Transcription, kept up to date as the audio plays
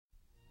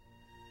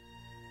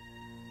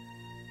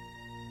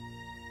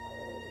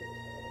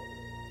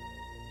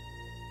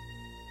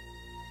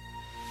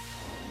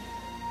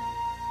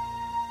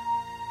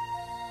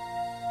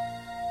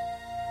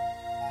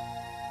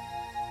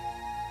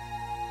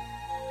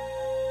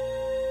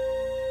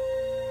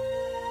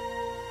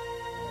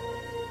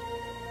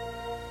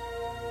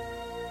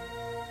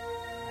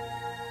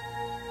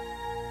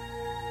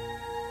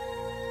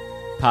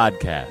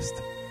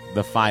podcast,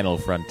 The Final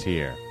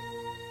Frontier.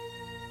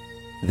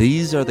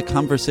 These are the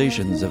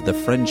conversations of the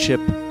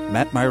friendship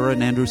Matt Myra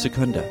and Andrew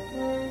Secunda.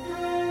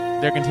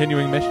 Their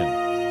continuing mission.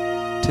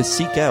 To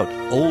seek out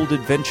old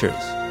adventures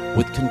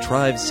with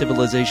contrived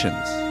civilizations.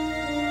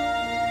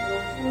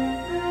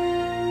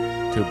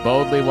 To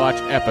boldly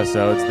watch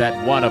episodes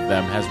that one of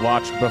them has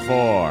watched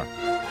before.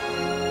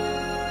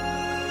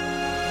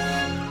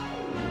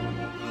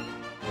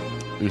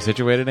 You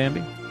situated,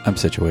 Andy? I'm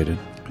situated.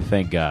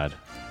 Thank God.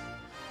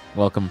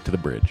 Welcome to the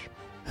bridge.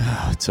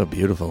 It's so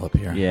beautiful up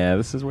here. Yeah,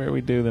 this is where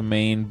we do the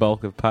main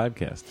bulk of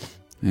podcasting.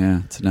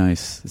 Yeah, it's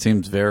nice. It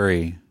seems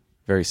very,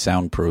 very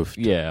soundproofed.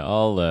 Yeah,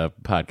 all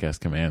podcast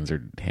commands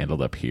are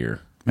handled up here.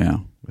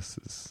 Yeah.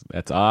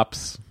 That's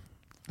Ops.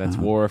 That's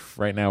Worf.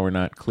 Right now we're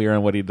not clear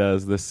on what he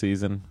does this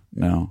season.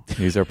 No,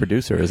 he's our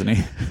producer, isn't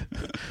he?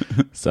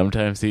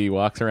 Sometimes he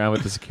walks around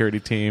with the security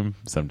team.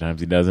 Sometimes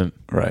he doesn't.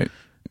 Right.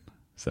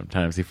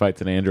 Sometimes he fights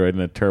an android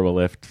in a turbo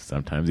lift.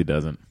 Sometimes he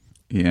doesn't.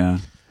 Yeah.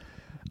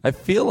 I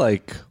feel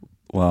like,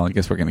 well, I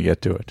guess we're going to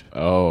get to it.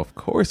 Oh, of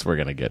course we're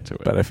going to get to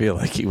it. But I feel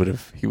like he would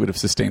have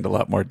sustained a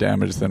lot more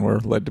damage than we're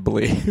led to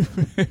believe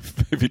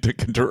if he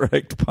took a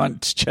direct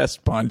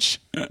chest punch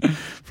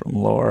from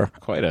Lore.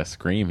 Quite a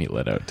scream he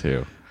let out,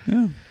 too.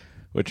 Yeah.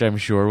 Which I'm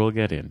sure we'll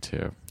get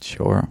into.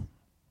 Sure.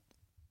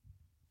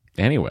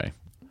 Anyway.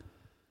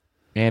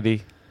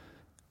 Andy.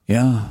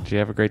 Yeah. Did you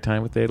have a great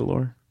time with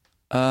Datalore?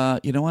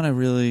 You know what? I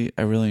really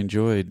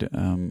enjoyed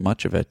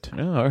much of it.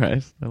 Oh, all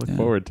right. I look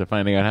forward to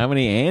finding out how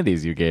many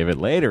Andys you gave it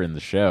later in the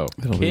show.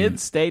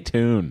 Kids, stay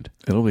tuned.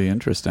 It'll be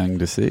interesting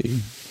to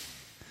see.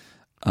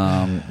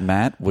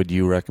 Matt, would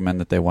you recommend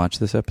that they watch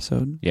this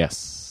episode?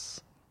 Yes.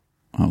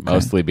 Okay.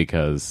 Mostly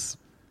because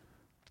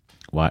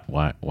why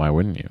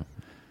wouldn't you?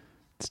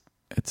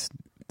 It's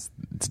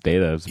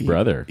Data's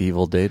brother.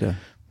 Evil Data.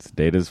 It's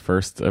Data's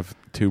first of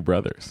two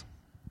brothers.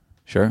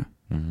 Sure.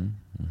 Mm-hmm.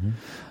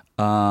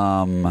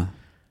 Mm-hmm.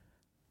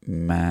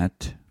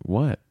 Matt.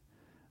 What?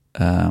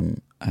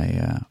 What'd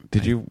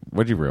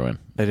you ruin?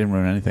 I didn't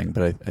ruin anything,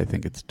 but I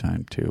think it's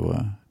time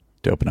to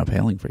open up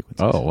hailing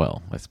frequencies. Oh,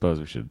 well, I suppose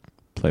we should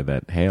play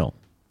that hail.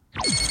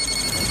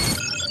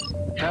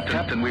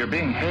 Captain, we are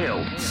being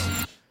hailed.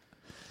 It's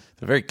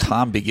a very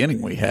calm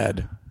beginning we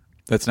had.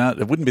 It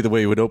wouldn't be the way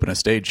you would open a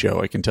stage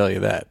show, I can tell you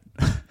that.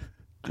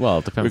 Well,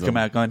 it depends. We come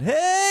out going,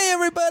 "Hey,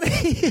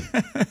 everybody!"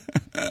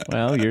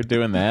 Well, you're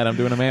doing that. I'm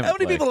doing a man. How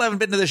many people haven't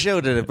been to the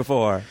show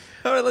before?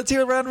 All right, let's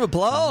hear a round of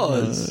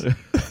applause. I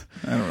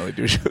don't really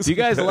do shows. Do you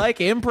guys like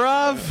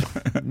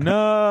improv?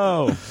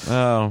 No.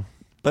 Oh.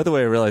 By the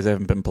way, I realize I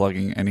haven't been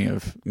plugging any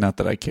of. Not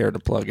that I care to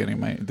plug any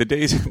of the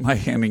days of my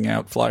handing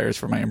out flyers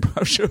for my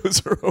improv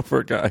shows are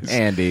over, guys.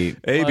 Andy,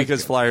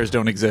 because flyers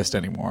don't exist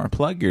anymore.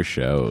 Plug your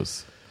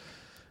shows.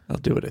 I'll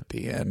do it at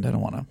the end. I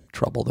don't want to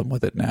trouble them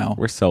with it now.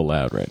 We're so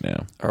loud right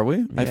now. Are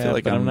we? I feel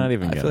like I'm not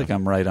even. I feel like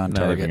I'm right on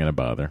target. Not even going to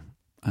bother.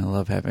 I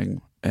love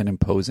having an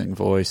imposing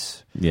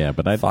voice. Yeah,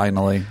 but I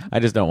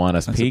just don't want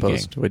us peaking.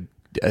 As opposed to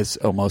as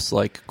almost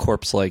like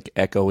corpse-like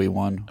echoey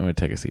one. I'm going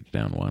to take a seat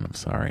down one. I'm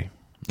sorry.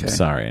 Okay. I'm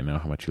sorry. I know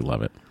how much you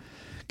love it.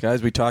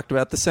 Guys, we talked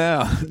about the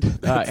sound.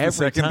 That's every the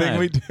second thing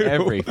we do.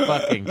 Every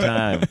fucking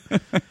time.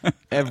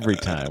 Every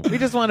time. We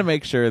just want to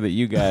make sure that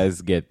you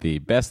guys get the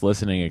best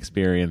listening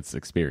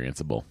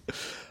experienceable.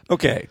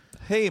 Okay.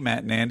 Hey,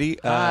 Matt and Andy.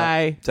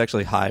 Hi. It's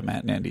actually hi,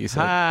 Matt and Andy. You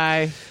said.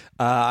 Hi.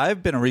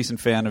 I've been a recent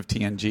fan of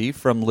TNG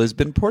from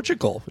Lisbon,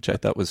 Portugal, which I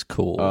thought was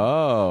cool.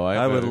 Oh, I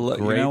have a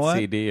great you know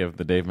CD of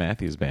the Dave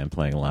Matthews Band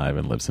playing live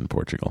in Lisbon,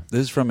 Portugal.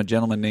 This is from a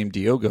gentleman named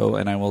Diogo,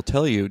 and I will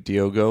tell you,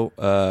 Diogo,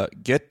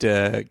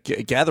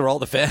 gather all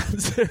the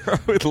fans there. I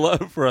would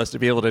love for us to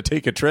be able to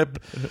take a trip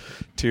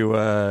to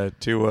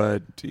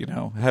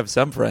have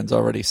some friends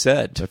already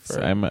set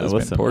for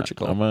Lisbon,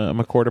 Portugal. I'm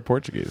a quarter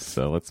Portuguese,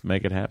 so let's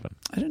make it happen.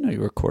 I didn't know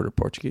you were quarter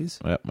Portuguese.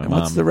 Yep, and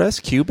what's the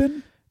rest?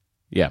 Cuban?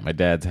 Yeah, my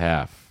dad's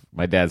half.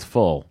 My dad's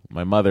full.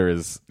 My mother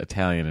is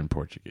Italian and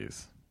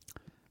Portuguese.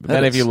 But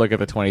then if you look at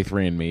the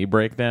 23andMe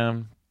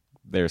breakdown,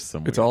 there's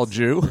some... It's all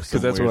Jew?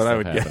 Because that's what I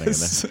would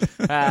guess.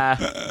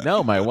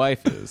 No, my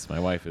wife is.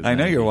 I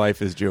know your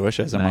wife is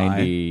Jewish, as am I.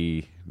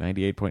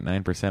 98.9%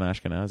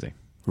 Ashkenazi.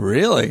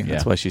 Really? Yeah.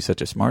 That's why she's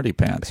such a smarty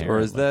pants. Apparently. Or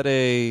is that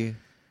a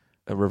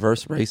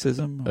reverse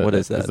racism? What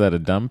is that? Is that a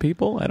dumb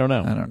people? I don't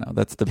know.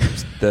 That's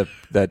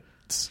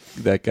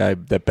that guy,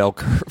 that bell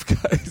curve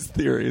guy's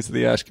theory is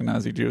the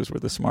Ashkenazi Jews were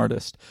the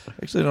smartest.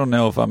 Actually, I don't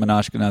know if I'm an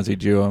Ashkenazi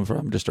Jew.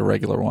 I'm just a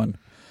regular one.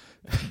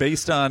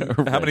 Based on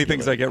how many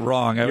things I get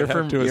wrong, I would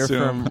have to assume.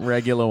 You're from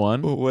regular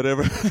one?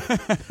 Whatever.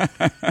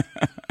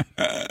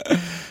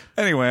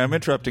 Anyway, I'm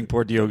interrupting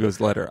poor Diogo's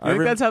letter. I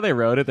think that's how they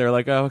wrote it. They were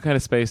like, oh, what kind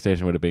of space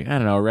station would it be? I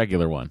don't know, a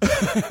regular one.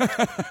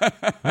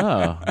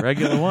 Oh,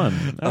 regular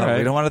one. All right.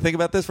 We don't want to think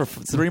about this for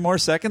 3 more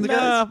seconds,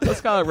 guys? No, let's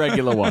call it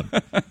regular one.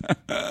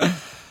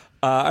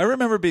 I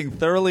remember being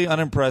thoroughly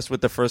unimpressed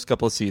with the first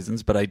couple of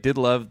seasons, but I did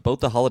love both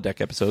the holodeck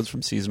episodes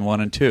from season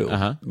 1 and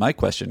 2. My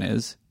question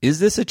is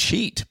this a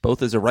cheat,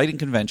 both as a writing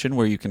convention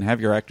where you can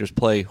have your actors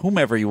play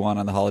whomever you want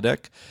on the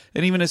holodeck,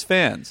 and even as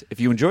fans?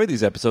 If you enjoy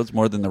these episodes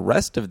more than the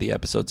rest of the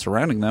episodes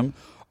surrounding them,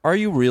 Are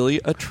you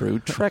really a true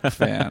Trek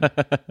fan?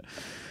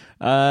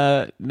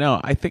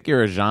 No, I think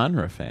you're a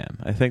genre fan.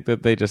 I think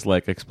that they just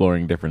like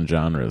exploring different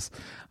genres.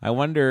 I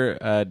wonder,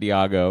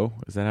 Diago,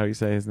 is that how you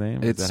say his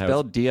name? It's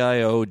spelled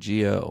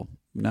Diogo,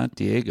 not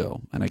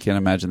Diego. And I can't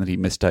imagine that he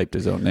mistyped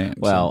his own name.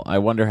 Well, I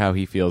wonder how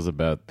he feels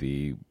about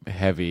the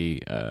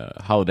heavy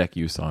holodeck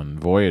use on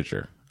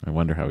Voyager. I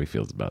wonder how he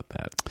feels about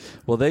that.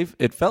 Well,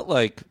 it felt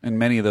like in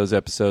many of those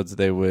episodes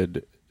they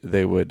would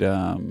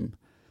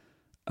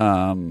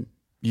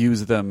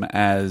use them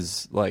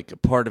as like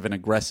part of an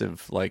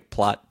aggressive like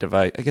plot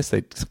device. I guess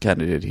they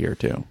kind of did here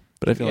too.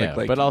 But I feel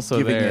like but also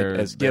giving it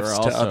as gifts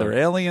to other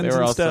aliens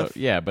and stuff.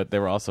 Yeah, but they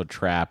were also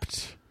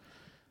trapped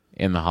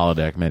in the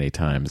holodeck many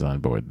times on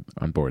board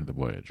the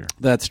Voyager.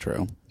 That's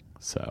true.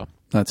 So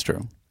that's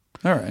true.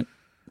 All right.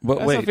 But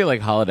I also feel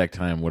like holodeck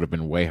time would have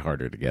been way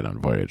harder to get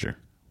on Voyager.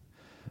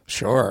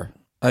 Sure.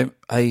 I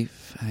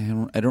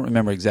don't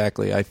remember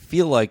exactly. I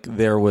feel like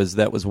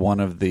that was one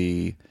of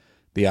the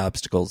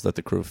obstacles that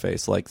the crew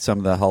faced. Like some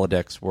of the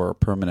holodecks were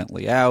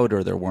permanently out,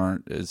 or there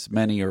weren't as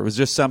many, or it was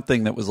just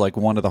something that was like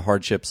one of the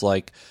hardships.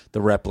 Like the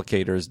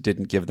replicators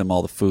didn't give them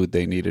all the food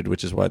they needed,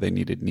 which is why they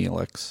needed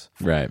Neelix.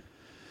 Right.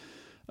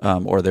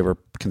 Or they were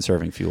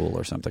conserving fuel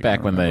or something.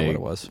 Back when they what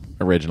it was.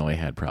 Originally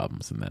had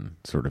problems and then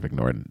sort of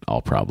ignored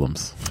all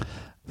problems.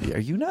 Are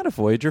you not a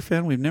Voyager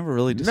fan? We've never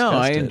really discussed it. No,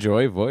 I it.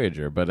 enjoy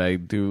Voyager, but I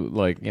do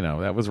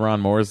that was Ron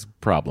Moore's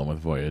problem with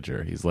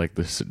Voyager. He's like,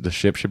 the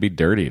ship should be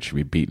dirty. It should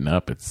be beaten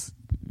up. It's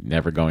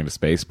never going to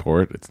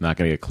spaceport. It's not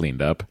going to get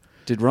cleaned up.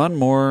 Did Ron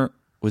Moore,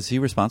 was he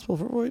responsible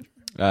for Voyager?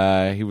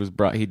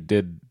 He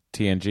did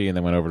TNG and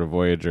then went over to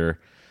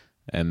Voyager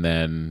and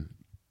then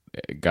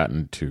got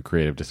into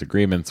creative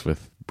disagreements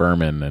with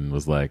Berman and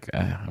was like,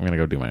 I'm going to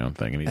go do my own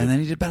thing. And then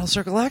he did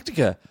Battlestar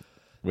Galactica.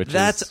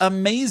 That's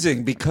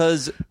amazing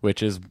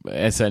which is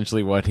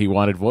essentially what he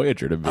wanted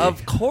Voyager to be.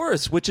 Of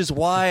course, which is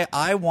why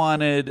I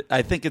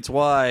think it's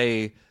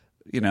why,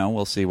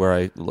 we'll see where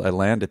I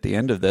land at the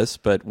end of this,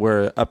 but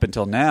where up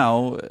until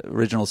now,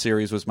 original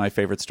series was my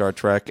favorite Star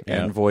Trek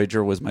and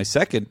Voyager was my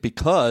second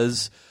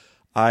because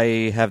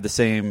I have the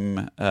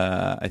same,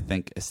 I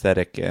think,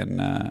 aesthetic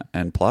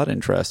and plot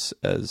interests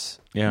as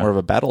more of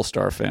a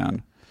Battlestar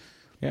fan.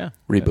 Yeah.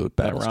 Reboot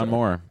Battlestar. Ron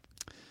Moore.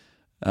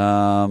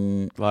 A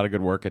lot of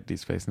good work at Deep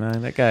Space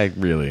Nine. That guy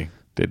really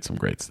did some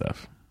great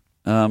stuff.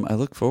 I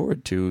look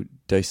forward to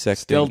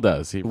dissecting. Still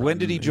does. When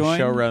did he join? He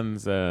show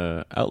runs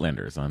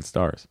Outlanders on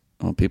Stars.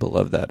 Oh, people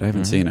love that. I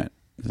haven't seen it.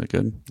 Is it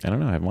good? I don't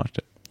know. I haven't watched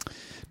it.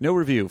 No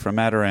review from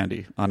Matt or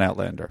Andy on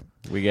Outlander.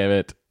 We gave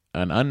it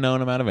an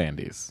unknown amount of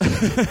Andys.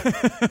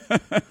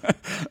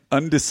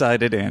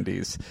 Undecided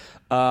Andys.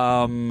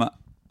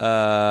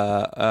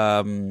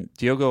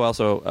 Diogo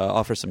also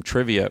offers some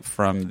trivia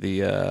from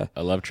the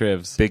I love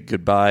trivs. Big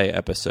Goodbye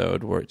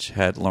episode, which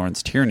had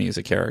Lawrence Tierney as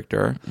a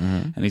character,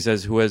 and he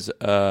says who is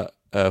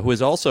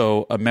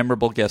also a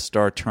memorable guest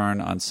star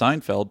turn on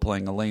Seinfeld,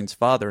 playing Elaine's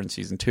father in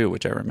season 2,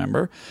 which I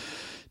remember.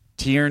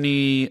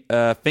 Tierney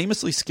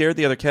famously scared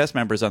the other cast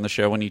members on the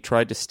show when he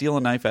tried to steal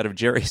a knife out of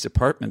Jerry's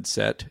apartment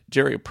set.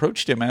 Jerry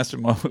approached him, asked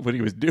him what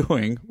he was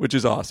doing, which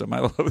is awesome.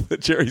 I love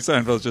that Jerry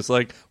Seinfeld's just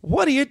like,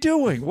 what are you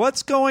doing?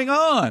 What's going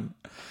on?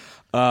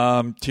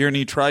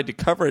 Tierney tried to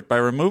cover it by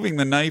removing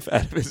the knife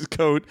out of his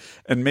coat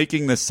and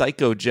making the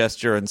psycho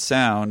gesture and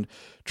sound,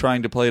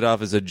 trying to play it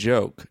off as a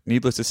joke.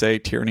 Needless to say,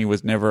 Tierney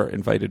was never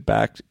invited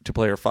back to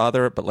play her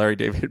father, but Larry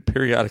David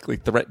periodically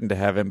threatened to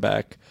have him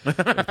back if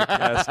the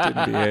cast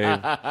didn't behave.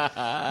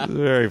 It's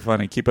very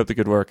funny. Keep up the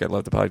good work. I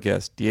love the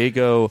podcast.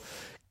 Diego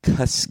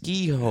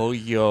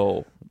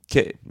Casquillo.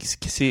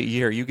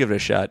 Here, you give it a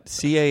shot.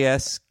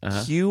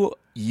 Casquihlo.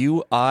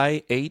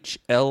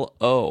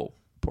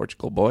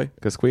 Portugal boy.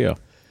 Casquillo.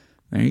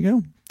 There you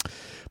go.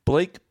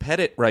 Blake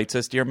Pettit writes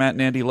us, Dear Matt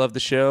and Andy, love the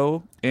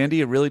show.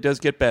 Andy, it really does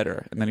get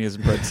better. And then he has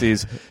in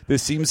parentheses,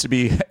 this seems to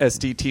be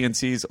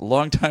SDTNC's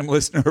longtime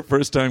listener,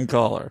 first-time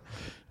caller.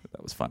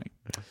 That was funny.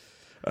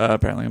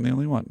 Apparently I'm the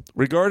only one.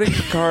 Regarding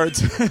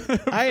Picard's...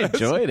 I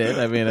enjoyed it.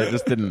 I mean, I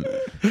just didn't...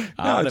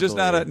 No, just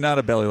not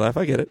a belly laugh.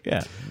 I get it.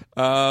 Yeah.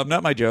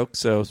 Not my joke,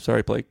 so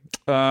sorry, Blake.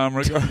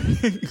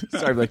 Regarding...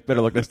 Sorry, Blake.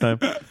 Better luck next time.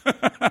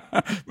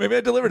 Maybe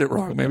I delivered it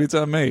wrong. Maybe it's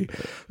on me.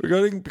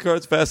 Regarding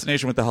Picard's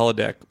fascination with the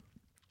holodeck,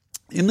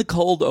 in the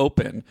cold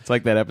open... It's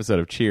like that episode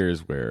of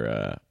Cheers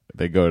where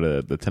they go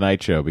to the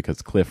Tonight Show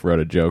because Cliff wrote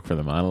a joke for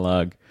the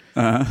monologue.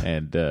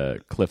 And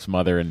Cliff's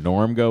mother and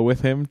Norm go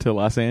with him to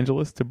Los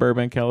Angeles, to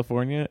Burbank,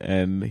 California,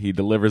 and he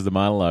delivers the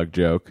monologue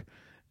joke,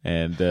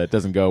 and it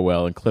doesn't go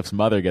well, and Cliff's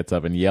mother gets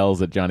up and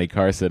yells at Johnny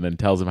Carson and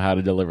tells him how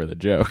to deliver the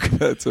joke.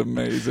 That's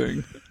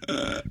amazing.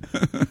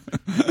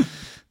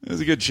 It was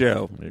a good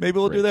show. Maybe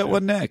we'll do that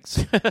one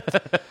next.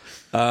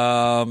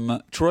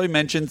 Troy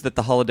mentions that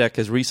the holodeck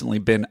has recently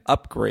been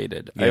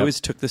upgraded. Yep. I always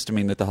took this to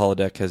mean that the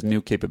holodeck has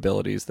new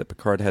capabilities that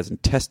Picard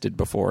hasn't tested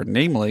before,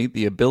 namely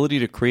the ability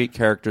to create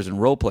characters in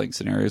role-playing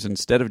scenarios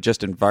instead of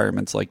just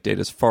environments like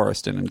Data's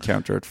forest and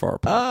Encounter at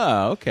Farpoint.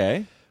 Ah,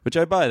 okay. Which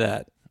I buy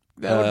that.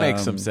 That would make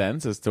some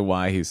sense as to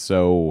why he's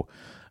so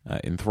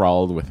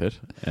enthralled with it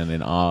and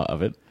in awe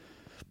of it.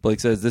 Blake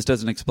says, this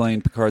doesn't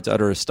explain Picard's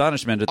utter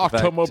astonishment at the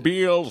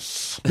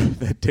Automobiles. fact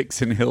that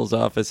Dixon Hill's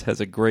office has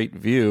a great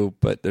view,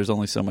 but there's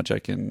only so much I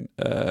can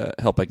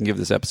help I can give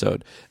this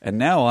episode. And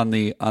now on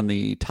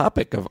the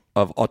topic of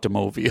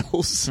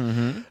automobiles,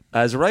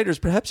 as writers,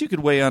 perhaps you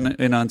could weigh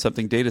in on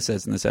something Data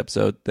says in this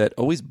episode that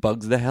always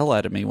bugs the hell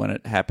out of me when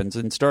it happens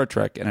in Star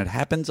Trek, and it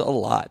happens a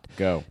lot.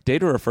 Go.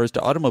 Data refers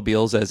to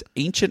automobiles as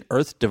ancient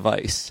Earth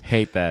device.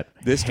 Hate that.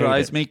 This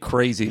drives me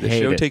crazy. The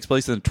show takes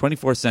place in the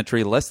 24th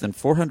century, less than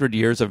 400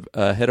 years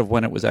ahead of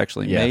when it was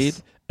actually made.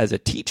 As a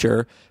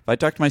teacher, if I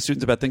talk to my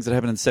students about things that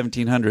happened in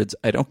the 1700s,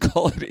 I don't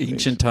call it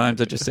ancient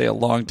times. I just say a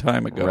long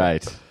time ago.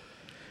 Right.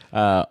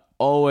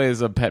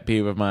 Always a pet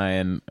peeve of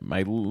mine.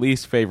 My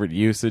least favorite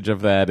usage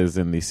of that is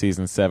in the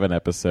season 7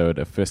 episode,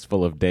 A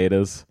Fistful of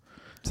Datas.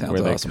 Sounds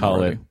where they awesome call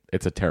already.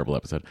 it's a terrible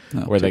episode, Oh,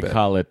 where they bad.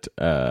 call it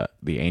the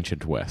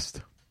Ancient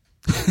West.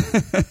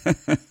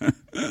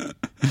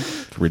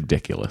 It's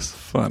ridiculous.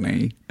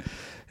 Funny.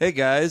 Hey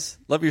guys,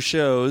 love your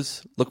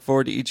shows. Look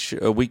forward to each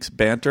week's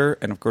banter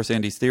and, of course,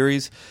 Andy's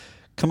theories.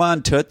 Come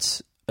on,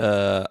 Toots.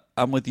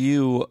 I'm with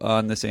you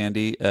on this,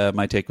 Andy.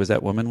 My take was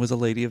that woman was a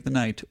lady of the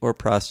night or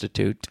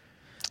prostitute.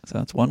 So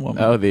that's one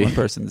woman. One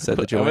person that said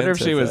that. I wonder if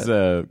she was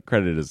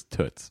credited as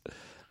Toots.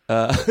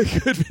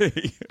 Could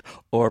be.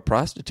 Or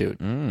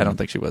prostitute. I don't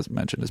think she was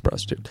mentioned as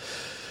prostitute.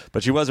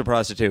 But she was a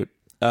prostitute.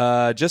 We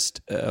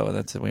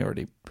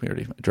already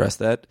addressed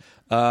that.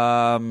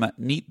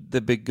 Neat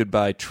the Big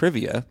Goodbye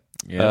trivia.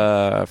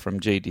 From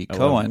J.D.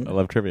 Cohen. I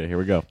love trivia. Here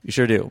we go. You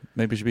sure do.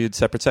 Maybe it should be a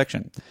separate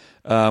section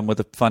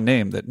with a fun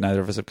name that neither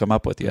of us have come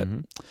up with yet.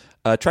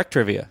 Trek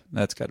trivia.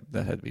 That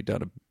had to be done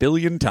 1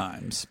 billion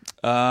times.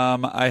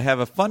 I have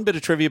a fun bit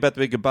of trivia about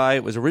The Big Goodbye.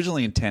 It was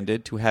originally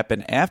intended to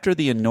happen after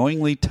the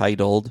annoyingly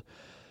titled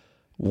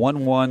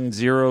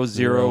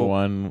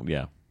 1100.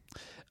 Yeah.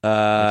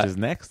 Which is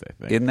next, I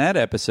think. In that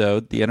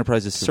episode, the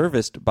Enterprise is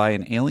serviced by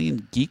an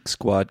alien geek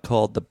squad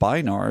called the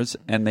Binars,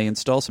 and they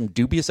install some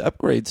dubious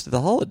upgrades to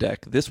the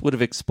holodeck. This would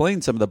have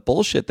explained some of the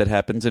bullshit that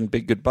happens in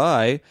Big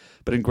Goodbye,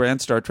 but in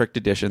Grand Star Trek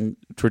tradition,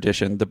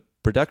 the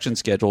production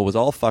schedule was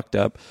all fucked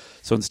up.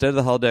 So instead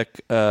the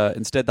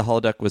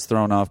holodeck was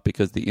thrown off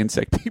because the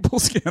insect people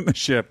scanned the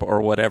ship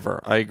or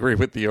whatever. I agree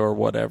with the or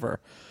whatever.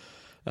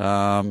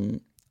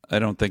 I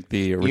don't think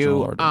the original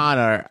You order.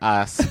 honor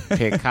us,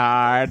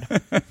 Picard.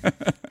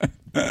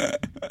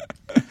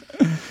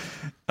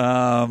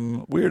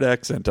 Weird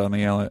accent on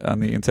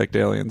the insect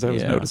aliens. I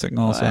was noticing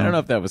also. I don't know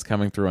if that was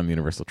coming through on the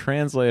Universal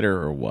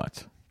Translator or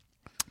what.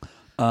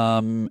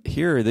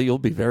 Here, you'll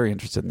be very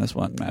interested in this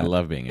one, Matt. I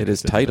love being It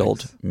is interested in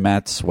titled things.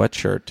 Matt's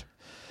Sweatshirt.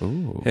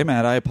 Ooh. Hey,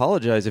 Matt, I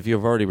apologize if you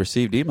have already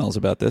received emails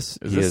about this.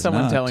 Is this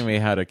someone telling me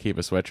how to keep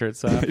a sweatshirt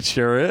soft? It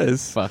sure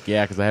is. Fuck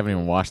yeah, because I haven't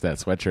even washed that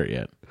sweatshirt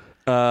yet.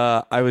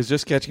 I was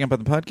just catching up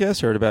on the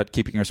podcast, heard about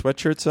keeping your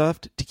sweatshirt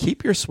soft. To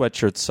keep your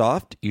sweatshirt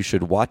soft, you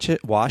should wash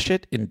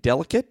it in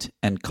delicate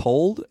and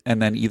cold,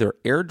 and then either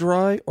air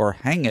dry or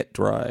hang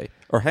dry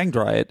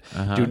it.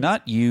 Do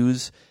not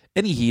use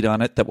any heat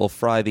on it that will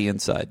fry the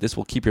inside. This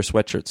will keep your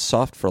sweatshirt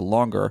soft for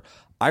longer.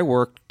 I'm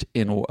doing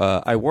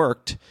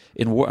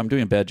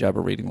a bad job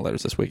of reading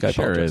letters this week. I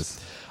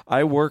apologize.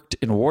 I worked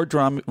in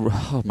wardrobe.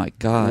 Oh my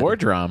God.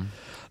 Wardrobe.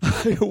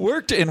 I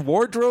worked in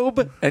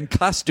wardrobe and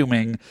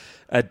costuming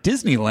at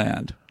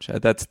Disneyland.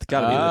 That's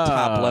got to be the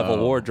top level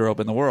wardrobe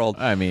in the world.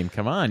 I mean,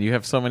 come on. You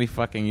have so many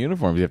fucking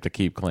uniforms you have to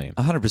keep clean.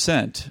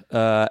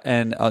 100%.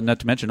 And not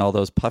to mention all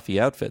those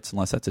puffy outfits,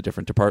 unless that's a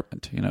different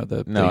department. You know,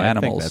 the animals.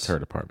 I think that's her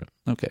department.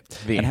 Okay.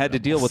 Had to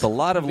deal with a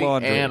lot of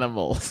laundry.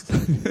 Animals.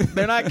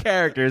 They're not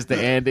characters to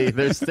Andy.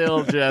 They're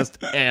still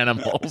just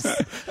animals.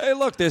 Hey,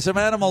 look, there's some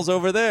animals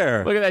over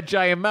there. Look at that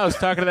giant mouse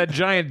talking to that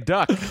giant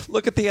duck.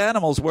 Look at the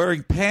animals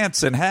wearing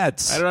pants and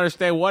hats. I don't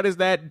understand. What is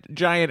that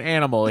giant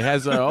animal? He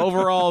has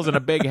overalls and a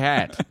big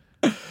hat.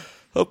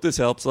 Hope this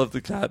helps. Love the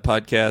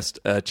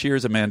podcast.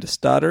 Cheers, Amanda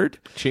Stoddard.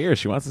 Cheers.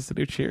 She wants us to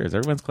do cheers.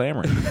 Everyone's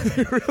clamoring.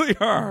 They really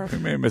are. I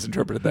may have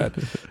misinterpreted that.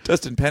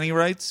 Dustin Penny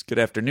writes, good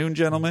afternoon,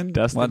 gentlemen.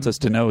 Dustin wants us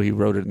to know he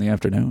wrote it in the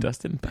afternoon.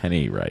 Dustin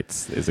Penny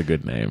writes is a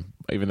good name,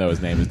 even though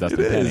his name is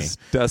Dustin Penny. Is.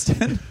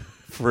 Dustin.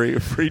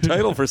 Free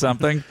title for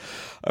something.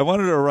 I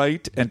wanted to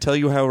write and tell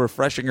you how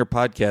refreshing your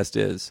podcast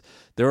is.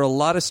 There are a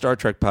lot of Star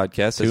Trek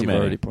podcasts, as you've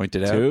already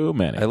pointed out. Too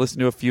many. I listen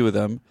to a few of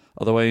them,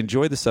 although I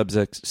enjoy the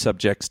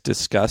subjects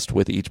discussed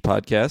with each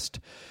podcast.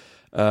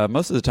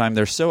 Most of the time,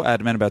 they're so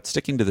adamant about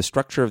sticking to the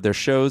structure of their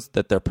shows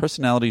that their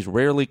personalities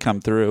rarely come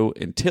through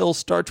until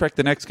Star Trek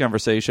The Next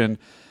Conversation.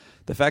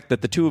 The fact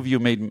that the two of you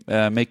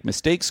make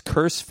mistakes,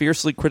 curse,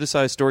 fiercely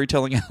criticize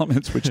storytelling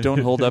elements which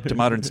don't hold up to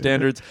modern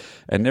standards,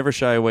 and never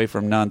shy away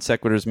from non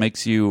sequiturs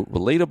makes you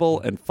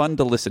relatable and fun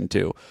to listen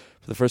to.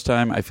 For the first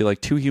time, I feel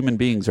like two human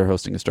beings are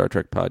hosting a Star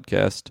Trek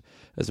podcast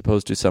as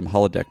opposed to some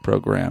holodeck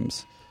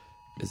programs.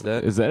 Is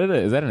that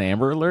an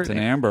Amber Alert? It's an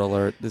Amber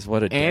Alert. This is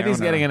what a Andy's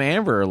downer. getting an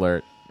Amber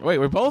Alert. Wait,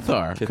 we both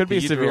are. Could be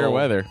severe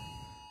weather.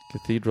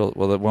 Cathedral.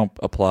 Well, it won't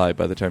apply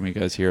by the time you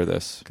guys hear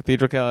this.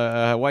 Cathedral,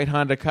 white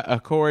Honda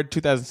Accord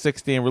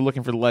 2016. We're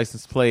looking for the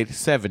license plate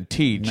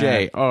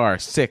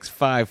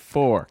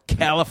 7TJR654,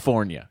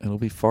 California. It'll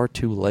be far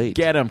too late.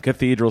 Get 'em,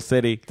 Cathedral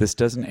City. This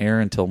doesn't air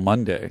until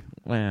Monday.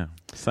 Wow,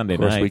 Sunday Of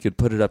course, night. we could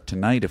put it up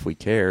tonight if we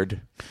cared.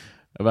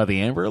 About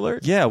the Amber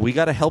Alert? Yeah, we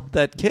got to help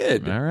that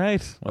kid. All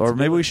right. Or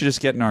maybe we should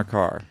just get in our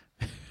car.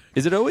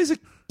 Is it always a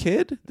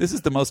kid? This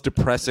is the most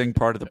depressing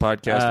part of the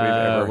podcast we've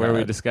ever where had.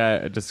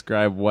 we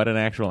describe what an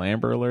actual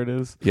Amber Alert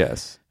is.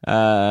 Yes.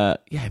 Yeah,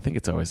 I think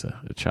it's always a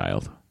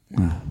child.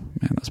 Oh,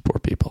 man, those poor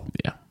people.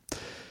 Yeah.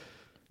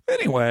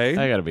 Anyway.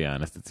 I got to be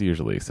honest. It's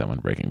usually someone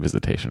breaking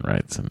visitation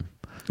rights, and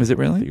is it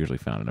really? they're usually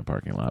found in a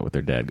parking lot with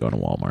their dad going to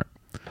Walmart.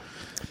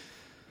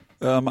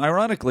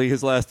 Ironically,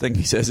 his last thing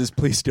he says is,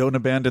 please don't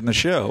abandon the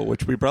show,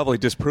 which we probably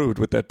disproved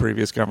with that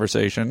previous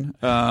conversation.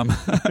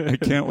 I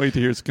can't wait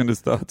to hear Skunda's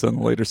thoughts on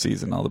the later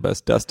season. All the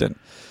best, Dustin.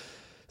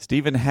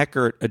 Stephen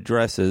Heckert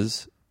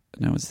addresses...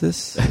 Now, is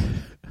this...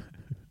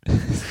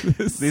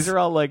 These are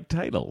all like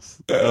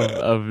titles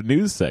of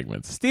news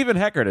segments. Stephen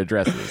Heckert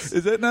addresses.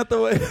 Is that not the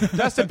way?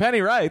 Dustin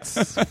Penny writes.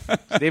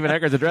 Stephen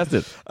Heckert's addressed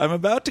it. I'm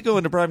about to go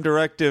into Prime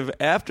Directive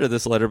after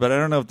this letter, but I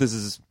don't know if this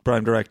is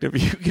Prime Directive.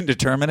 You can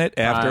determine it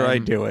after I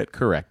do it.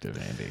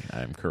 Corrective, Andy.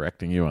 I'm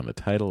correcting you on the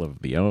title of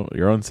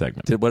your own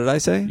segment. What did I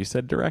say? You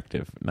said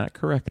directive, not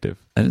corrective.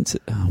 I didn't say...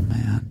 Oh,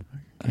 man.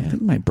 I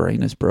think my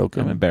brain is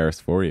broken. I'm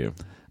embarrassed for you.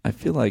 I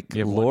feel like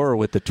Laura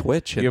with the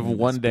twitch. You have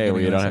one day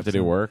where you don't have to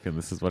do work, and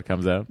this is what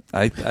comes out.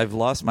 I've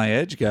lost my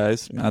edge,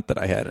 guys. Not that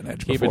I had an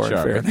edge Keep before. It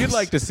sharp. If you'd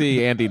like to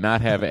see Andy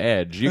not have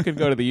edge, you can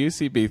go to the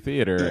UCB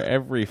Theater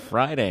every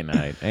Friday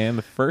night and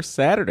the first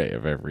Saturday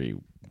of every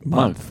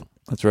month.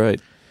 That's right.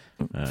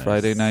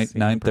 Friday night,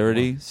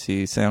 9:30,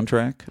 see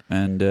Soundtrack.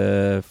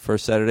 And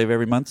first Saturday of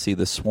every month, see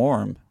The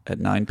Swarm at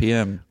 9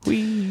 p.m.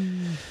 Whee!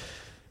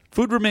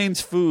 Food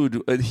remains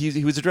food.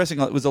 He was addressing.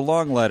 It was a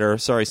long letter.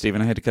 Sorry,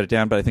 Stephen, I had to cut it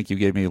down, but I think you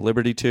gave me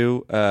liberty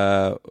to.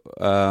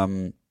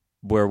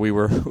 Where we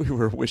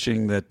were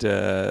wishing that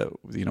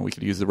we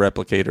could use the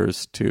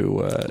replicators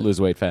to lose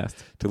weight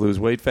fast.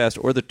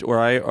 Or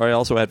I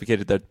also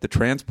advocated that the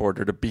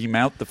transporter to beam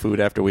out the food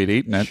after we'd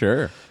eaten it.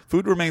 Sure.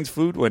 Food remains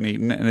food when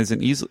eaten and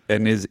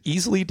is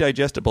easily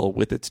digestible,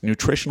 with its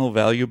nutritional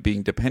value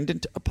being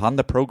dependent upon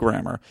the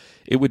programmer.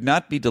 It would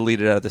not be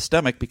deleted out of the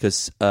stomach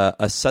because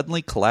a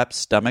suddenly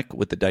collapsed stomach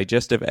with the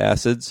digestive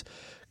acids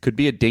could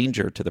be a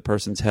danger to the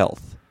person's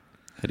health.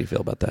 How do you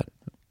feel about that?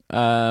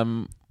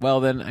 Well,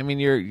 then, I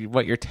mean,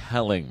 what you're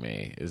telling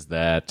me is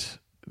that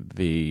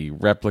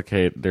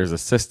there's a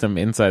system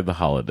inside the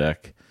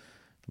holodeck,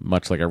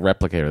 much like a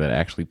replicator, that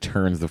actually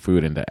turns the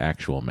food into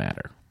actual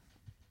matter.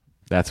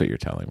 That's what you're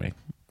telling me.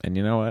 And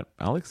you know what?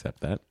 I'll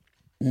accept that.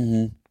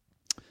 Mm-hmm.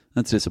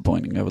 That's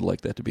disappointing. I would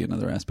like that to be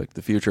another aspect of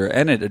the future.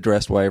 And it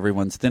addressed why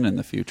everyone's thin in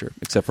the future,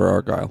 except for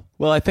Argyle.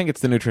 Well, I think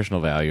it's the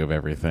nutritional value of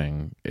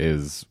everything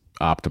is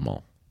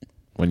optimal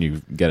when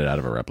you get it out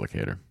of a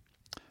replicator.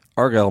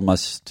 Argyle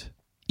must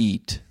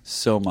eat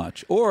so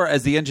much, or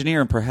as the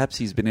engineer, and perhaps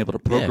he's been able to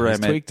program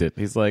he's tweaked it.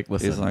 He's like,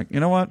 listen, he's like, you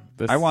know what?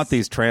 I want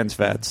these trans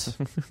fats.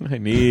 I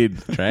need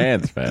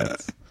trans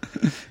fats.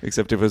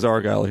 Except if it was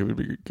Argyle, he would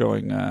be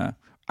going,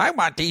 I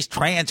want these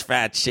trans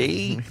fats.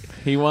 See,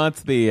 he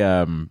wants the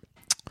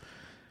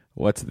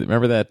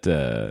remember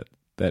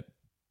that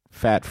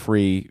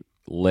fat-free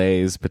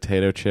Lay's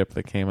potato chip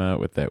that came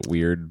out with that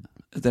weird.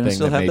 Then thing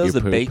still that have made those, you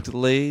the poop? baked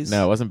Lay's.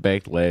 No, it wasn't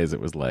baked Lay's.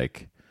 It was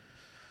like.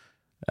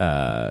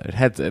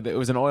 It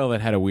was an oil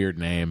that had a weird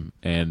name,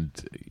 and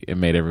it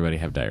made everybody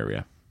have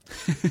diarrhea.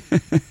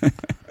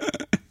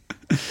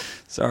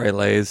 Sorry,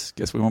 Lay's.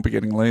 Guess we won't be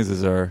getting Lay's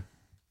as our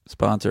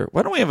sponsor.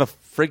 Why don't we have a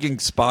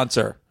frigging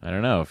sponsor? I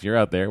don't know. If you're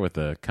out there with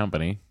a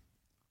company,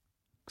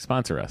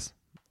 sponsor us.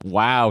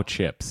 Wow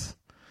Chips.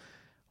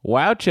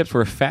 Wow Chips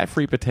were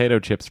fat-free potato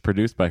chips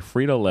produced by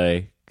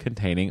Frito-Lay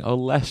containing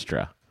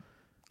Olestra.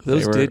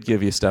 Those did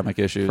give you stomach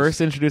issues. First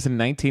introduced in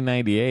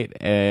 1998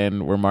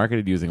 and were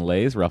marketed using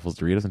Lay's, Ruffles,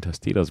 Doritos, and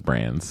Tostitos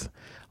brands.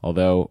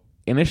 Although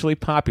initially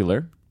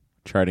popular,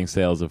 charting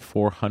sales of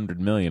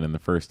 400 million in the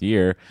first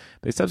year,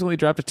 they subsequently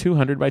dropped to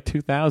 200 by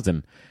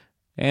 2000.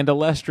 And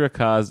Olestra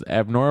caused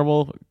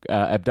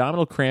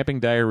abdominal cramping,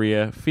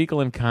 diarrhea,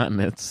 fecal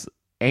incontinence,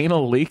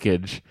 anal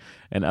leakage,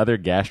 and other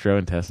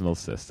gastrointestinal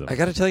systems. I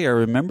got to tell you, I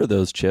remember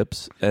those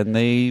chips, and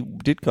they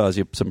did cause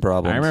you some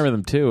problems. I remember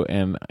them too,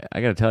 and I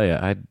got to tell you,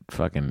 I'd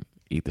fucking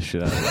eat the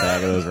shit out of a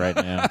bag of those right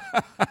now.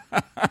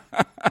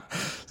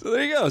 So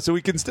there you go. So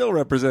we can still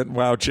represent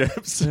Wow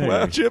Chips. Hey.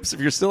 Wow Chips, if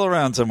you're still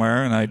around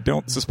somewhere, and I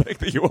don't suspect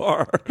that you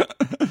are.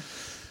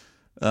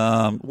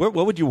 What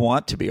would you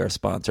want to be our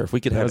sponsor? If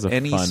we could have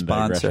any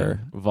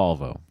sponsor.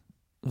 Volvo.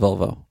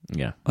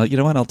 Yeah. You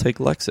know what? I'll take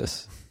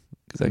Lexus,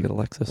 because I get a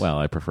Lexus. Well,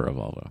 I prefer a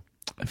Volvo.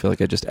 I feel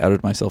like I just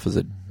outed myself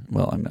as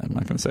well, I'm not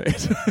going to say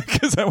it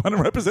because I want to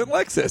represent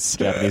Lexus.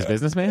 Japanese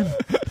businessman?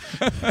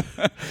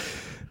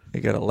 I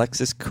got a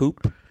Lexus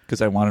Coupe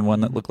because I wanted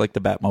one that looked like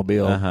the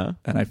Batmobile.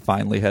 And I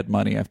finally had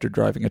money after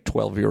driving a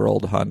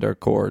 12-year-old Honda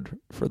Accord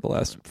for the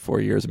last 4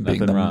 years and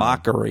being the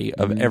mockery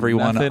of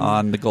everyone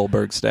on the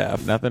Goldberg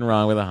staff. Nothing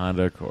wrong with a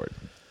Honda Accord.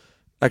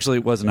 Actually,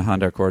 it wasn't a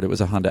Honda Accord. It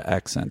was a Honda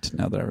Accent,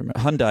 now that I remember.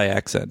 Hyundai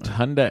Accent.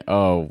 Hyundai,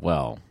 oh,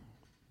 well,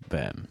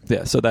 then.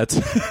 Yeah, so that's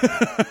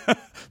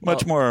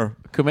much more...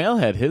 Kumail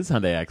had his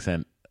Hyundai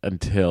Accent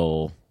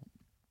until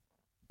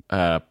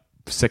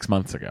 6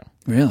 months ago.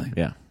 Really?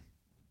 Yeah.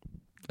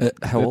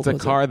 How old was it?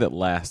 It's a car that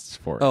lasts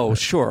for... Oh,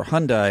 sure.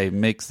 Hyundai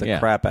makes the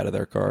crap out of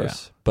their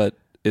cars, but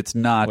it's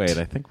not... Wait,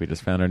 I think we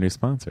just found our new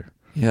sponsor.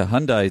 Yeah,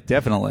 Hyundai,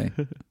 definitely.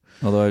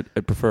 Although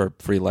I prefer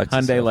free Lexus.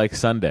 Hyundai like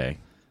Sunday.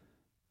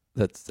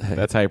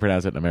 That's how you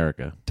pronounce it in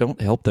America.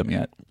 Don't help them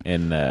yet.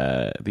 In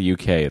the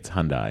UK, it's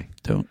Hyundai.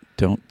 Don't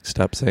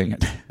stop saying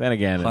it. Then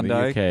again, Hyundai? in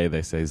the UK,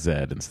 they say Z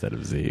instead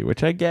of Z,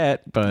 which I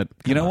get, but...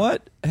 You know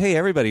what? Hey,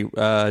 everybody,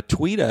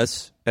 tweet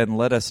us and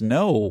let us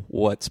know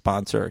what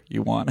sponsor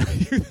you want.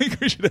 You think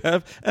we should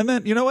have. And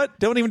then, you know what?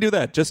 Don't even do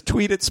that. Just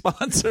tweet at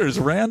sponsors,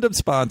 random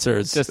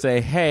sponsors. Just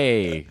say,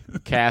 hey,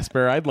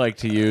 Casper, I'd like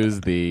to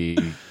use the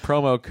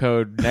promo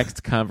code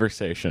Next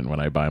Conversation when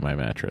I buy my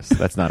mattress.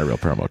 That's not a real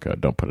promo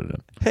code. Don't put it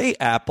in. Hey,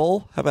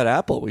 Apple. How about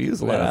Apple? We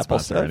use a lot of Apple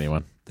stuff.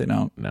 Anyone. They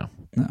don't? No.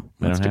 No.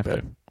 They don't have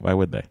to. Why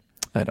would they?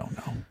 I don't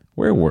know.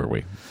 Where were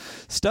we?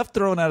 Stuff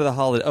thrown out of the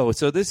holiday. Oh,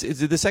 so this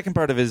is the second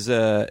part of his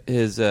email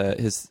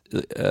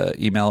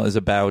is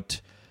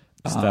about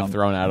stuff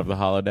thrown out of the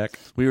holodeck.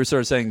 We were sort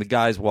of saying the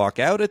guys walk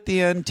out at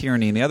the end,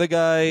 Tierney and the other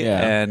guy,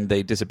 and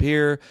they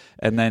disappear.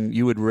 And then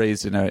you had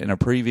raised in a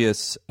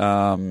previous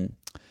encounter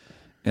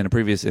at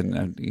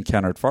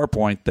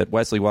Farpoint that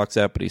Wesley walks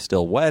out, but he's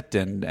still wet,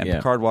 and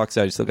Picard walks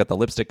out, he's still got the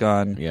lipstick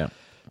on. Yeah.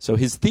 So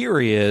his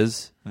theory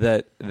is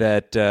that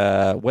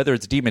whether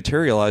it's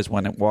dematerialized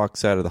when it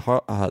walks out of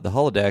the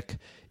holodeck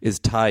is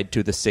tied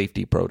to the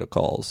safety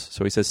protocols.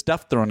 So he says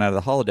stuff thrown out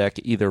of the holodeck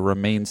either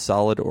remains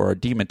solid or are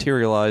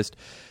dematerialized,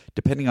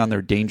 depending on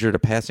their danger to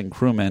passing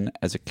crewmen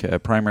as a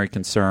primary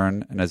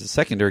concern, and as a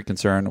secondary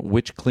concern,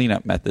 which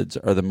cleanup methods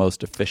are the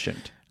most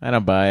efficient. I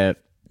don't buy it.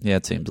 Yeah,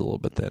 it seems a little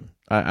bit thin.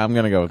 I'm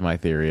going to go with my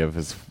theory of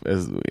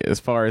as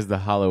far as the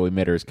hollow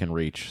emitters can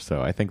reach.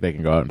 So I think they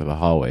can go out into the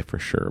hallway for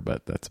sure,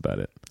 but that's about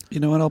it. You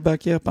know what? I'll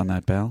back you up on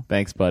that, pal.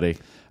 Thanks, buddy.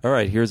 All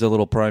right, here's a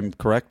little prime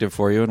corrective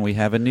for you, and we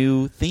have a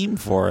new theme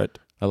for it.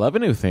 I love a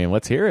new theme.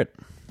 Let's hear it.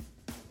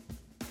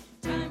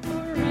 Time for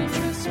a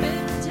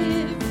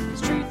retrospective.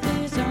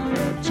 Truth is our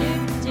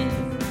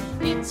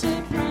objective. It's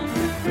a prime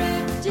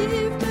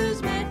corrective,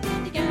 'cause Matt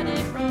Andy got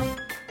it wrong.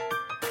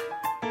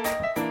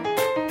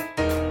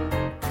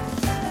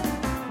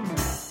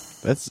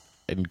 That's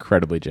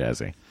incredibly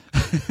jazzy.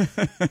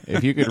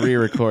 If you could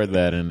re-record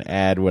that and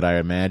add what I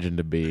imagine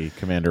to be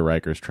Commander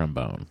Riker's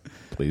trombone,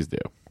 please do.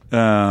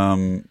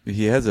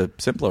 He has a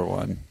simpler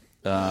one.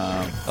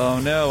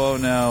 Oh no!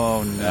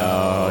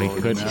 He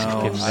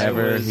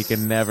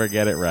can never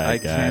get it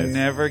right, guys. I can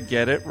never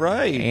get it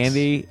right.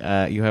 Andy,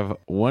 you have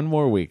one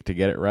more week to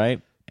get it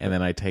right, and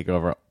then I take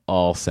over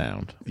all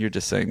sound. You're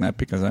just saying that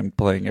because I'm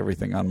playing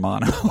everything on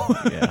mono.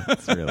 Yeah,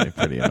 it's really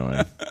pretty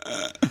annoying.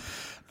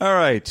 All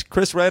right.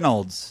 Chris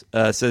Reynolds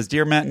says,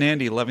 Dear Matt and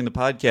Andy, loving the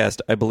podcast.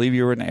 I believe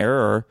you were in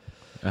error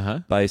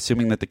by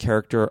assuming that the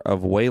character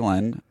of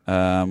Wayland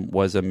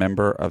was a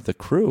member of the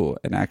crew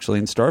and actually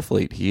in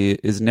Starfleet. He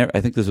is never,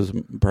 I think this was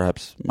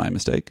perhaps my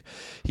mistake.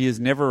 He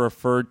is never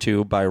referred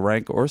to by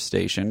rank or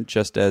station,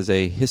 just as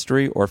a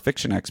history or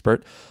fiction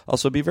expert.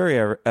 Also, be very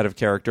out of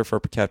character for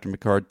Captain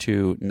Picard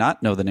to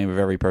not know the name of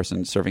every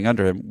person serving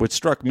under him, which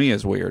struck me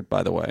as weird,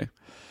 by the way.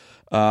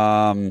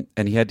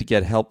 And he had to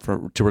get help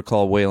to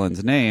recall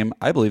Wayland's name.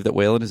 I believe that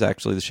Wayland is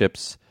actually the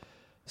ship's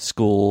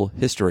school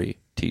history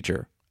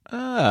teacher.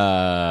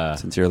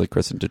 Sincerely,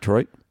 Chris in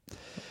Detroit.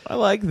 I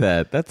like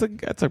that. That's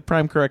a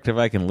prime corrective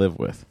I can live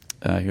with.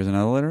 Here's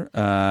another letter.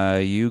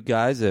 You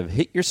guys have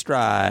hit your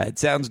stride.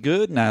 Sounds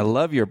good, and I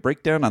love your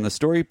breakdown on the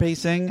story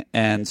pacing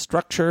and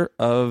structure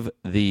of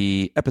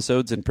the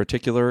episodes in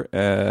particular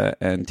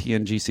and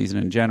TNG season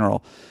in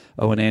general.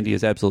 Oh, and Andy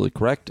is absolutely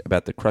correct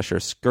about the Crusher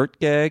skirt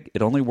gag.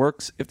 It only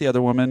works if the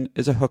other woman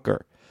is a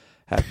hooker.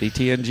 Happy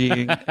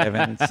TNG,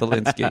 Evan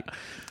Selinsky.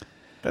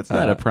 That's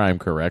not a prime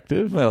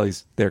corrective. Well,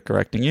 they're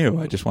correcting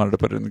you. I just wanted to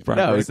put it in the prime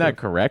corrective. No, he's not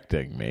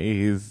correcting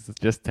me. He's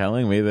just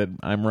telling me that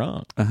I'm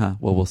wrong.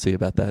 Well, we'll see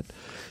about that.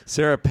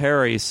 Sarah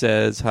Perry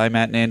says, Hi,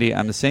 Matt and Andy.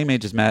 I'm the same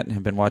age as Matt and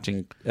have been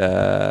watching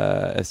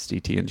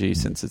SDTNG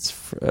since it's...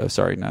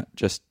 sorry, not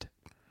just...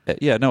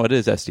 yeah, no, it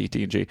is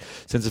SDTNG.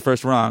 Since its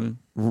first run...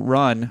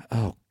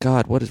 Oh,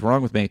 God, what is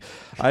wrong with me?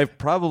 I've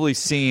probably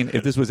seen...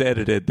 If this was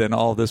edited, then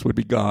all this would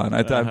be gone.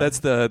 I thought that's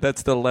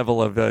the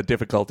level of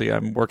difficulty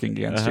I'm working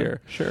against here.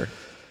 Sure.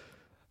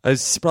 I've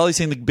probably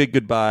seen The Big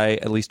Goodbye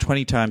at least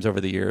 20 times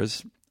over the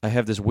years. I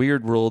have this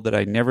weird rule that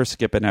I never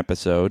skip an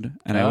episode,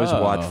 and I always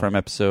watch from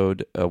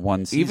episode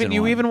 1, season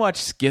 1. Even watch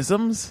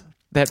Schisms?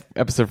 That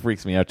episode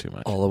freaks me out too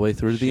much. All the way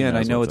through to the end.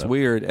 I know it's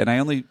weird, and I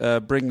only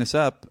bring this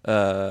up,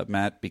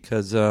 Matt,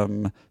 because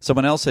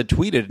someone else had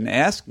tweeted and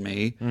asked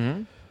me,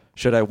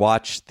 should I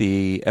watch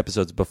the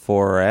episodes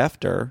before or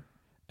after?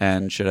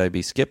 and should I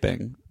be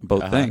skipping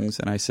both things?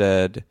 And I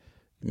said,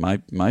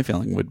 my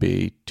feeling would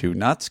be to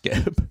not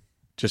skip.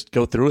 Just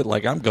go through it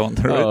like I'm going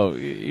through it. Oh,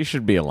 you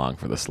should be along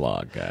for the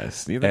slog,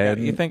 guys. You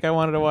think I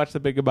wanted to watch The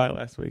Big Goodbye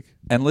last week?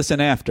 And listen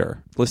to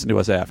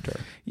us after.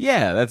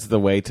 Yeah, that's the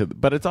way to.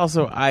 But it's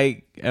also,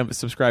 I am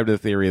subscribed to the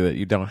theory that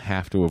you don't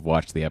have to have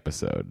watched the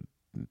episode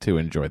to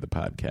enjoy the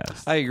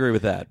podcast. I agry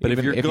with that. But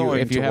if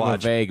you have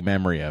watch, a vague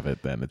memory of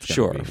it, then it's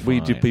sure. Be fine.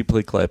 We do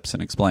play clips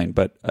and explain.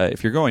 But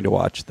if you're going to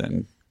watch,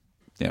 then.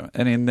 Yeah,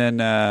 and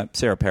then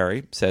Sarah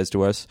Perry says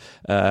to us,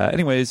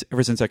 anyways,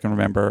 ever since I can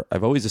remember,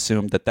 I've always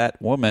assumed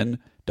that woman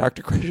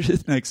Dr. Crusher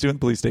is next to in the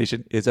police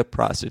station is a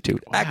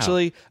prostitute. Wow.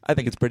 Actually, I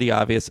think it's pretty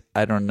obvious.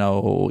 I don't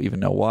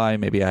even know why.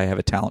 Maybe I have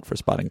a talent for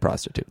spotting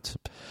prostitutes.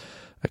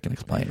 I can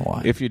explain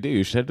why. If you do,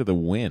 you should head to the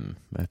Wynn.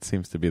 That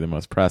seems to be the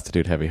most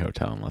prostitute-heavy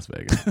hotel in Las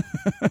Vegas.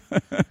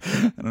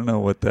 I don't know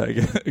what that.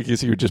 I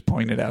guess you just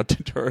pointed out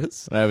to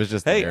tourists. I was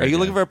just. Hey, are you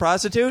looking for a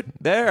prostitute?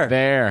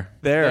 There.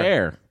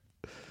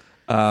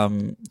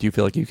 Do you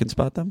feel like you can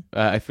spot them?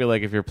 I feel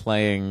like if you're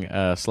playing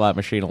a slot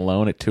machine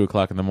alone at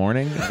 2:00 in the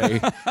morning,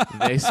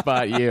 they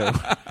spot you.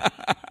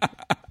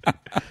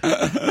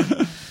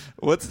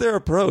 What's their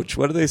approach?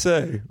 What do they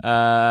say?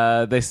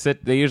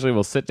 They usually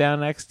will sit down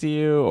next to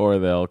you, or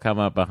they'll come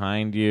up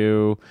behind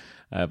you.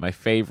 My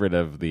favorite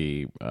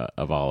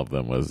of all of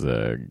them was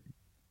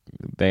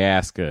they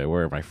ask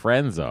where my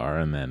friends are,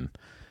 and then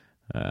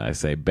I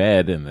say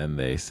bed, and then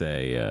they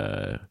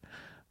say.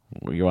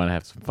 You want to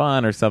have some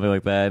fun or something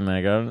like that, and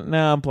I go,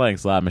 no, I'm playing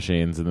slot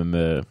machines. And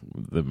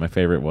then my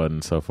favorite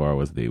one so far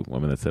was the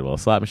woman that said, well, a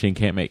slot machine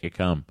can't make it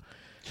come.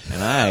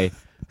 And I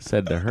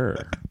said to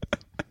her,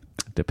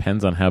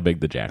 depends on how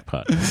big the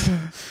jackpot is.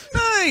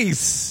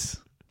 Nice.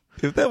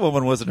 If that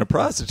woman wasn't a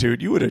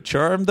prostitute, you would have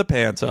charmed the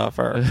pants off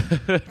her.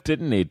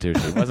 Didn't need to.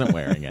 She wasn't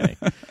wearing any.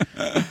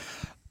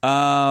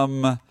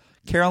 Carolyn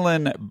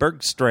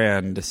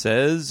Bergstrand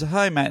says,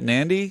 hi, Matt and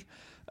Andy.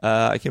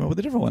 I came up with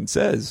a different one.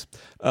 Says,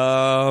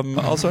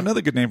 also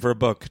another good name for a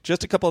book.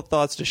 Just a couple of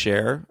thoughts to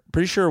share.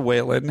 Pretty sure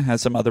Waylon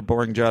has some other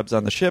boring jobs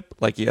on the ship,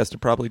 like he has to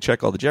probably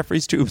check all the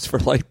Jeffries tubes for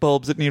light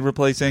bulbs that need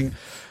replacing,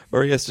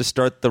 or he has to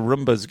start the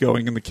Roombas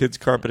going in the kids'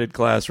 carpeted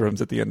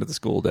classrooms at the end of the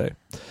school day.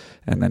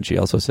 And then she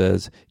also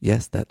says,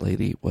 yes, that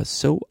lady was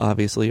so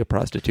obviously a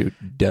prostitute.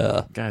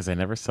 Duh. Guys, I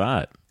never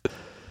saw it.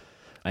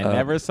 I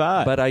never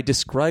saw it. But I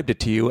described it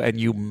to you, and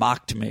you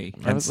mocked me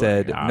and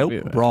said, like,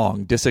 nope,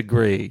 wrong,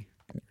 disagree.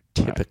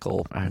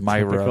 Typical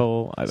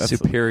Myra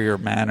superior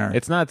manner.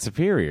 It's not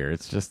superior.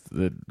 It's just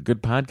that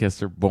good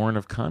podcasts are born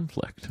of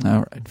conflict. All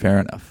right, fair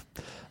enough.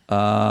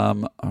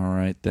 All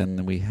right,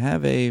 then we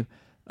have a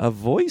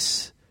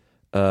voice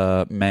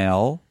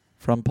mail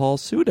from Paul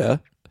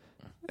Suda,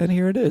 and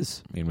here it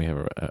is. I mean, we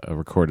have a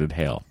recorded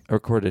hail. A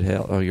recorded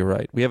hail. Oh, you're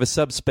right. We have a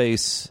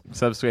subspace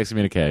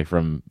communique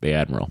from the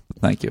Admiral.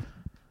 Thank you.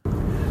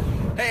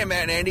 Hey,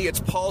 Matt and Andy. It's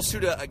Paul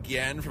Suda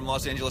again from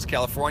Los Angeles,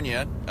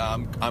 California.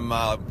 I'm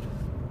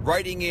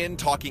writing in,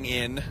 talking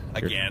in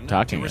again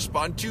to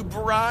respond to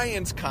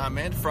Brian's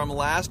comment from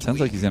last week. Sounds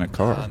like he's in a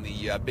car. On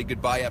the Big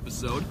Goodbye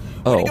episode.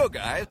 Oh. Way to go,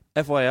 guys.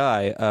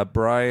 FYI,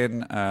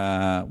 Brian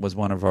was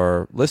one of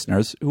our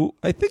listeners who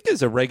I think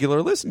is a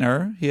regular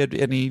listener.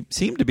 He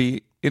seemed to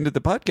be into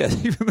the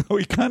podcast, even though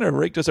he kind of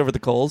raked us over the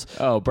coals.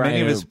 Oh,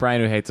 Brian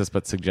who hates us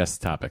but suggests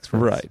topics for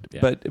us. Right.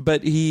 Yeah.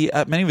 But he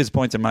many of his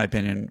points, in my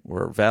opinion,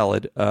 were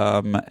valid.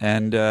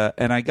 And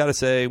I got to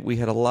say, we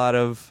had a lot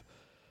of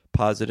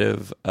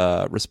positive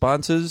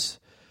responses,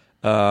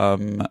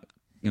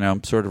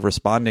 sort of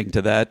responding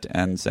to that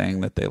and saying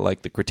that they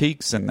like the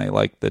critiques and they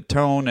like the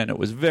tone, and it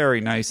was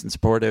very nice and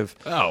supportive.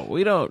 Oh,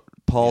 we don't.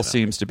 Paul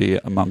seems to be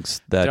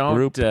amongst that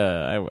group.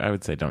 I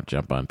would say don't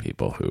jump on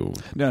people who.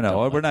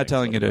 No, we're not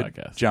telling you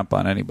to jump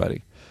on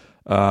anybody.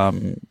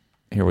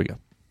 Here we go.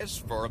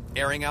 For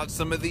airing out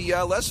some of the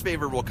less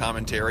favorable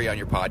commentary on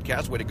your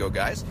podcast. Way to go,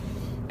 guys.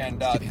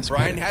 And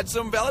Brian had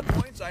some valid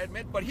points, I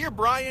admit. But here,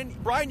 Brian,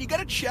 you got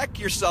to check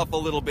yourself a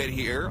little bit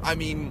here. I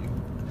mean,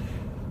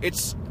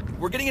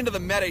 we're getting into the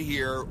meta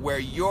here where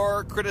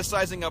you're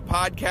criticizing a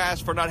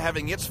podcast for not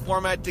having its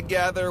format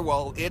together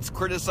while it's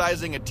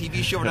criticizing a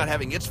TV show for not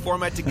having its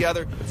format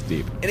together. That's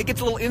deep. And it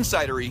gets a little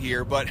insidery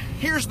here. But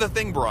here's the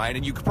thing, Brian,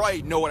 and you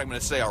probably know what I'm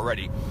going to say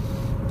already.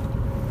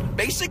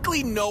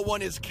 Basically, no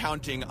one is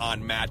counting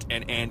on Matt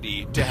and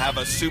Andy to have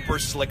a super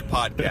slick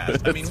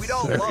podcast. I mean, we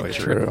don't love it,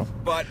 true.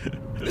 But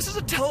this is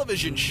a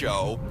television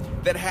show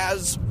that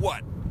has,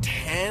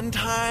 10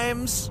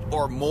 times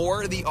or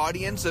more the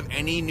audience of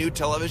any new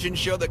television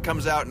show that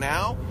comes out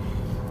now?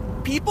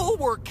 People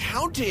were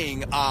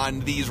counting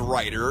on these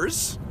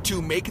writers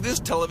to make this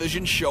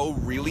television show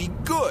really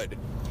good.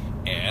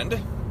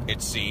 And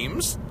it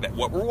seems that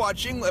what we're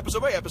watching,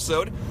 episode by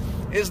episode,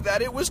 is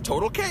that it was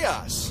total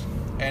chaos.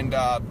 And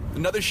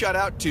another shout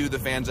out to the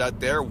fans out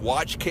there.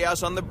 Watch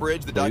Chaos on the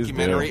Bridge, the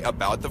documentary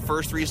about the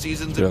first 3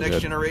 seasons of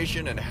Next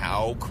Generation and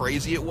how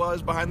crazy it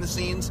was behind the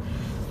scenes.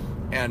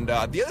 And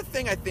the other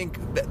thing, I think,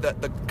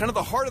 the kind of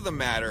the heart of the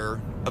matter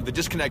of the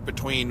disconnect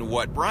between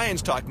what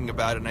Brian's talking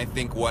about and I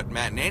think what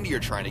Matt and Andy are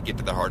trying to get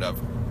to the heart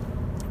of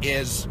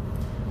is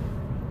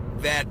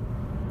that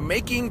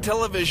making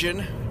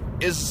television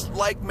is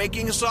like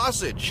making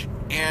sausage.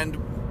 And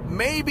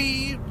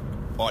maybe,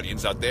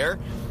 audience out there,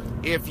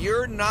 if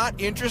you're not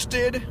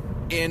interested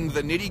in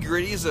the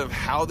nitty-gritties of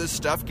how this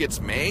stuff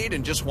gets made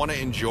and just want to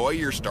enjoy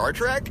your Star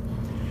Trek,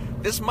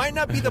 this might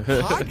not be the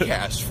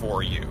podcast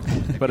for you.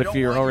 But if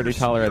you're already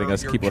tolerating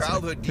us, keep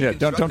listening. Yeah,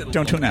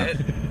 don't tune out.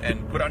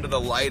 And put under the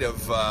light of,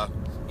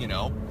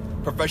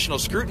 professional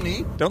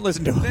scrutiny. Don't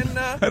listen to him. Then,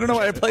 I don't know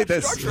why I played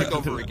this. Star Trek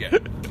over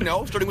again.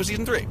 Starting with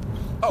season 3.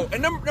 Oh,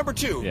 and number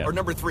 2 or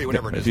number 3,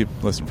 whatever it is. If you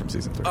listen from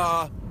season 3,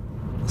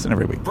 listen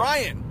every week.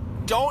 Brian,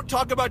 don't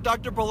talk about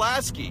Dr.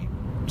 Pulaski.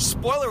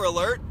 Spoiler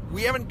alert: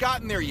 we haven't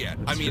gotten there yet.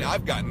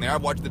 I've gotten there.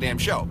 I've watched the damn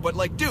show, but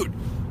dude,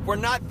 we're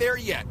not there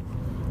yet.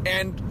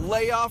 And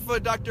lay off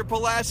Dr.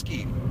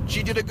 Pulaski.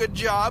 She did a good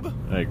job.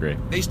 I agree.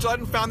 They still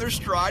hadn't found their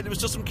stride. There was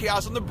still some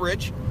chaos on the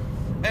bridge.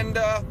 And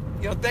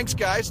thanks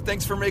guys.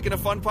 Thanks for making a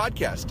fun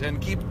podcast,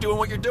 and keep doing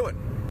what you're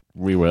doing.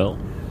 We will.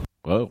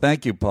 Whoa.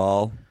 Thank you,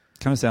 Paul.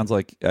 Kind of sounds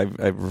like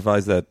I've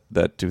revised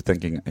that to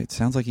thinking it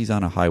sounds like he's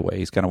on a highway.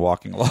 He's kind of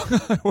walking along a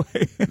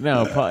highway.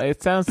 No, Paul,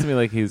 it sounds to me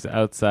like he's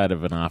outside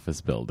of an office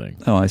building.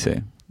 Oh, I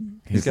see.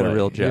 He's got a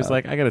real job. He's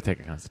like, I got to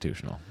take a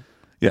constitutional.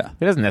 Yeah.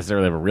 He doesn't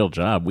necessarily have a real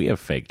job. We have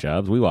fake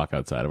jobs. We walk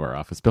outside of our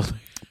office building.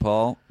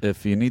 Paul,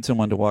 if you need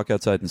someone to walk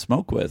outside and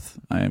smoke with,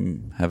 I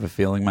have a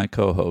feeling my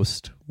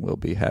co-host will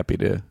be happy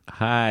to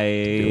Hi. do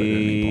it at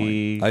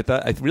any point.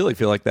 I really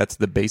feel like that's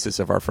the basis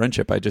of our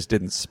friendship. I just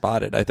didn't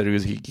spot it. I thought it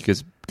was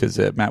because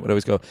Matt would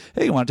always go,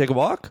 "Hey, you want to take a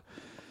walk?"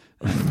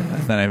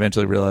 And then I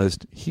eventually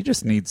realized he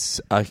just needs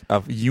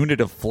a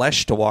unit of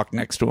flesh to walk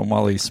next to him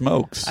while he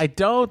smokes. I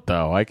don't,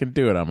 though. I can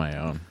do it on my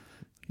own.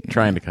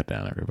 Trying to cut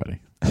down everybody.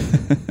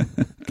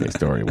 Okay,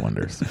 story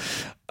wonders.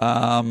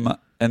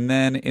 And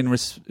then in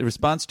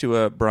response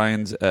to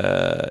Brian's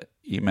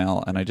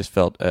email, and I just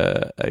felt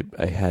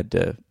I had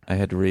to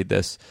read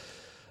this.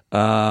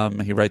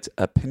 He writes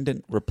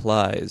appendant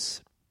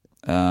replies.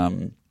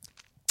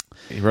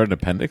 He wrote an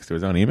appendix to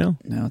his own email?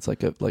 No, it's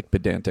like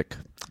pedantic.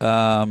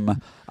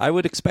 I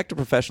would expect a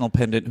professional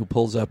pendant who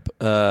pulls up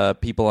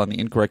people on the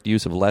incorrect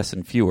use of less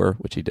and fewer,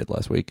 which he did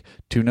last week,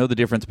 to know the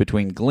difference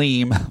between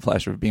gleam,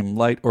 flash of a beam of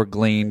light, or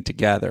glean to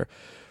gather.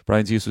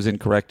 Brian's use was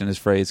incorrect in his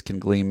phrase, can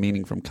glean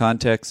meaning from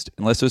context,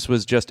 unless this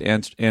was just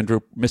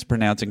Andrew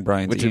mispronouncing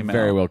Brian's Which email. Which it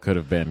very well could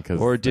have been.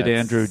 Or did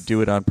Andrew do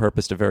it on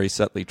purpose to very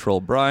subtly troll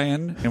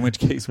Brian, in which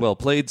case, well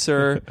played,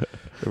 sir.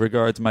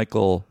 Regards,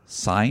 Michael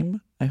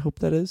Syme, I hope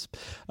that is.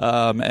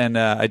 And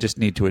I just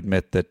need to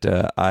admit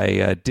that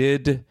I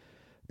did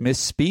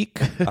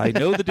misspeak. I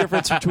know the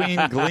difference between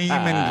gleam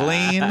and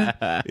glean.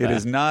 It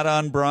is not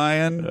on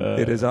Brian.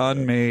 It is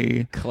on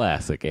me.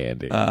 Classic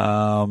Andy.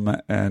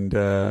 And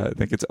I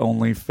think it's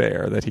only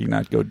fair that he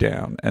not go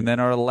down. And then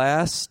our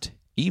last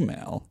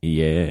email.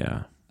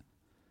 Yeah.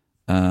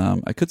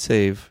 I could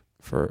save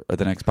for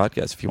the next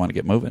podcast if you want to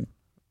get moving.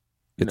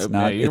 It's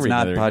not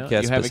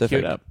podcast you have specific. It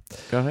queued up.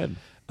 Go ahead.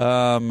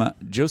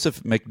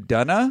 Joseph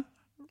McDonough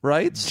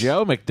writes.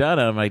 Joe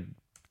McDonough, my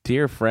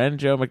dear friend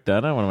Joe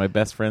McDonough, one of my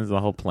best friends on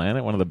the whole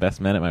planet, one of the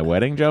best men at my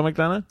wedding, Joe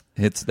McDonough.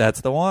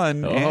 That's the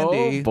one,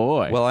 Andy. Oh,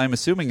 boy. Well, I'm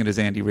assuming it is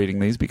Andy reading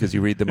these because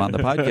you read them on the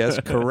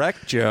podcast.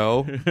 Correct,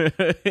 Joe.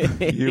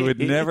 You would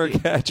never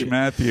catch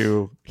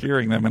Matthew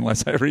hearing them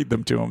unless I read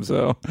them to him.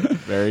 So,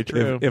 very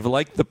true. If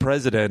like the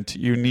president,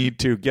 you need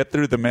to get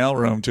through the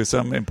mailroom to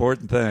some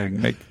important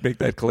thing, make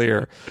that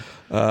clear.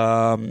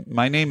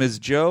 My name is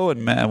Joe,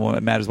 and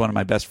Matt is one of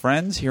my best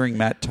friends. Hearing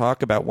Matt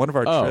talk about one of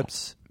our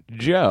trips.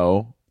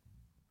 Joe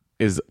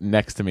is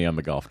next to me on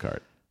the golf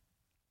cart.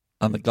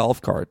 On the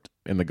golf cart?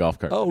 In the golf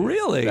cart. Oh,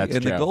 really? That's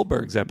in Joe. the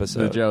Goldbergs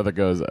episode. The Joe that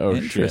goes, oh,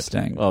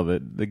 interesting. Shit. Well,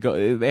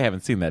 they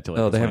haven't seen that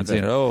till they haven't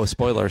seen it. Oh,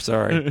 spoiler,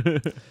 sorry.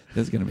 This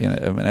is going to be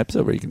an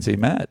episode where you can see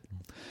Matt.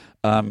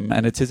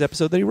 And it's his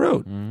episode that he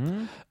wrote.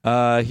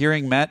 Mm-hmm.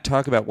 Hearing Matt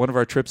talk about one of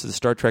our trips to the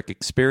Star Trek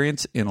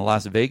experience in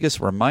Las Vegas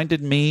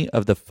reminded me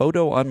of the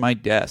photo on my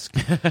desk.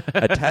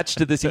 Attached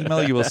to this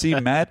email, you will see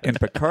Matt in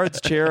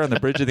Picard's chair on the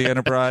bridge of the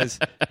Enterprise.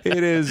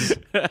 It is,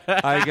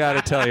 I got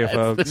to tell you,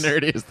 folks, it's the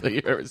nerdiest thing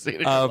you've ever seen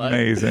in your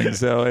amazing. life.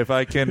 So if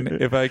I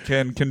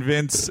can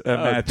convince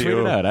Matthew, tweet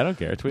it out. I don't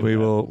care. We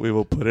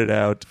will put it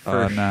out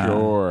for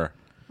sure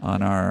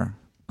on our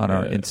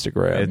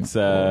Instagram.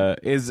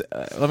 It's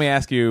let me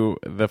ask you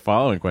the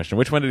following question.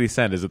 Which one did he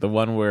send? Is it the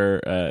one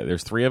where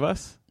there's three of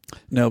us?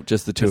 No,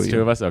 just the two of you.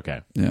 Two of us?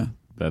 Okay. Yeah.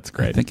 That's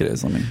great. I think it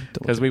is. Let me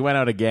because we went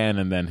out again,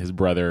 and then his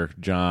brother,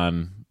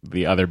 John,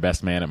 the other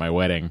best man at my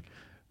wedding.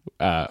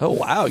 Oh,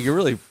 wow. You're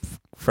really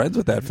friends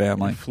with that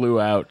family. Flew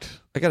out.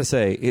 I got to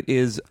say, it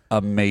is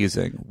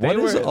amazing. They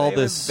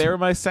were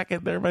my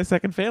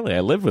second family. I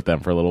lived with them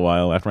for a little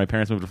while after my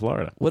parents moved to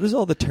Florida. What is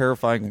all the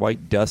terrifying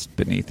white dust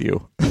beneath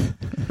you?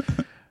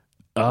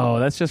 Oh,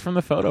 that's just from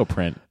the photo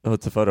print. Oh,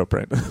 it's a photo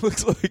print. It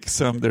looks like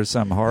there's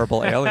some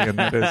horrible alien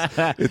that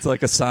is. It's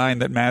like a sign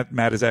that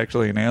Matt is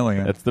actually an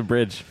alien. That's the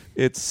bridge.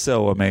 It's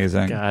so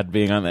amazing. God,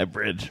 being on that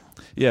bridge.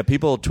 Yeah,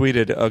 people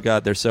tweeted, "Oh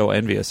God, they're so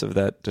envious of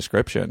that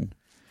description."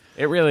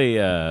 It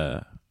really.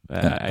 I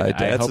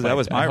That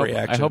was my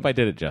reaction. I hope I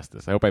did it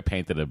justice. I hope I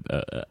painted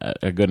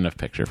a good enough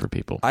picture for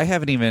people. I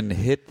haven't even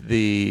hit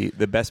the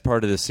best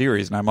part of the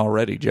series, and I'm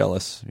already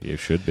jealous. You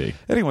should be.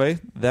 Anyway,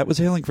 that was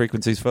Hailing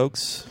Frequencies,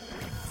 folks.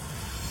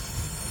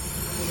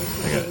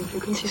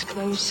 Frequencies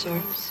closed,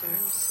 sir.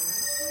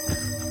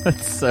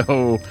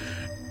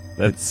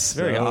 That's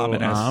very so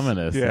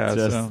ominous. Yeah,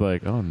 it's just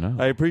like, oh no.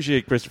 I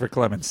appreciate Christopher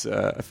Clements'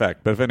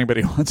 effect, but if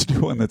anybody wants to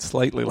do one that's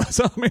slightly less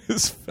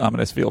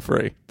ominous, feel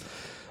free.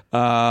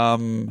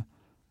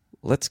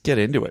 Let's get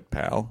into it,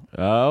 pal.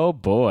 Oh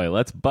boy,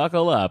 let's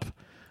buckle up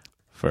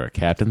for a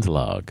captain's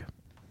log.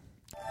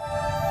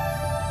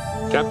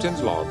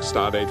 Captain's log,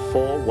 stardate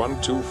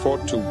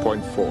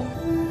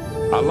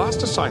 41242.4. Our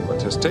last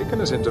assignment has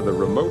taken us into the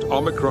remote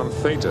Omicron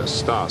Theta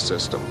star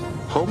system,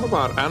 home of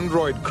our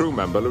android crew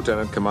member,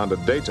 Lieutenant Commander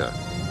Data.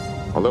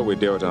 Although we're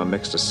due at our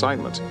next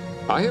assignment,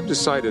 I have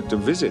decided to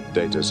visit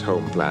Data's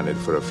home planet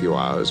for a few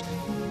hours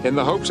in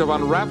the hopes of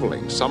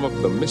unraveling some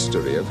of the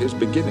mystery of his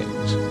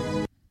beginnings.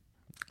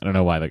 I don't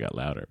know why they got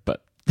louder,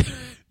 but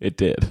it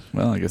did.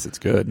 Well, I guess it's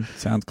good.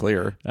 Sounds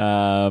clear.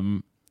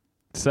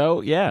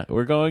 So, yeah,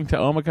 we're going to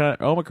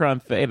Omicron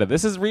Theta.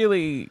 This is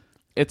really...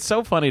 It's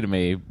so funny to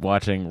me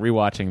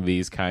rewatching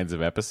these kinds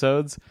of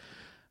episodes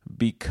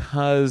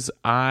because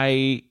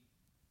I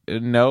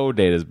know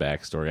Data's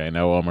backstory. I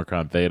know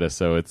Omicron Theta,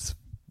 so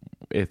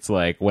it's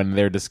like when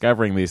they're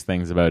discovering these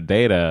things about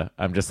Data,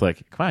 I'm just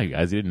like, come on, you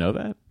guys, you didn't know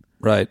that?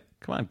 Right.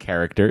 Come on,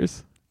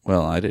 characters.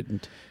 Well, I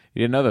didn't.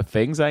 You didn't know the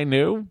things I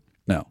knew?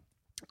 No.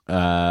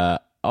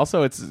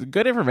 Also, it's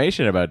good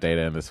information about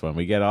Data in this one.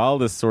 We get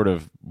all of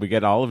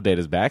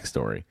Data's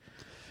backstory.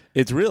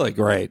 It's really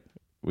great.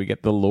 We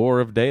get the lore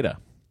of Data.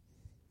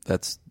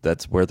 That's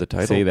where the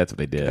title. See, that's what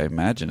they did. I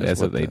imagine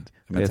that's what they.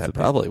 That's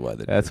probably why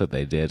they. That's what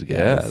they did, guys.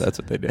 Yeah, that's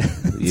what they did.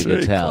 You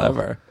can tell.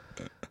 Clever.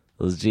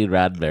 Well, Gene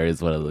Roddenberry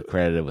is one of the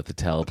credited with the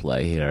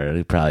teleplay here.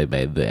 He probably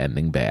made the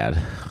ending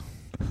bad.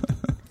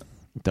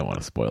 Don't want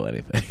to spoil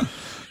anything.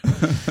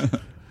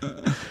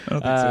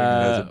 What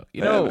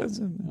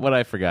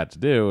I forgot to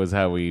do is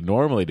how we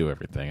normally do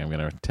everything. I'm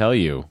going to tell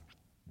you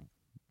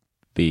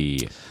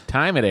the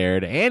time it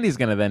aired, and he's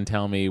going to then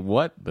tell me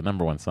what the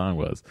number one song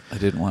was. I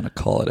didn't want to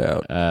call it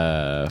out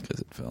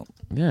because it felt...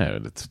 Yeah,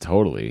 it's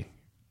totally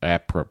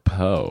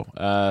apropos.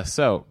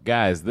 So,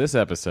 guys, this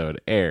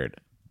episode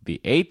aired the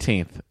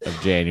 18th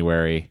of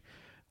January,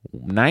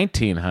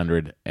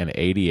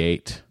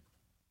 1988.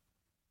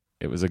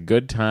 It was a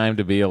good time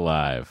to be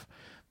alive.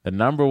 The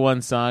number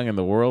one song in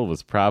the world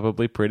was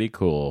probably pretty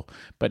cool,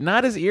 but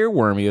not as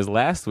earwormy as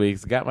last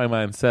week's Got My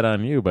Mind Set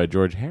on You by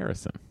George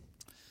Harrison.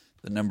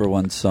 The number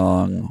one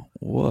song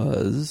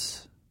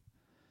was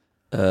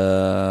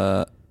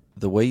The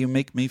Way You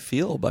Make Me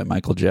Feel by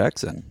Michael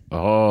Jackson.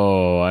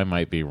 Oh, I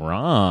might be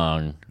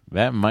wrong.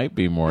 That might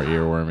be more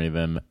earwormy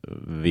than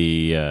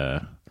the...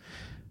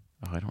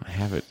 I don't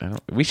have it.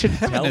 We should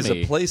Heaven tell is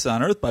me. a Place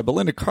on Earth by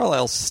Belinda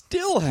Carlisle,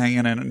 still hanging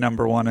in at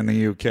number one in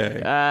the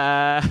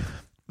UK.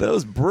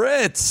 Those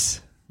Brits.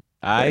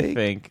 I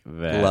think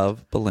that...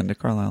 Love Belinda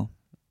Carlisle.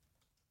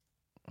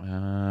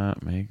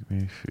 Make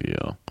me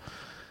feel...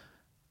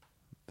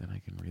 Then I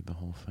can read the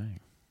whole thing.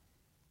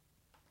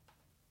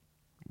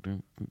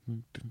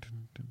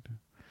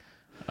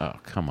 Oh,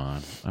 come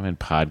on. I'm in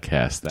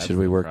podcast. That's should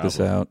we work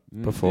this out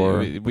before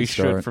we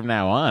should from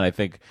now on, I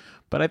think.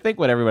 But I think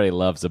what everybody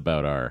loves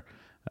about our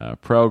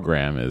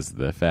program is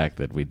the fact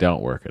that we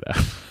don't work it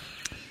out.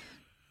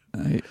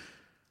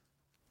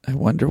 I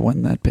wonder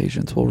when that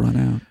patience will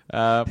run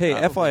out. Hey,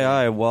 probably.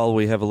 FYI, while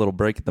we have a little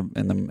break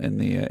in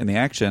the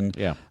action,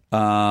 yeah.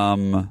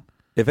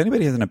 If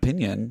anybody has an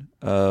opinion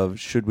of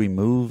should we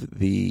move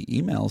the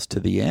emails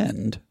to the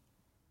end,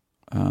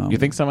 you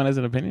think someone has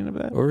an opinion of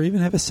that, or even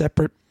have a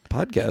separate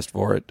podcast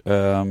for it,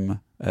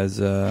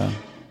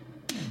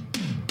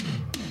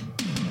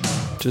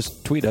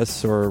 just tweet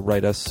us or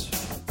write us.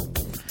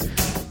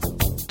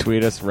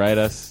 Tweet us, write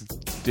us,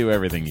 do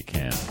everything you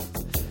can.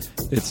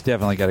 It's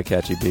definitely got a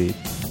catchy beat.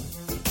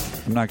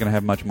 I'm not going to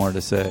have much more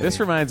to say. This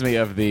reminds me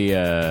of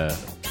the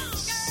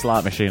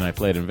slot machine I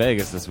played in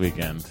Vegas this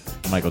weekend.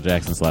 Michael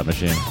Jackson slot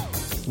machine.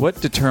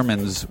 What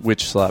determines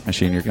which slot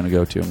machine you're going to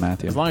go to,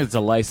 Matthew? As long as it's a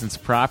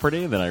licensed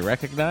property that I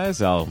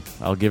recognize, I'll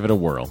give it a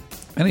whirl.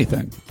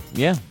 Anything.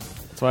 Yeah.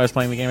 That's why I was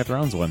playing the Game of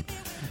Thrones one.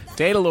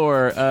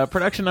 Datalore,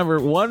 production number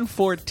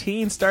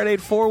 114, stardate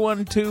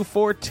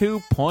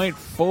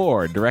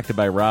 41242.4, directed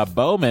by Rob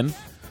Bowman.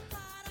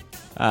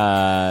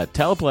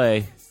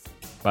 Teleplay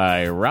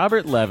by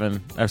Robert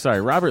Lewin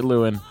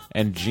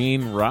and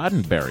Gene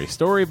Roddenberry.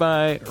 Story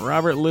by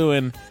Robert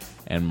Lewin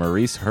and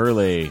Maurice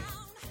Hurley.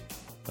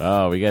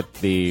 Oh, we get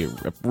the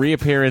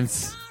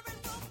reappearance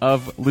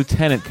of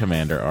Lieutenant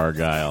Commander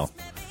Argyle.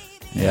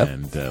 Yep.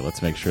 And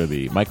let's make sure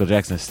the Michael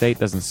Jackson estate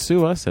doesn't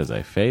sue us as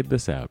I fade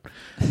this out.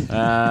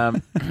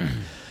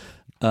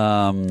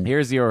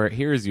 Here's your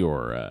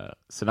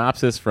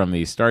Synopsis from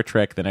the Star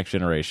Trek The Next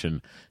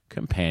Generation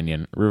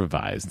Companion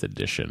Revised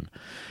Edition.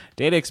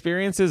 Data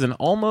experiences an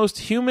almost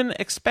human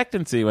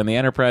expectancy when the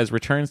Enterprise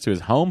returns to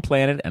his home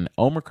planet and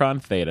Omicron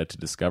Theta to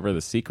discover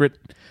the secret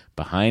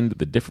behind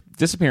the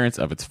disappearance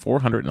of its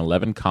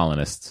 411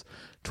 colonists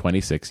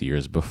 26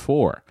 years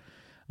before.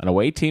 An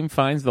away team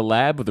finds the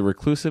lab of the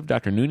reclusive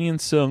Dr. Noonien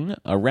Sung,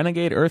 a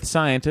renegade Earth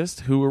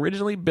scientist who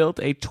originally built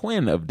a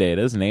twin of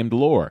Data's named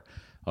Lore.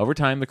 Over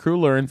time, the crew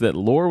learns that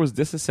Lore was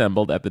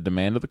disassembled at the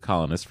demand of the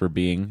colonists for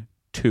being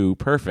too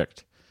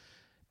perfect.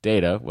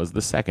 Data was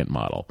the second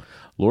model.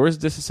 Lore's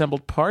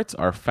disassembled parts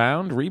are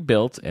found,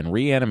 rebuilt, and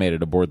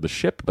reanimated aboard the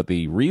ship, but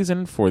the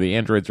reason for the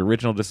android's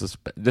original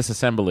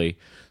disassembly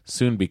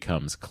soon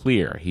becomes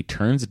clear. He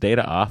turns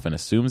Data off and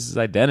assumes his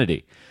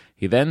identity.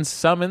 He then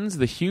summons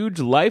the huge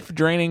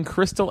life-draining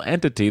crystal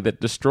entity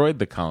that destroyed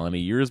the colony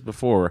years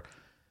before,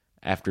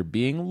 after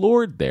being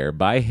lured there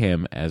by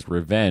him as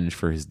revenge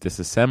for his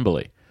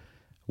disassembly.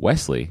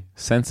 Wesley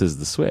senses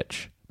the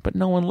switch, but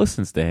no one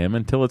listens to him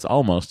until it's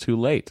almost too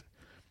late.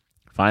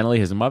 Finally,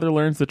 his mother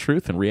learns the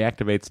truth and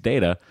reactivates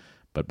Data,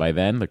 but by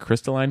then the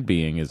crystalline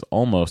being is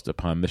almost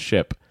upon the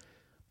ship.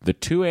 The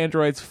two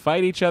androids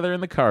fight each other in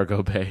the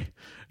cargo bay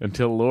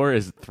until Lore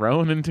is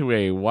thrown into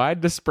a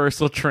wide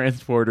dispersal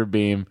transporter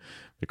beam.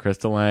 The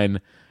crystalline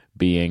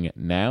being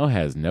now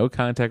has no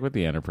contact with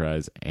the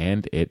Enterprise,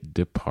 and it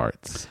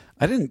departs.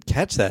 I didn't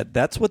catch that.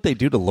 That's what they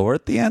do to Lore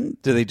at the end?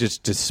 Do they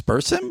just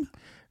disperse him?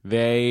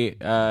 They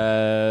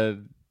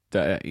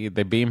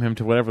beam him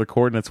to whatever the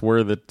coordinates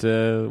were that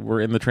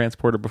were in the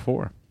transporter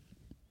before.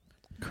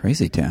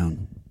 Crazy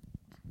town.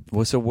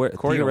 Well, so where,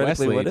 According to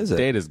theoretically, Wesley, what is it?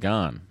 Data's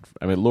gone.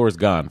 I mean, Lore's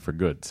gone for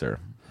good, sir.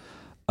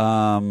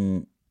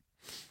 It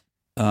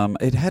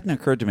hadn't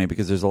occurred to me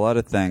because there's a lot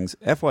of things.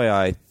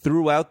 FYI,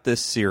 throughout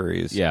this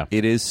series,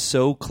 it is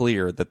so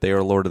clear that they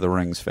are Lord of the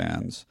Rings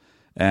fans.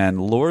 And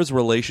Lore's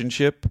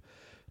relationship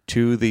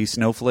to the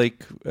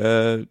snowflake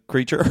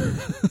creature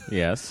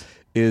yes,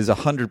 is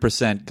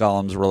 100%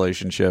 Gollum's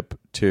relationship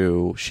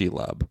to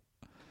Shelob.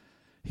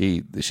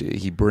 He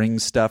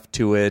brings stuff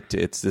to it.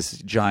 It's this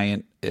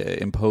giant,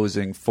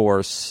 imposing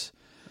force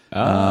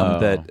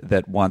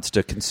that wants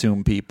to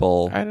consume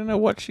people. I don't know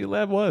what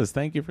Shelob was.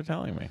 Thank you for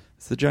telling me.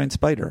 It's the giant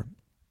spider.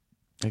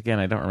 Again,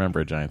 I don't remember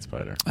a giant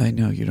spider. I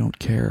know you don't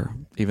care,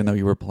 even though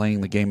you were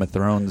playing the Game of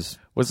Thrones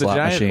slot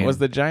machine. Was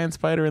the giant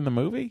spider in the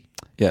movie?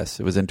 Yes,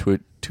 it was in Two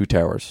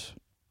Towers,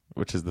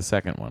 which is the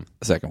second one.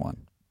 The second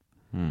one.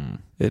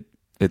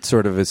 It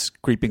sort of is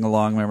creeping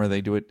along. Remember,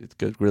 they do it. It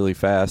goes really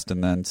fast,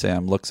 and then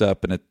Sam looks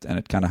up, and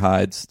it kind of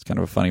hides. It's kind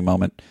of a funny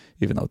moment,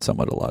 even though it's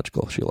somewhat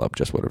illogical. Shelob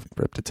just would have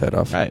ripped its head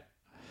off. Right.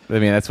 I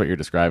mean, that's what you're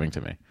describing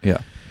to me.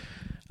 Yeah.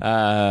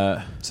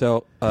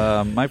 So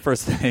my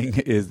first thing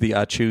is the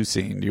Achu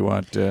scene. Do you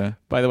want?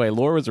 By the way,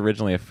 Lore was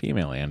originally a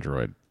female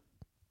android.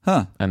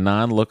 Huh. A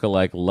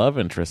non-lookalike love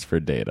interest for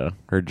Data.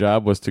 Her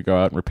job was to go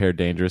out and repair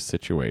dangerous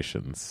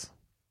situations.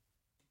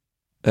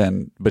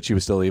 But she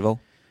was still evil?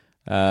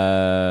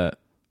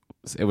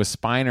 It was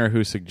Spiner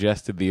who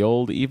suggested the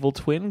old evil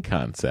twin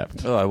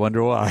concept. Oh, I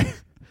wonder why.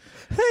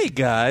 Hey,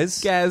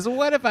 guys. Guys,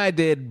 what if I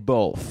did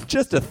both?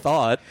 Just a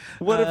thought.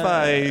 What if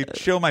I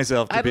show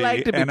myself to be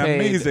an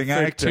amazing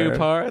actor? 2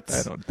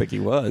 parts. I don't think he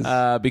was.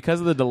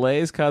 Because of the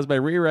delays caused by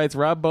rewrites,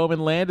 Rob Bowman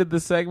landed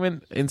the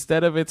segment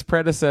instead of its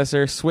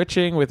predecessor,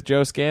 switching with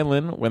Joe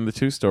Scanlon when the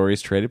two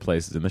stories traded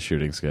places in the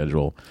shooting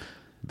schedule.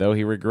 Though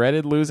he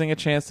regretted losing a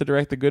chance to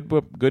direct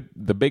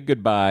the Big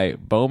Goodbye,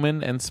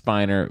 Bowman and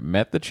Spiner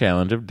met the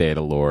challenge of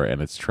Datalore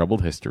and its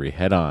troubled history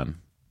head on.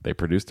 They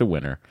produced a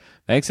winner,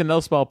 thanks in no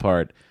small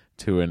part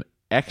to an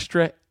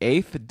extra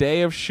 8th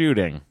day of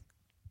shooting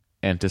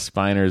and to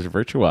Spiner's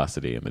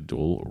virtuosity in the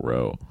dual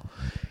row.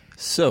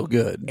 So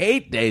good.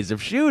 8 days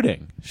of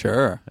shooting.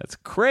 Sure. That's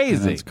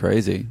crazy. That's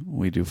crazy.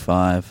 We do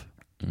 5.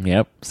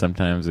 Yep.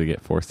 Sometimes we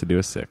get forced to do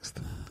a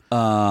 6th.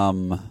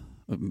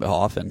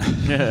 Often.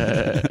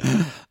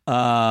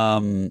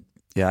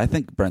 Yeah, I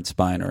think Brent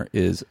Spiner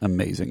is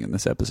amazing in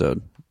this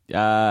episode.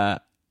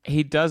 Not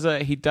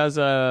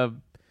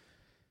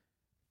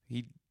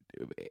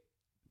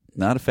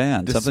a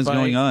fan. Something's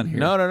going on here.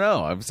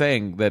 No. I'm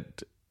saying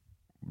that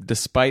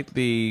despite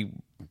the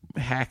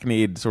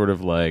hackneyed sort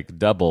of like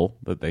double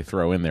that they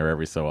throw in there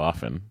every so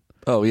often.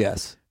 Oh,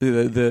 yes.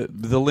 The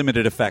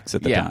limited effects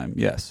at the time.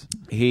 Yes.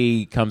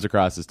 He comes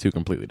across as 2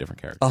 completely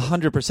different characters.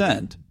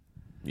 100%.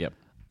 Yep.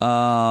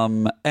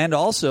 And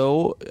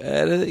also,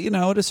 at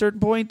a certain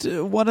point,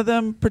 one of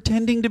them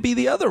pretending to be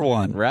the other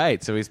one.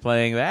 Right. So he's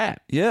playing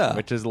that. Yeah.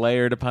 Which is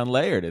layered upon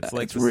layered. It's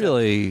like it's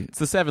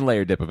the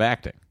 7-layer dip of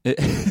acting.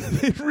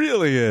 It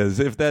really is.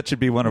 If that should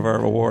be one of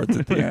our awards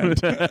at the end.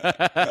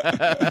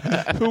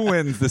 Who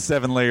wins the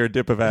 7-layer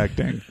dip of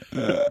acting?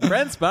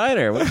 Brent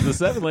Spiner. What's the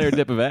 7-layer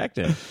dip of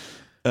acting?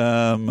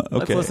 Okay.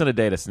 Let's listen to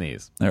Data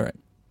sneeze. All right.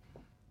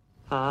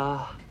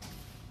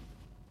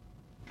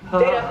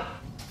 Data.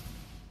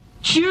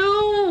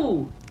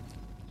 Chew!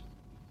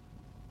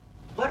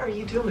 What are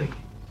you doing?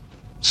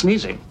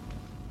 Sneezing.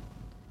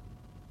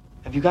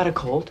 Have you got a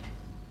cold?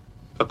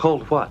 A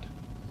cold what?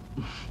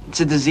 It's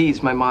a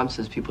disease my mom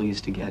says people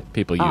used to get.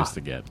 People used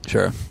to get.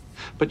 Sure.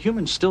 But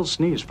humans still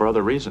sneeze for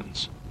other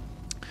reasons.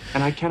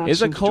 And I cannot Is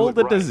seem a to do cold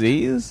it a right.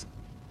 disease?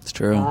 It's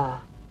true.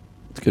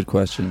 It's a good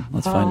question.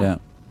 Let's find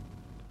out.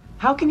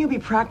 How can you be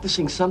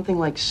practicing something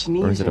like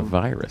sneezing? Or is it a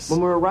virus?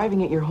 When we're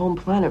arriving at your home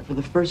planet for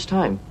the first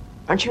time?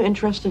 Aren't you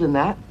interested in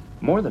that?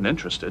 More than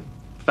interested.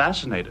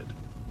 Fascinated.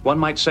 One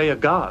might say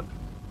agog.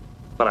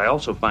 But I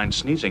also find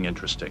sneezing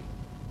interesting.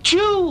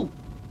 Chew!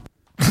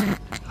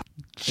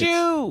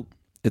 Chew!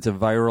 It's a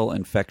viral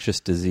infectious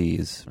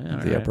disease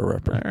of the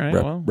upper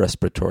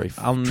respiratory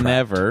I'll tract.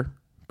 never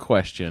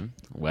question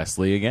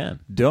Wesley again.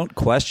 Don't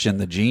question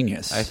the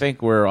genius. I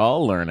think we're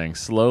all learning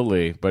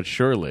slowly but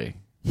surely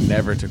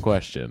never to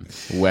question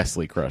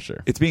Wesley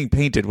Crusher. It's being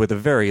painted with a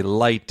very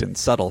light and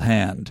subtle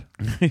hand.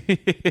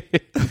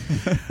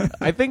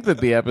 I think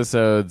that the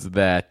episodes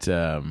that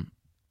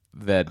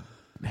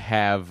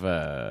have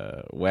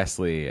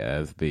Wesley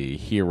as the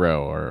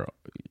hero, or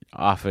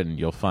often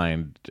you'll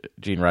find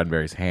Gene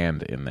Roddenberry's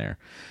hand in there.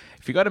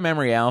 If you go to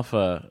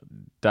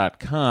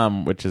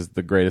memoryalpha.com, which is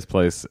the greatest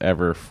place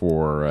ever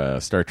for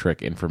Star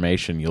Trek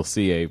information, you'll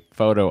see a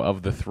photo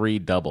of the 3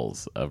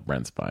 doubles of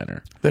Brent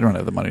Spiner. They don't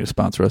have the money to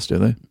sponsor us, do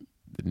they?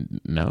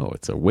 No,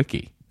 it's a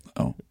wiki.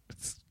 Oh.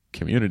 It's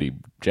community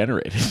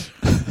generated.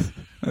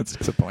 That's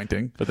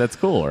disappointing. But that's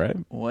cool, right?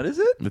 What is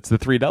it? It's the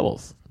 3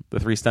 doubles. The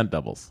 3 stunt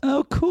doubles.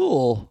 Oh,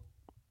 cool.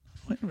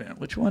 Wait a minute.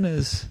 Which one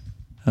is...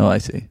 Oh, I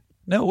see.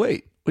 No,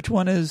 wait. Which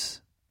one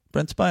is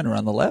Brent Spiner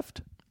on the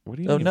left? What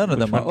do you mean? mean? None of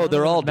them are. Oh,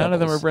 they're all None of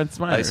them doubles. are Brent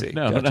Spiner. I see.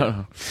 No,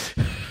 Gotcha.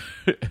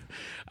 no.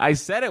 I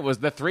said it was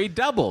the 3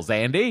 doubles,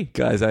 Andy.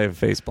 Guys, I have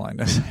face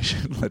blindness. I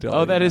shouldn't let all Oh,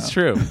 you that is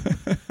know. true.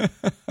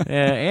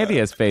 Yeah, Andy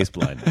has face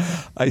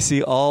blindness. I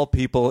see all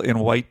people in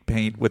white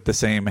paint with the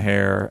same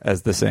hair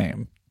as the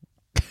same.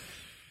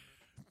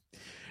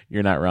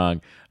 You're not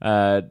wrong.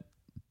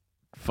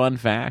 Fun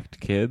fact,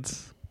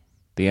 kids.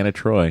 Deanna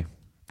Troi,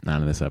 not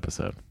in this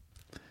episode.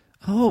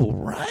 Oh,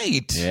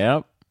 right.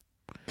 Yep.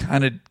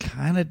 Kind of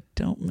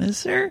don't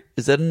miss her?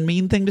 Is that a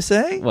mean thing to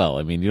say? Well,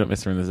 I mean, you don't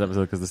miss her in this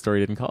episode because the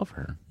story didn't call for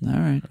her. All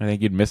right. I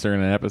think you'd miss her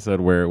in an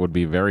episode where it would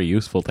be very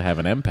useful to have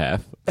an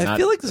empath. I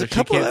feel like there's a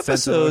couple of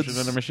sense emotion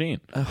episodes in a machine.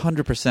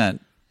 100%.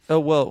 Oh,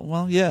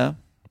 well, yeah.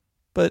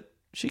 But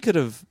she could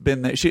have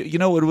been there. You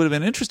know what would have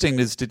been interesting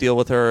is to deal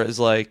with her is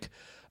like,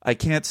 I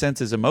can't sense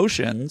his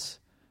emotions.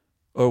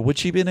 Or would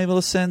she been able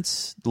to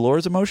sense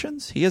Laura's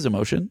emotions? He has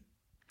emotion.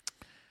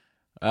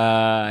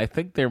 I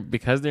think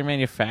because they're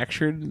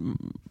manufactured.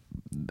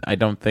 I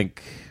don't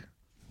think.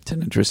 It's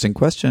an interesting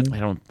question. I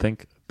don't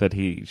think that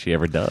she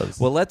ever does.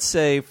 Well, let's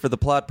say for the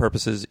plot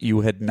purposes,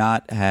 you had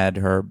not had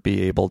her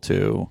be able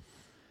to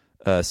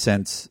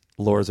sense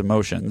Laura's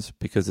emotions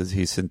because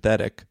he's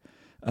synthetic.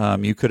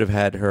 You could have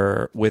had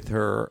her with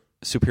her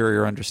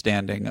superior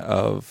understanding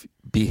of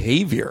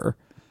behavior.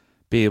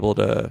 Be able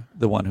to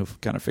the one who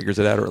kind of figures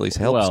it out, or at least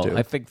helps to.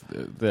 I think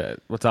that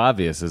what's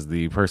obvious is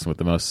the person with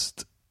the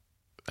most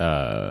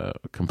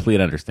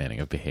complete understanding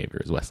of behavior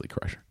is Wesley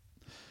Crusher.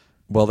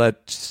 Well,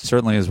 that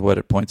certainly is what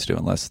it points to,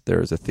 unless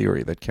there is a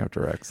theory that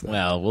counteracts that.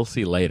 Well, we'll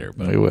see later.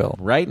 But we will.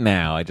 Right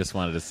now, I just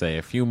wanted to say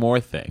a few more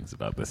things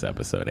about this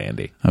episode,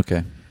 Andy.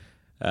 Okay.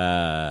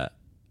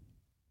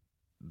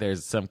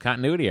 There's some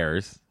continuity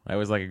errors. I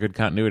always like a good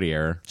continuity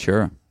error.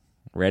 Sure.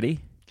 Ready?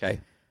 Okay.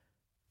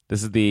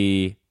 This is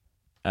the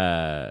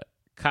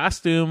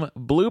costume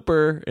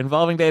blooper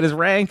involving Data's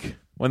rank.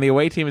 When the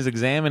away team is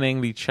examining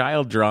the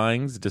child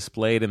drawings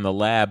displayed in the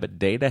lab,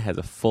 Data has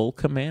a full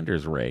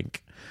commander's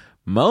rank.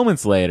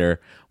 Moments later,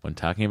 when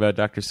talking about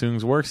Dr.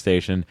 Soong's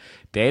workstation,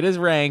 Data's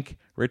rank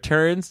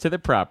returns to the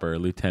proper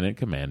Lieutenant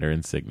Commander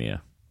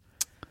insignia.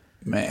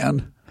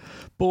 Man.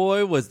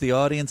 Boy, was the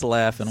audience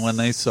laughing when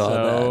they saw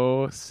that.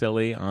 So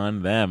silly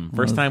on them.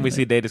 First time we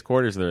see Data's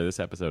quarters there this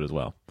episode as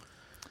well.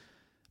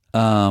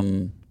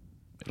 It'll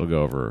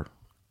go over.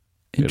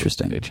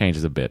 Interesting. It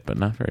changes a bit, but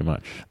not very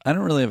much. I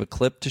don't really have a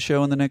clip to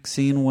show in the next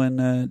scene when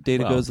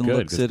Data goes and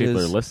looks at people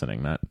his... are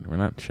listening. We're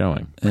not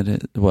showing.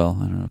 Well,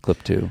 I don't know.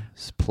 Clip 2.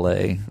 It's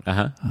play.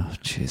 Uh-huh. Oh,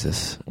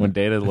 Jesus. When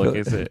Data's looking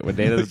You're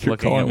looking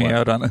calling at me what?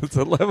 out on it. It's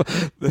a level.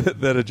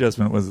 That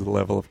adjustment was the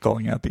level of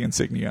calling out the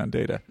insignia on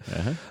Data.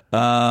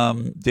 Uh-huh.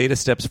 Data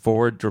steps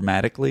forward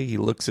dramatically. He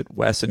looks at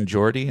Wes and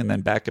Geordi and then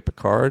back at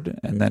Picard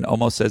and then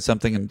almost says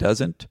something and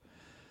doesn't.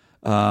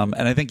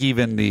 And I think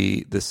even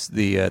the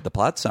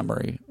plot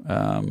summary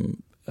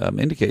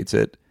indicates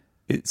it.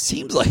 It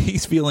seems like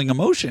he's feeling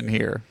emotion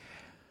here.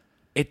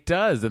 It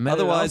does. And then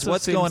otherwise,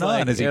 what's going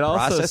on? Is he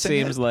processing also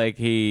seems it? like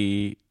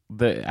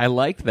I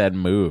liked that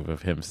move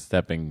of him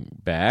stepping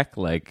back,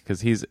 like,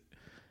 because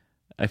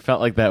I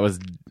felt like that was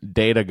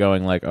Data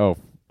going like, oh,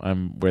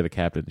 I'm where the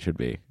captain should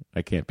be.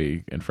 I can't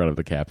be in front of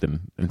the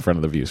captain, in front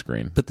of the view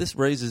screen. But this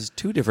raises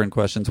two different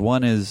questions.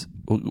 One is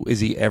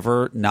he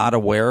ever not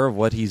aware of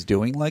what he's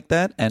doing like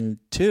that? And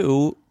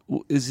two,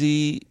 is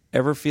he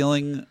ever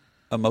feeling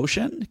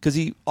emotion? Because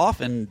he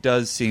often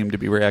does seem to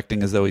be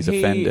reacting as though he's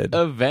offended.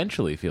 He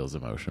eventually feels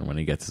emotion when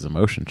he gets his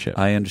emotion chip.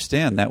 I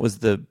understand. That was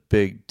the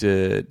big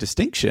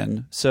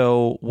distinction.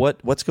 So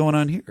what's going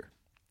on here?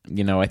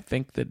 I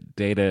think that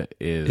Data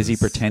is... Is he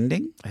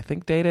pretending? I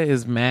think Data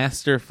is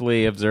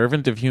masterfully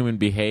observant of human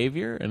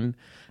behavior and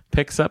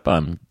picks up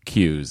on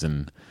cues.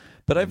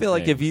 But I feel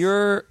like if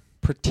you're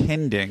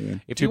pretending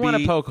if you want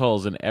to poke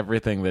holes in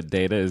everything that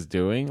Data is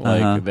doing,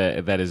 like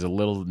that is a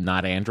little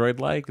not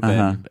Android-like,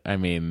 then, I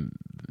mean,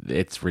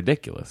 it's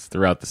ridiculous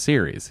throughout the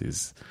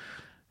series.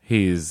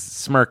 He's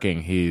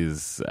smirking.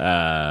 He's,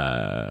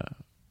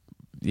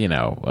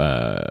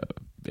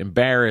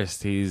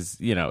 embarrassed. He's,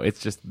 it's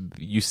just,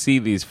 you see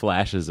these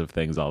flashes of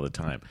things all the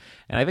time.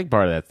 And I think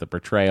part of that's the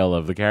portrayal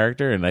of the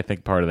character, and I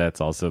think part of that's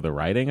also the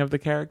writing of the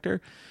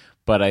character.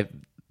 But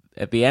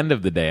at the end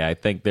of the day, I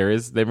think there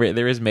is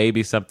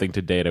maybe something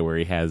to Data where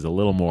he has a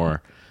little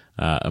more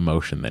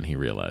emotion than he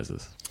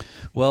realizes.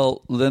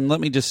 Well, then let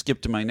me just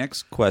skip to my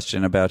next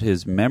question about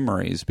his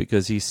memories,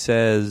 because he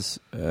says,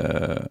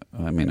 I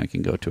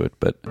can go to it,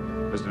 but...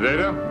 Mr.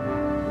 Data?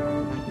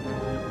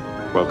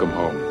 Welcome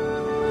home.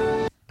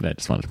 I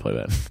just wanted to play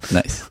that.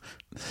 Nice.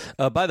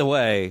 By the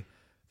way,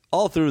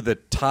 all through the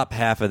top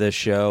half of this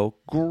show,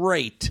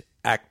 great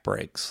act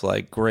breaks,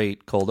 like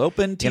great cold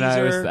open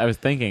teaser. I was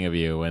thinking of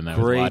you when I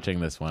was watching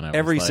this one.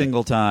 Every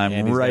single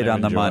time, right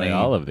on the money.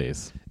 All of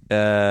these.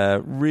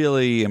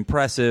 Really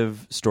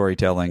impressive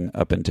storytelling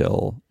up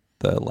until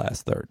the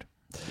last third.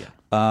 Yeah.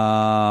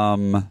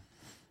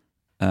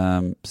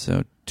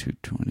 So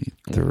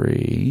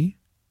 223.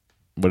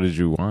 What did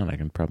you want? I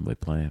can probably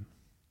play it.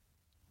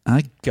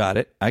 I got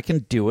it. I can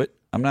do it.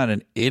 I'm not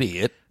an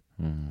idiot.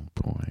 Oh,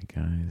 boy,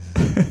 guys.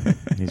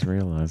 He's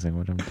realizing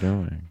what I'm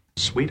doing.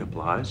 Suite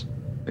applies.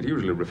 It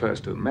usually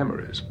refers to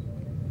memories.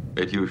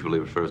 It usually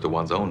refers to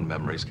one's own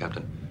memories,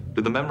 Captain.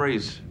 Do the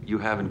memories you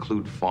have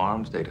include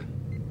farms, Data?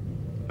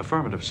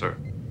 Affirmative, sir.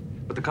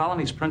 But the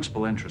colony's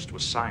principal interest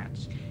was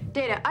science.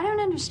 Data, I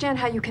don't understand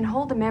how you can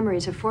hold the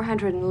memories of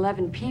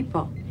 411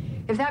 people.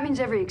 If that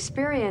means every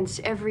experience,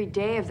 every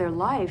day of their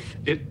life...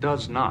 It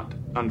does not,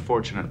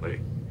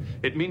 unfortunately.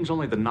 It means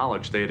only the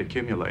knowledge they had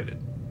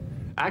accumulated.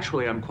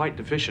 Actually, I'm quite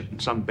deficient in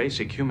some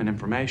basic human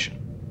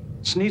information.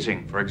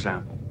 Sneezing, for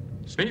example.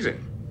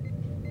 Sneezing?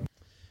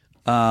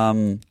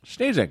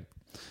 Sneezing.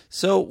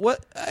 So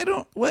what?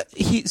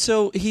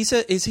 So he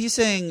said, is he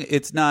saying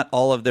it's not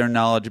all of their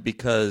knowledge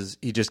because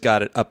he just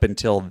got it up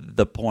until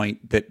the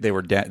point that they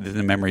were that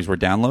the memories were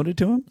downloaded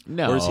to him?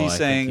 No, or is he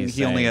saying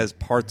he only has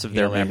parts of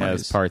their memories? He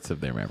has parts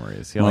of their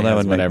memories. He Well, only that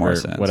has would make more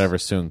sense. whatever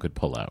Soong could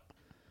pull out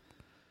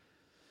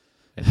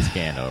and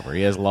scan over.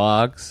 He has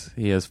logs.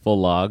 He has full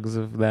logs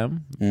of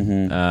them,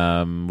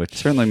 which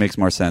certainly makes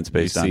more sense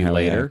based on how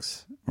later. He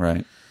acts.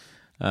 Right.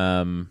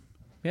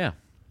 Yeah.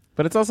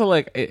 But it's also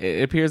like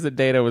it appears that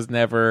Data was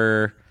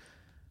never,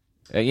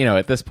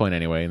 at this point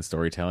anyway in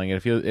storytelling,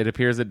 it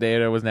appears that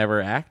Data was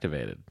never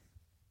activated.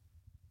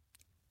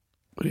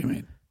 What do you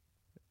mean?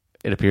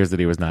 It appears that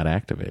he was not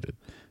activated.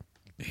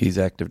 He's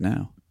active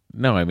now.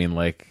 No, I mean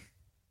like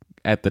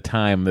at the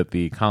time that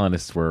the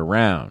colonists were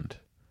around.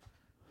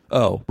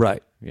 Oh,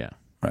 right. Yeah.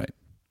 Right.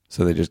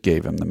 So they just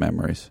gave him the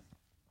memories.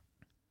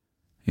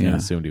 Yeah,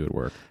 assumed he would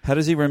work. How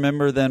does he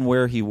remember then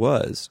where he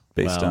was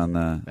based on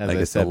the, I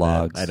guess, the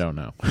logs? I don't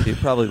know.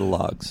 Probably the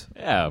logs.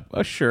 Yeah,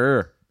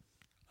 sure.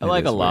 I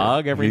like a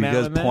log every now and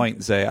then. He does point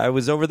and say, I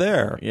was over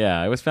there. Yeah,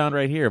 I was found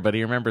right here, but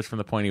he remembers from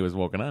the point he was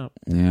woken up.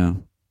 Yeah.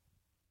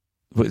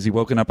 Was he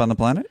woken up on the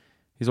planet?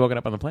 He's woken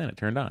up on the planet,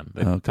 turned on.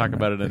 They talk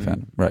about it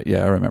in... Right,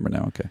 yeah, I remember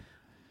now, okay.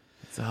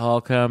 It's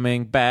all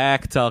coming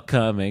back. It's all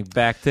coming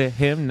back to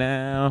him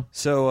now.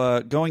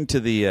 So going to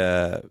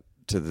the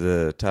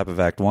top of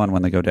Act 1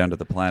 when they go down to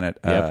the planet,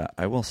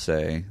 I will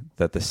say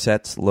that the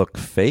sets look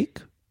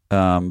fake,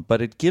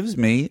 but it gives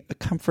me a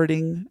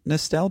comforting,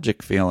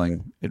 nostalgic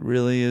feeling. It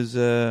really is.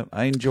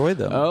 I enjoy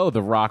them. Oh,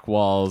 the rock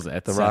walls,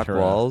 etc. The rock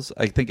walls.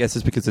 I think it's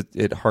just because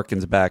it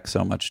harkens back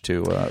so much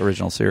to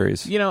original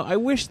series. I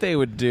wish they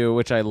would do,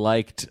 which I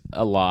liked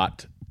a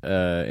lot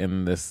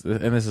in this,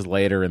 and this is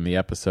later in the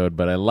episode,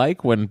 but I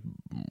like when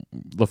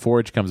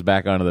LaForge comes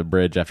back onto the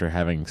bridge after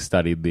having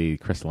studied the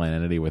crystalline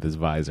entity with his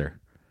visor.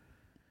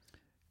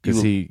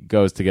 Because he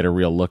goes to get a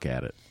real look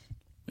at it.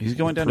 He's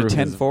going down to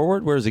 10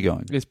 forward? Where is he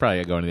going? He's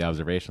probably going to the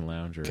observation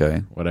lounge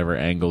or whatever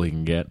angle he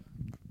can get.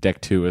 Deck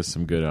 2 is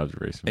some good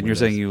observation. And you're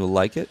saying you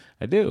like it?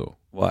 I do.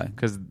 Why?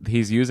 Because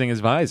he's using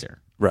his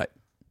visor. Right.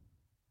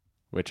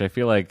 Which I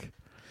feel like...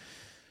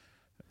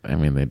 I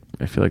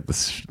feel like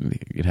this,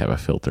 you'd have a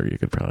filter you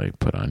could probably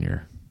put on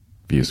your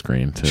view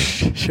screen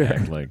to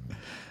act like...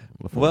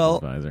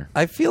 visor.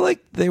 I feel like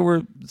they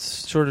were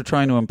sort of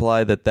trying to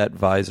imply that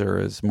visor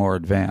is more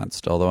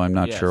advanced, although I'm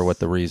not sure what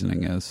the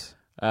reasoning is.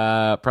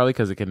 Probably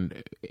because it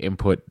can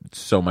input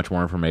so much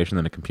more information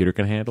than a computer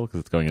can handle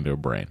because it's going into a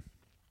brain.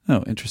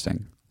 Oh,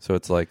 interesting. So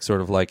it's like sort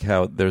of like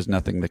how there's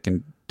nothing that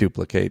can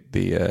duplicate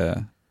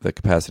the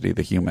capacity of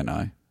the human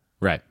eye.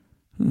 Right.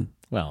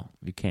 Well,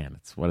 you can.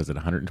 It's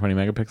 120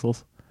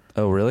 megapixels?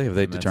 Oh, really? Have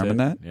they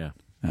determined that? Yeah.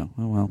 Oh,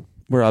 well.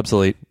 We're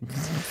obsolete.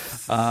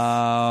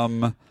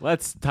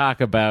 Let's talk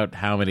about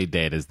how many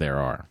datas there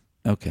are.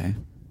 Okay.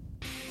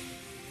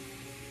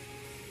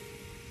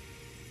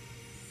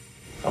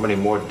 How many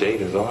more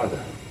datas are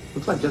there?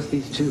 Looks like just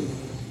these two.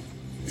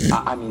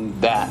 I mean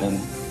that and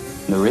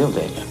the real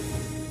Data.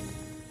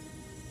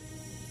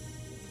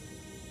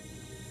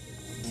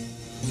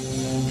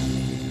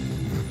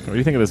 What do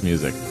you think of this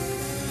music?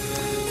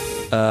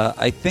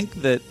 I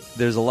think that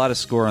there's a lot of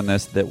score on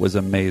this that was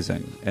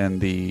amazing,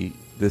 and the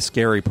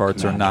scary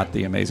parts are not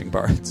the amazing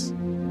parts.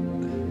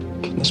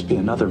 Can this be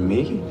another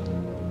me?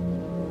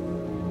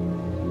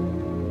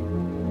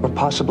 Or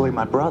possibly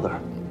my brother?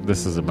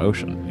 This is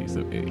emotion. He's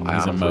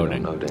emoting.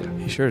 Don't know, Data.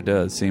 He sure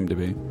does seem to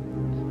be.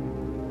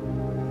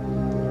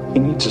 He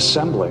needs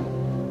assembling.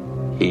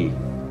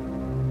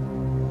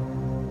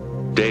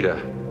 Data.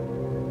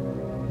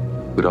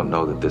 We don't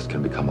know that this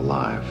can become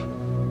alive.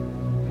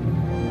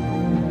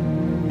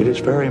 It is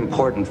very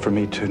important for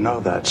me to know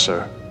that,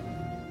 sir.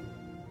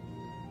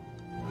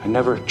 I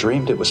never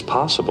dreamed it was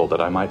possible that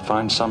I might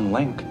find some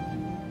link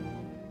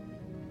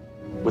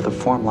with a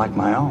form like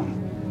my own.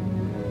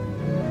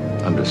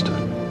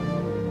 Understood.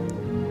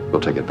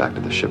 We'll take it back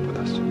to the ship with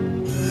us.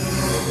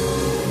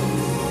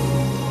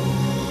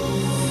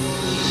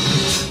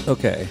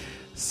 Okay.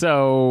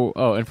 So,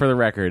 and for the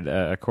record,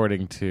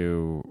 according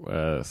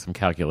to some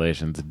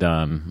calculations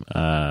done,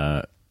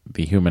 the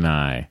human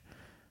eye,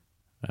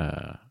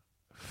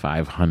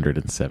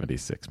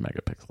 576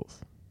 megapixels.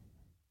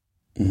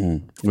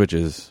 Mm-hmm. Which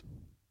is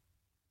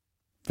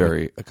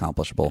very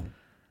accomplishable.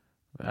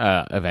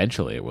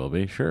 Eventually it will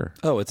be, sure.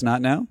 Oh, it's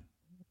not now?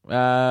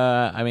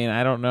 I mean,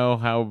 I don't know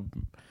how...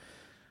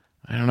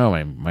 I don't know.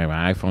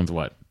 My iPhone's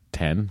what,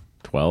 10,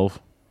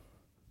 12?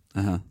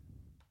 Uh-huh.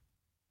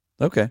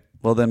 Okay.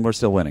 Well, then we're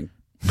still winning.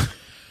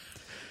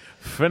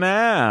 For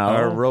now.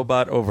 Our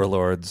robot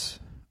overlords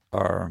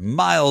are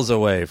miles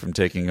away from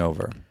taking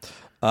over.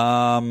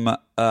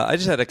 I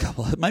just had a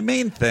couple. My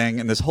main thing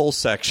in this whole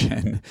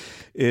section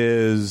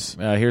is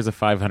here's a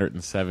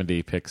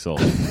 570 pixel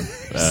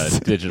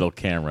digital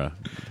camera,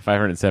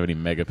 570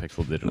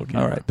 megapixel digital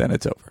camera. All right, then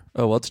it's over.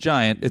 Oh well, it's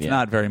giant. It's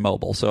not very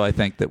mobile, so I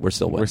think that we're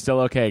still winning. We're still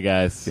okay,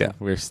 guys. Yeah,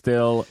 we're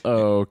still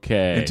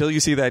okay until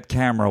you see that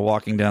camera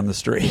walking down the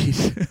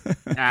street.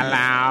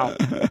 Hello,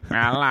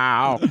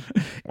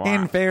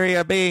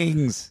 inferior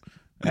beings.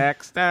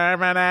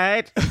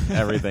 Exterminate.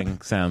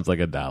 Everything sounds like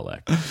a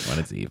Dalek when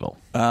it's evil.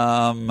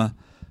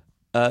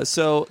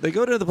 So they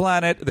go to the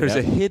planet. There's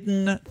a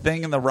hidden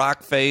thing in the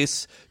rock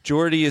face.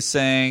 Geordi is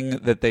saying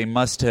that they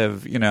must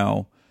have,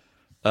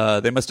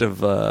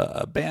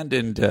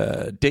 abandoned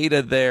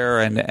Data there,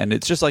 and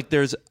it's just like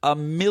there's a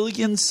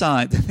million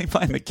signs. They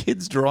find the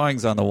kids'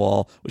 drawings on the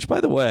wall, which, by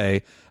the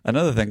way,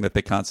 another thing that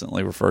they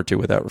constantly refer to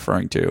without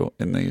referring to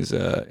in these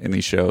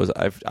shows,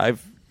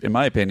 I've in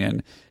my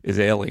opinion, is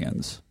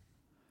Aliens.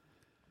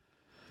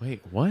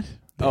 Wait, what?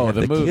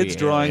 The movie kids'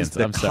 drawings.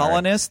 Aliens. The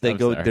colonists. They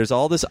go. Sorry. There's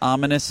all this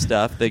ominous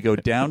stuff. They go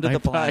down to the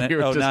planet. You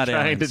were just not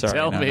trying aliens. to Sorry,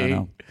 tell me.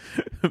 No.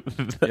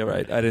 You're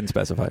right. I didn't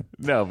specify.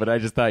 No, but I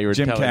just thought you were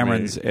Jim telling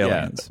Cameron's me,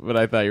 Aliens. Yeah, but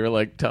I thought you were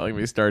like telling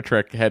me Star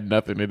Trek had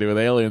nothing to do with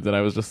aliens, and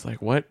I was just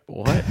like, what?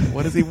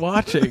 What is he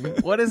watching?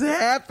 What is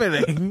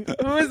happening?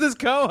 Who is this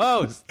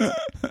co-host?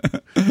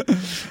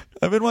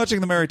 I've been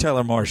watching the Mary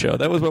Tyler Moore Show.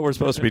 That was what we're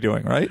supposed to be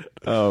doing, right?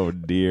 Oh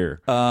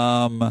dear.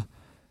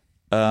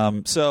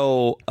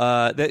 So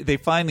they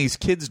find these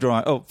kids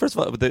drawing. Oh, first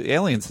of all, the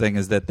aliens thing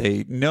is that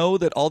they know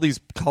that all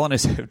these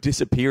colonists have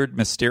disappeared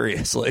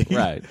mysteriously.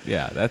 Right.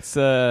 Yeah, that's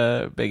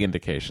a big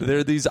indication. There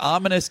are these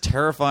ominous,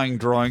 terrifying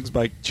drawings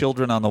by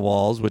children on the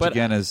walls, which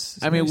again is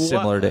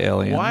similar to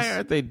Aliens. Why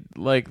aren't they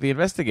like the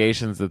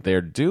investigations that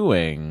they're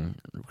doing?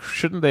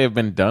 Shouldn't they have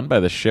been done by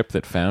the ship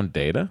that found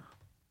Data?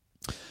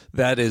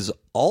 That is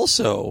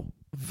also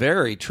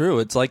very true.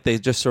 It's like they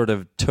just sort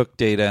of took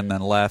Data and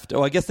then left.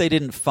 Oh, I guess they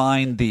didn't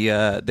find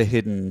the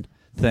hidden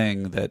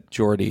thing that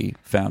Geordi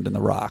found in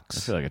the rocks. I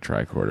feel like a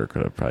tricorder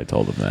could have probably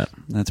told them that.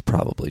 That's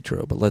probably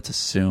true, but let's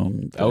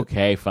assume.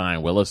 Okay,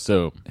 fine. We'll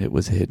assume it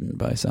was hidden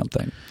by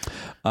something.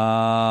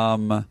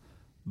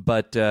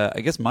 But I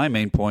guess my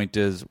main point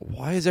is,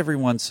 why is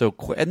everyone so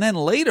quick? And then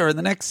later in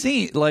the next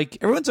scene, like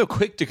everyone's so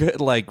quick to go,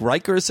 like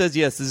Riker says,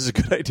 "Yes, this is a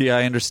good idea.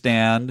 I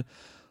understand.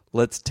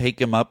 Let's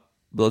take him up.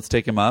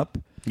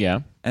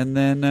 Yeah. And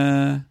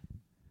then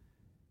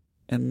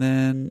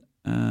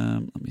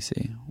let me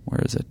see.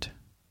 Where is it?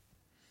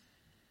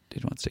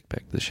 Did you want to stick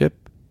back to the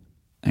ship?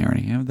 I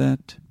already have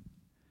that.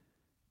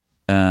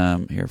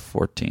 Here,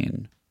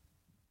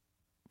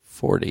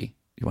 1440.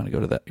 You want to go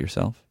to that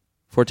yourself?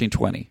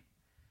 1420.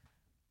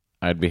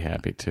 I'd be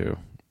happy to,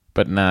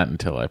 but not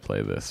until I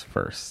play this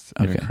first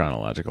in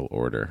chronological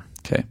order.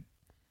 Okay.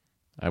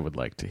 I would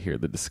like to hear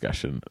the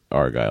discussion.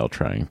 Argyle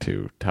trying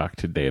to talk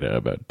to Data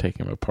about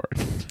taking him apart.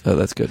 Oh,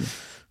 that's good.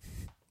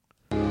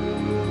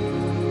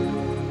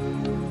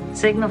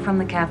 Signal from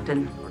the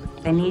captain.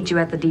 They need you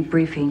at the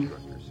debriefing.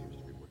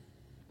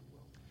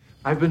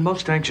 I've been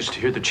most anxious to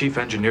hear the chief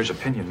engineer's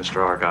opinion, Mr.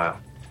 Argyle.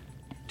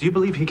 Do you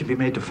believe he can be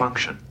made to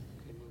function?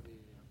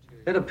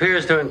 It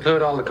appears to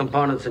include all the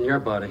components in your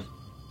body.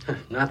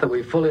 Not that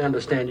we fully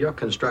understand your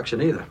construction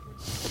either.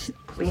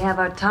 We have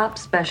our top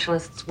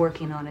specialists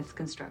working on its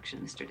construction,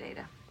 Mr.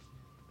 Data.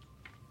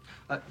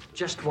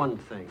 Just one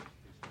thing.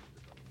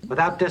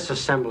 Without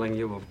disassembling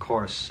you, of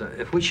course,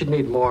 if we should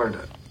need more to...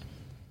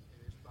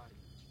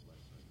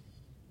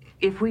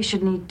 If we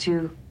should need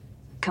to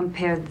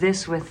compare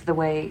this with the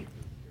way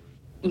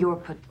you're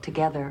put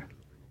together.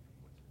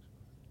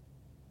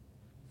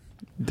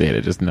 Data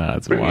just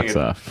nods and walks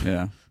off.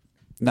 Yeah.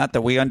 Not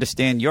that we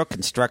understand your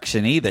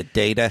construction either,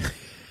 Data.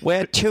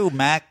 Where to,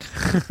 Mac?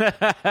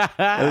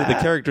 The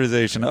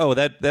characterization. Oh,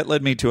 that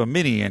led me to a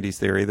mini Andy's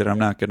Theory that I'm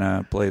not going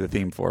to play the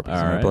theme for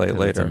because I'm going to play it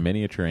later. It's a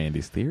miniature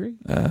Andy's Theory?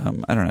 I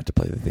don't have to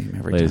play the theme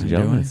every Ladies time. and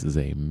gentlemen, this is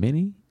a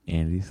mini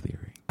Andy's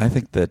Theory. I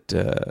think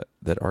that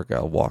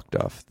Argyle walked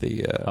off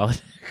the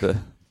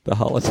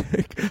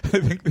holodeck. I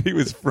think that he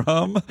was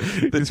from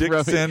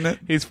Dixon.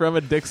 He's from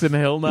a Dixon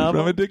Hill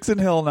novel. From a Dixon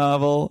Hill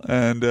novel,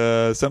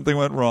 and something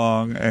went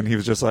wrong, and he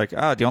was just like,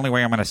 the only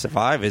way I'm going to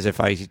survive is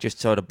if I just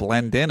sort of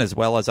blend in as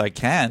well as I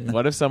can.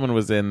 What if someone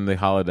was in the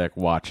holodeck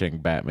watching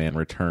Batman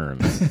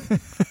Returns?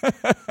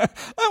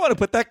 I want to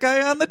put that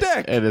guy on the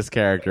deck. And his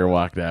character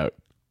walked out.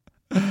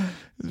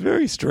 It's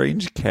very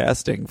strange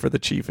casting for the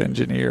chief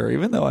engineer.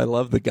 Even though I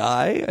love the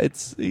guy,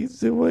 he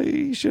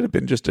should have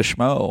been just a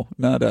schmo,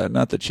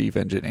 not the chief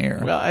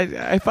engineer. Well,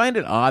 I find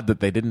it odd that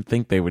they didn't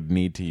think they would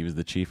need to use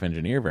the chief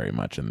engineer very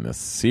much in this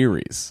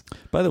series.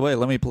 By the way,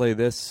 let me play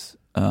this.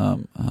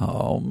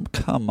 Oh,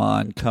 come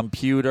on,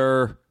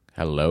 computer.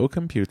 Hello,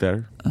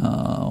 computer.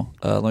 Oh,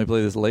 let me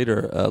play this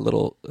later. A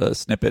little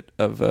snippet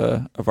of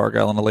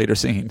Argyle in a later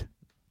scene.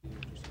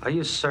 Are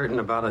you certain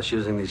about us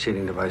using these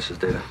heating devices,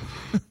 Data?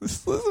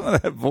 Listen to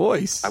that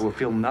voice. I will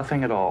feel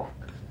nothing at all.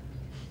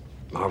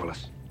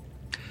 Marvelous.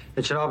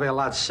 It should all be a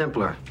lot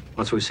simpler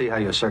once we see how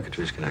your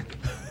circuitry is connected.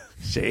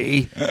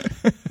 See?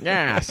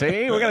 Yeah,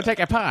 see? We're going to take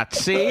it apart.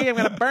 See? I'm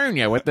going to burn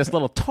you with this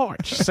little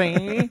torch.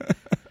 See?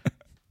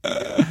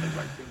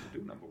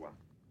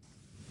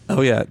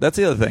 Oh, yeah. That's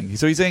the other thing.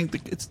 So he's saying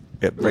it's...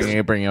 Bringing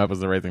it up is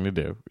the right thing to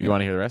do. You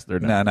want to hear the rest? Or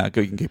no? No,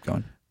 go. You can keep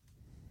going.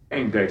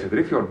 Data that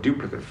if your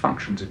duplicate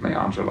functions, it may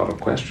answer a lot of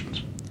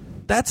questions.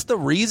 That's the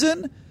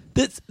reason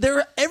that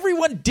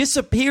everyone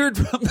disappeared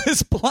from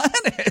this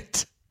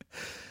planet.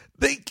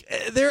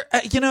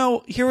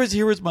 Here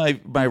was my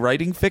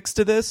writing fix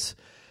to this.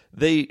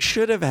 They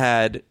should have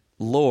had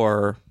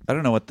Lore. I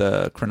don't know what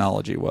the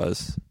chronology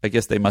was. I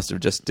guess they must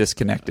have just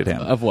disconnected him.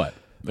 Of what?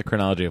 The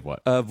chronology of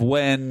what? Of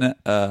when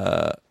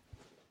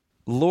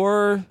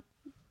Lore.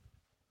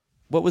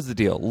 What was the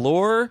deal?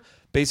 Lore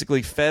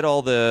basically fed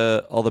all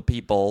the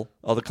people,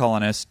 all the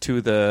colonists to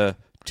the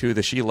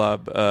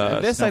Shelob.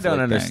 This I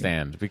don't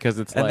understand because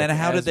it's and like, then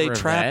how did they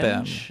trap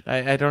him?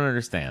 I don't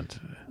understand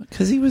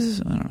because he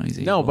was. I don't know. He's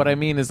evil. No, but I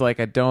mean is like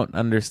I don't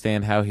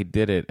understand how he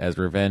did it as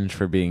revenge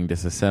for being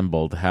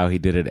disassembled. How he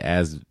did it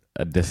as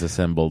a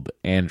disassembled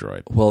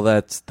android. Well,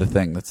 that's the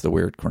thing. That's the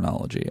weird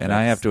chronology, and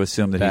I have to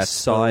assume that he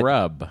saw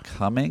it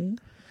coming.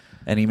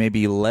 And he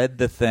maybe led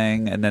the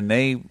thing, and then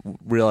they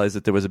realized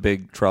that there was a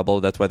big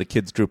trouble. That's why the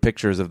kids drew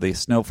pictures of the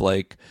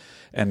snowflake,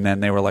 and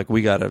then they were like,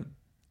 "We got to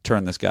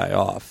turn this guy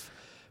off."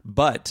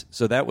 But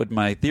so that would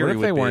my theory. What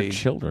if they weren't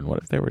children?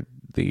 What if they were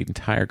the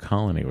entire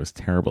colony was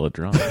terrible at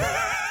drawing?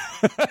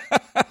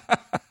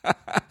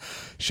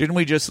 Shouldn't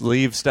we just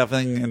leave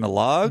stuffing in the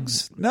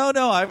logs? No.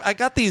 I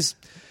got these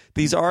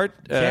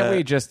art. Can't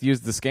we just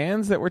use the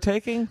scans that we're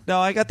taking?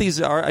 No, I got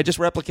these art. I just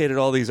replicated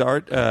all these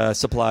art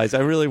supplies. I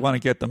really want to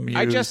get them used.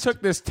 I just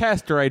took this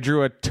test where I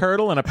drew a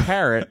turtle and a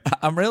parrot.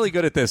 I'm really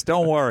good at this.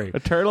 Don't worry. A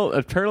turtle,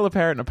 a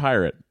parrot, and a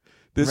pirate.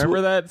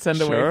 Remember that? Send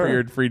away for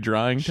your free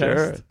drawing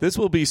test. This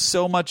will be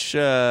so much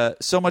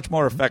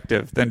more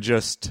effective than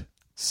just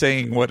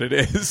saying what it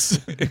is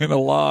in a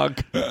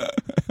log.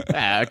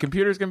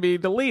 Computers can be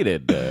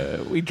deleted.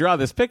 We draw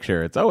this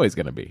picture. It's always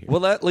going to be here.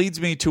 Well, that leads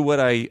me to what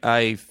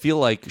I feel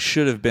like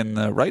should have been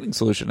the writing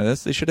solution to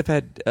this. They should have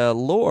had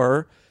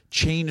Lore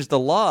change the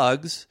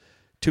logs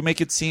to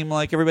make it seem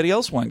like everybody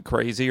else went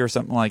crazy or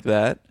something like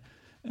that.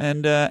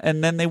 And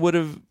then they would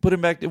have put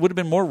him back. It would have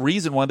been more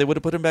reason why they would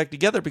have put him back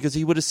together because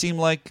he would have seemed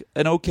like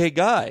an okay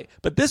guy.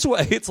 But this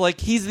way, it's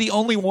like he's the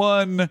only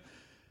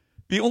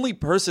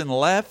person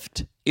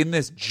left in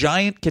this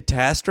giant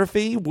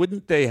catastrophe.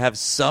 Wouldn't they have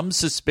some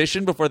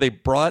suspicion before they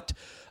brought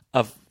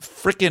a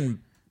freaking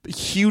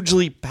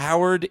hugely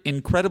powered,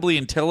 incredibly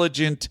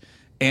intelligent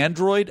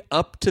android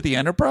up to the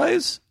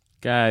Enterprise?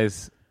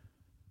 Guys,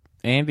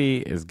 Andy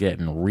is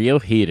getting real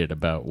heated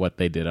about what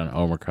they did on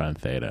Omicron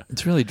Theta.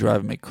 It's really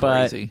driving me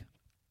crazy.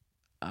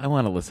 But I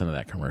want to listen to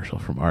that commercial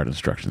from Art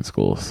Instruction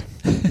Schools.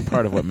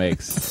 Part of what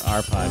makes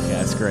our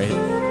podcast great.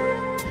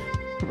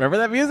 Remember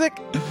that music?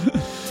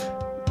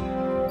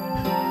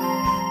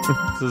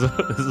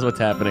 This is what's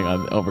happening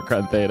on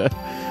Omicron Theta.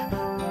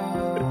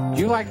 Do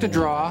you like to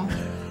draw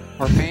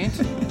or paint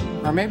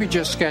or maybe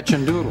just sketch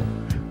and doodle?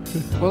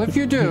 Well, if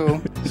you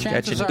do,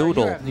 chances are you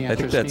have the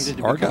interest needed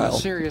to become a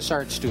serious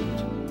art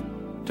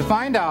student. To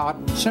find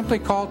out, simply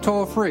call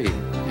toll-free,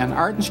 and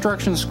Art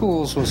Instruction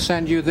Schools will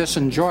send you this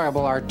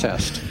enjoyable art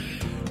test.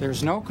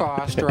 There's no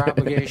cost or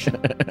obligation.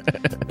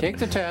 Take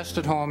the test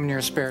at home in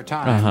your spare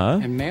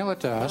time and mail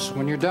it to us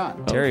when you're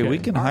done. Terry, we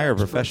can hire a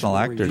professional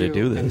actor to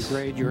do this.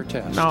 Grade your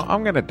test. No,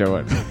 I'm going to do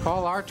it.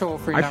 Call our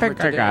toll-free I number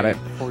think I got today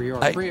it. for your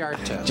free art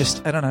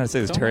test. I don't know how to say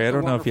this, Terry. I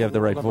don't know if you have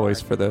the right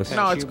voice for this.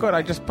 No, it's good.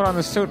 I just put on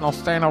the suit and I'll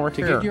stand over To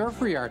here. get your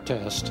free art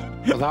test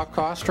without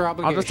cost or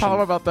obligation. I'll just tell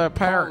them about the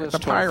call this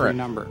pirate. toll-free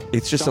number.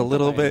 It's just a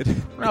little bit...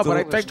 No, but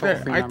I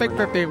think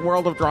that the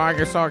world of drawing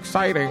is so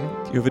exciting.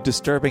 You have a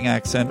disturbing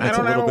accent. I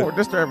don't have a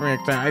disturbing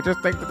accent. I just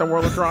think that the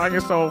world of drawing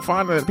is so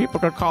fun that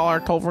people could call our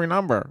toll-free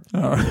number.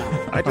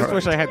 I just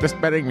wish I had this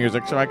betting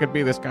music so I could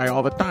be this guy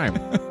all the time.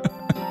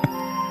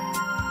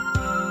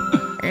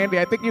 Andy,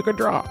 I think you could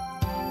draw.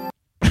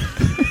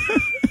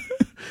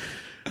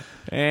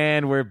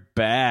 And we're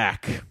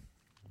back.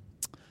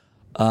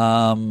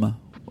 What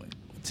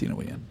scene are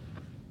we in?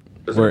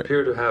 Does it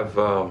appear to have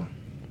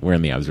we're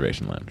in the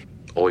observation lounge.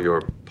 all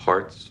your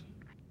parts?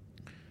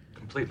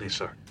 Completely,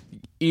 sir.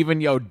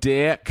 Even your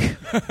dick.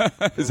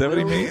 Is that what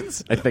he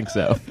means? I think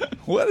so.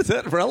 What is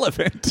that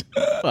relevant?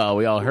 Well,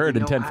 we all heard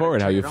in 10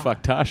 Forward how you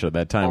fucked Tasha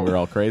that time we were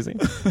all crazy.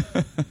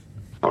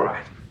 All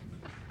right.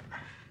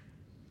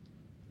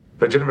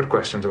 Legitimate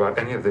questions about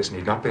any of this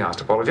need not be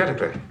asked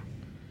apologetically.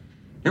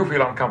 You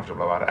feel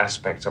uncomfortable about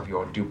aspects of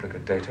your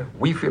duplicate data.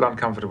 We feel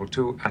uncomfortable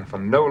too, and for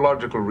no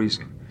logical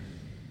reason.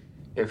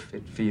 If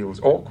it feels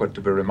awkward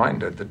to be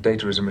reminded that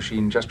data is a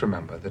machine, just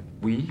remember that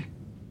we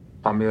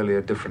are merely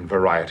a different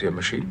variety of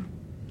machine.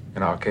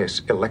 In our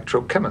case,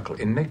 electrochemical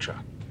in nature.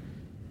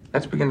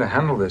 Let's begin to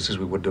handle this as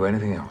we would do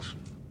anything else.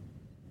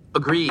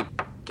 Agreed,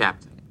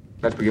 Captain.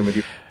 Let's begin with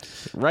you.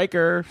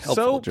 Riker,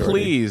 Helpful, so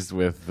pleased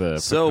with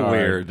So Picard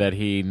weird. that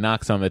he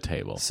knocks on the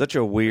table. Such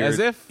a weird... As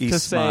if he to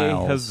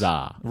smiles. say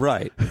huzzah.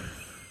 Right.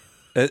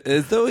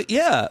 As though,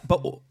 yeah,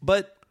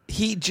 but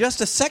he just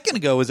a second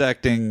ago was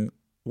acting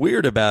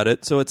weird about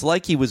it, so it's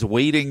like he was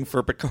waiting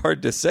for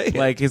Picard to say it.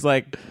 Like, he's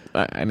like,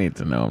 I need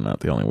to know I'm not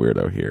the only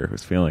weirdo here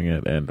who's feeling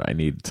it, and I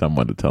need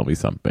someone to tell me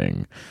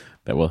something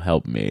that will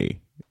help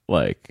me,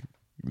 like,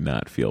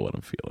 not feel what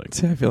I'm feeling.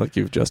 See, I feel like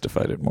you've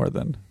justified it more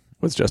than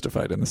was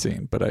justified in the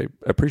scene, but I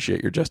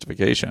appreciate your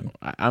justification.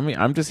 I mean,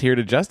 I'm just here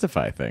to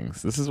justify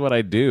things. This is what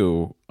I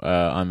do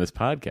on this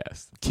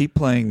podcast. Keep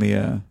playing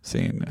the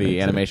scene.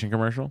 The animation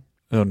commercial?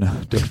 Oh, no,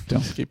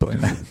 don't keep playing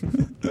that.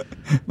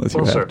 Unless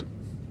Well, you sir, have to.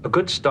 a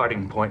good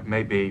starting point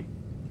may be,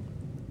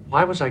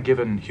 why was I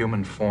given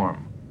human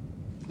form?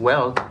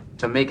 Well,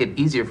 to make it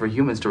easier for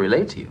humans to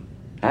relate to you.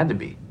 Had to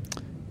be.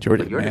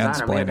 Jordy But your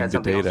designer may have had mansplaining to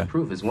something else Data. to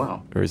prove as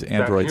well. Or is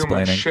Android that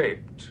splaining?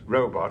 human-shaped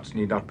robots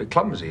need not be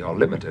clumsy or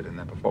limited in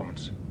their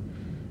performance.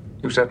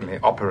 You certainly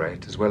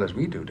operate as well as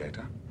we do,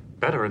 Data.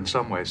 Better in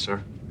some ways,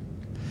 sir.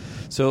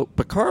 So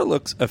Picard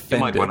looks You offended.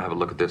 might want to have a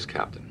look at this,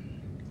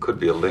 Captain. Could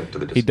be a link to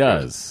the He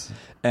does.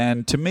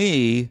 And to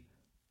me,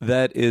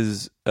 that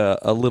is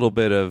a little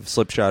bit of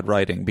slipshod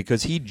writing,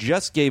 because he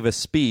just gave a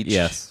speech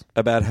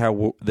about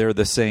how they're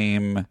the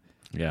same,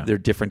 they're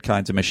different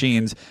kinds of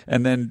machines,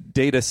 and then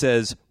Data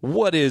says,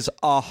 what is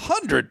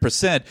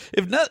 100%,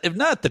 if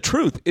not the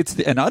truth, it's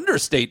an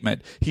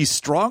understatement. He's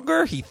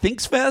stronger, he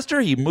thinks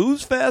faster, he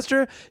moves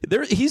faster.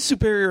 He's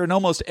superior in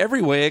almost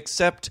every way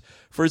except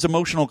for his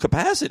emotional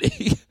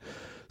capacity.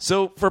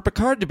 So for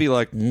Picard to be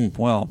like,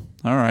 well,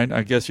 all right,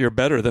 I guess you're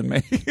better than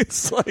me.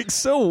 It's like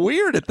so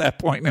weird at that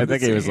point. I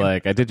think he was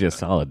like, I did you a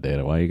solid,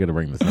 Data. Why are you going to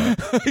bring this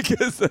up? I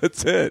guess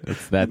that's it.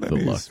 That's the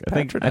look.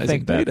 I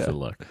think that's Data. the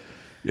look.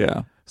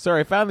 Yeah. Sorry,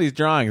 I found these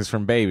drawings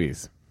from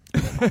babies.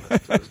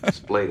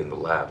 Displayed in the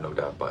lab, no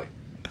doubt, by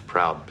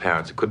proud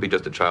parents. It could be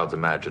just a child's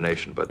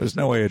imagination, but there's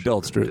no way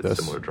adults drew this.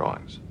 Similar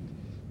drawings.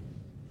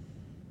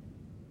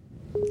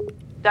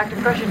 Dr.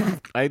 Crusher.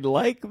 I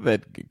like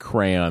that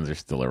crayons are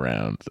still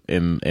around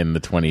in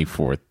the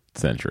 24th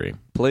century.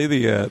 Play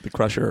the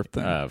Crusher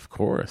thing. Of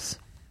course.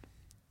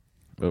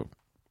 Oh.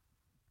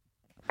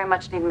 Very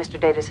much need Mr.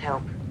 Data's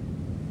help.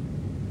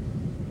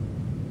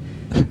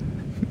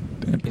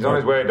 He's on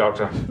his way,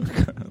 Doctor.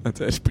 That's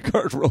as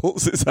Picard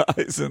rolls his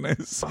eyes in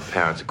his...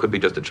 Parents, it could be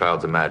just a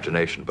child's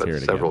imagination, but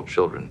several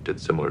children did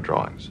similar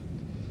drawings.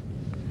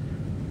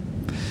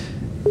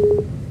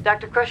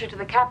 Dr. Crusher to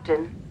the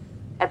captain.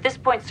 At this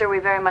point, sir, we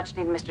very much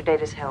need Mr.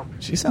 Data's help.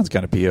 She sounds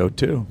kind of PO'd,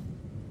 too.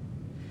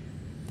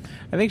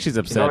 I think she's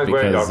on upset his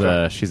way, because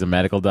Doctor. she's a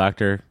medical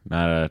doctor,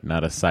 not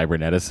a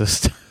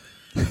cyberneticist.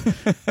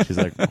 She's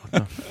like, what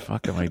the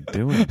fuck am I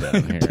doing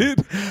down here?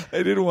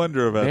 I did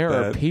wonder about there that.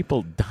 There are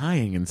people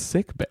dying in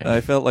sickbay. I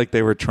felt like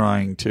they were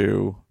trying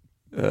to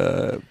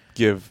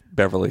give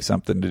Beverly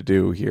something to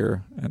do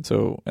here, and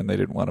they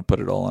didn't want to put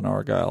it all on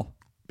Argyle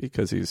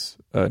because he's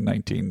a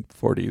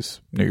 1940s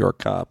New York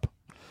cop.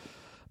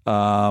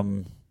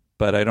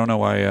 But I don't know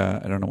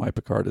why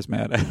Picard is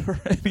mad at her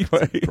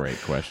anyway. Great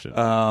question.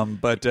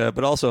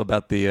 But also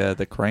about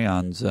the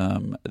crayons.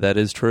 That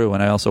is true,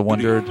 and I also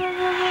wondered.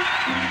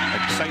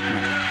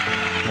 Excitement.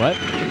 What?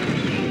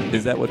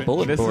 Is that what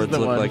bullet boards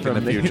look like in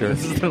the future?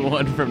 This is the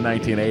one from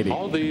 1980.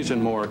 All these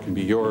and more can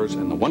be yours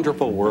in the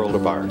wonderful world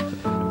of art.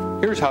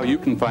 Here's how you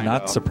can find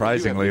out. Not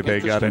surprisingly,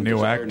 they got a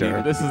new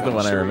actor. This is the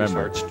one I remember.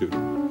 Art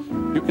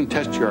student. You can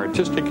test your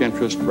artistic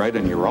interest right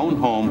in your own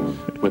home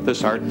with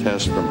this art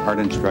test from Art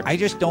Instructor. I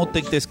just don't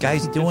think this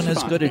guy's doing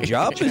as good a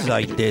job as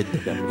I did.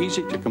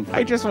 Easy to complete.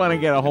 I just want to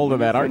get a hold of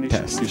that art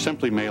test. You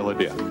simply mail it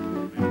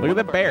in. Look at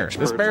the bear.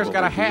 This bear's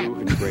got a hat.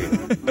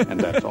 And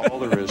that's all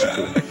there is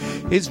to it.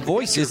 His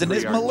voice isn't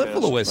as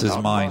mellifluous as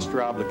mine.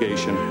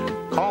 Obligation.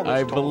 Call this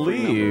I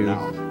believe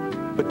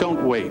but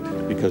don't wait,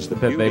 because the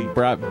that they beauty,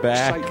 brought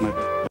back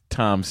excitement.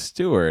 Tom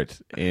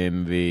Stewart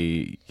in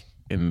the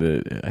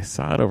I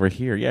saw it over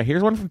here. Yeah,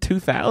 here's one from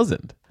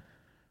 2000.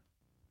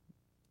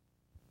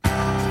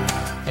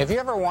 Have you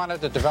ever wanted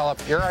to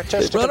develop your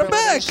artistic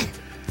abilities?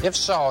 If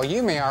so,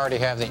 you may already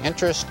have the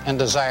interest and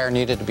desire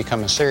needed to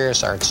become a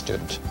serious art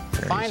student.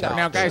 Find out.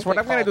 Now, guys, what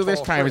I'm going to do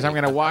this time is I'm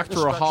going to walk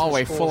through a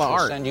hallway full of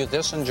art. Send you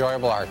this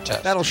enjoyable art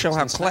test. That'll show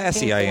how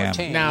classy I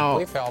am. Now,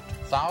 we've helped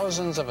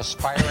thousands of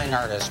aspiring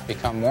artists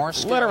become more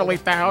skilled, literally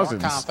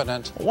thousands. more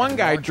confident. One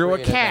guy drew a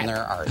cat In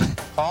their art.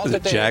 Call It was a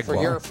today jaguar.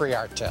 for your free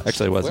art test.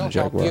 Actually, it wasn't a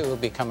jaguar. We'll help you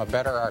become a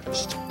better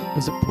artist. It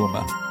was a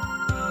puma.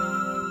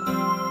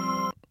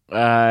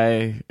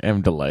 I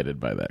am delighted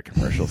by that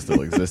commercial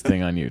still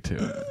existing on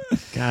YouTube.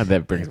 God,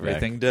 that brings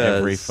Everything back does.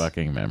 every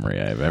fucking memory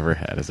I've ever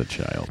had as a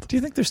child. Do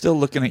you think they're still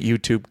looking at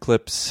YouTube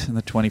clips in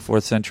the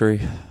 24th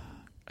century?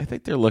 I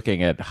think they're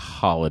looking at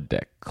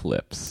holodeck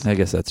clips. I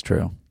guess that's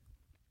true.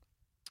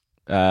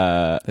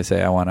 They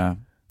say I want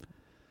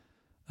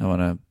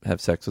to have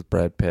sex with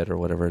Brad Pitt or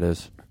whatever it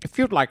is. If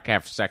you'd like to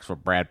have sex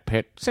with Brad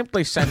Pitt,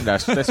 simply send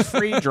us this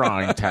free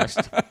drawing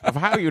test of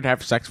how you'd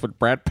have sex with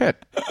Brad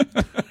Pitt.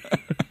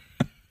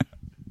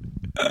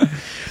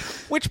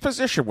 Which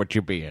position would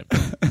you be in?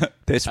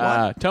 This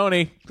one?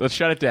 Tony, let's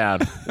shut it down.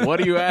 What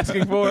are you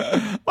asking for?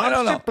 I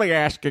don't know. Simply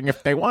asking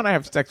if they want to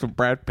have sex with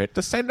Brad Pitt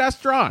to send us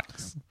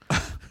drawings.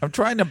 I'm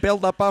trying to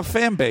build up our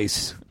fan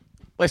base.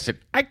 Listen,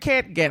 I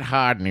can't get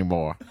hard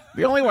anymore.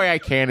 The only way I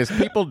can is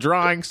people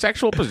drawing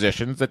sexual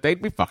positions that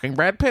they'd be fucking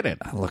Brad Pitt in.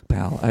 Look,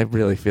 pal, I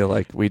really feel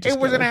like we just...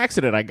 It was an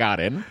accident I got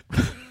in.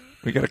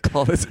 We got to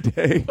call this a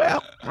day.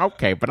 Well,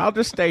 okay, but I'll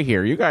just stay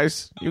here. You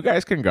guys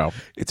can go.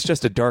 It's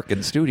just a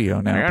darkened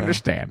studio now. I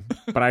understand,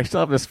 but I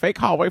still have this fake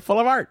hallway full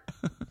of art.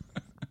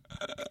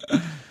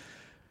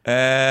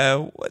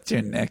 What's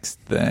your next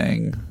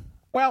thing?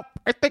 Well,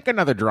 I think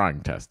another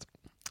drawing test.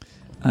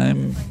 I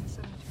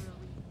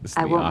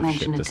won't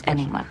mention it to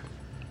anyone.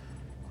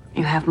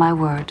 You have my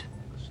word.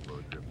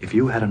 If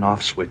you had an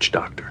off switch,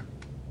 Doctor,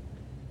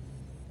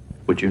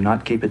 would you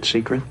not keep it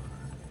secret?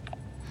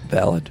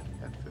 Valid.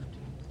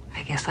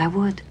 I guess I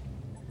would.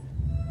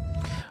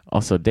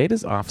 Also,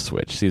 Data's off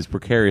switch seems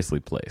precariously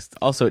placed.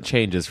 Also, it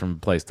changes from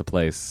place to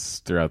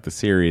place throughout the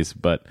series,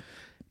 but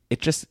it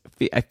just,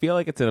 I feel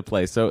like it's in a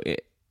place. So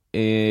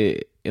in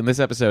this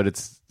episode,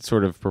 it's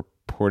sort of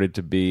purported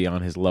to be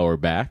on his lower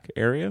back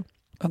area.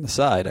 On the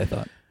side, I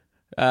thought.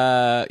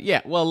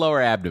 Yeah, well,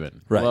 lower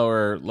abdomen. Right.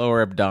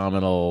 Lower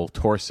abdominal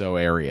torso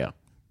area.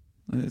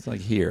 It's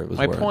like here.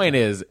 My point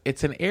is,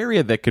 it's an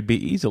area that could be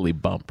easily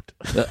bumped.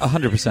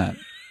 100%.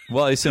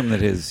 Well, I assume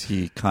that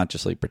he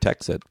consciously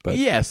protects it, but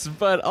yes,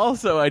 but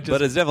also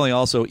but it's definitely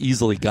also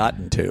easily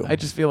gotten to. I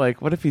just feel like,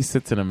 what if he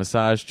sits in a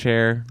massage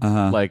chair,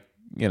 like,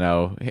 you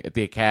know, at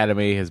the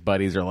academy, his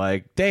buddies are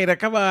like, Data,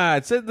 come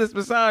on, sit in this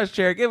massage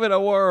chair, give it a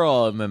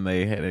whirl, and then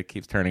it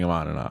keeps turning him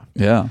on and off.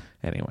 Yeah.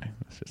 Anyway,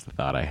 that's just a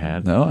thought I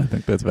had. No, I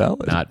think that's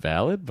valid. Not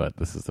valid, but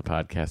this is the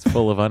podcast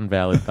full of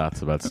unvalid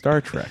thoughts about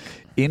Star Trek.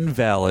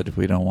 Invalid.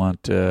 We don't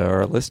want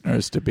our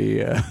listeners to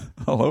be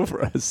all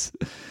over us.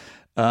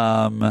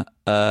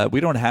 We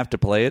don't have to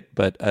play it,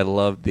 but I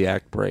love the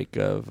act break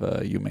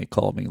of You May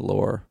Call Me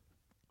Lore.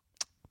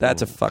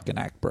 That's a fucking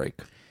act break.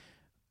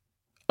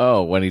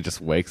 Oh, when he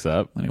just wakes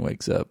up? When he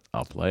wakes up.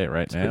 I'll play it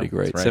right It's now. pretty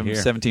great. It's right here.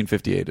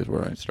 1758 is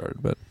where I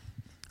started, but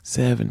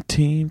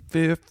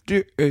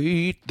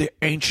 1758, the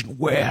ancient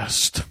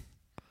West.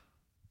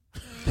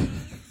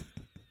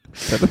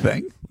 Is that a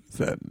thing?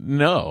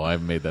 No, I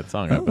made that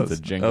song up. It's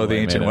a jingle. Oh, the I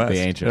Ancient made up, West.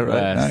 The Ancient All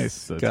right, West. nice.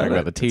 So Got talking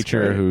about it. the That's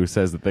teacher great. who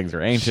says that things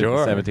are ancient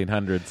Sure. in the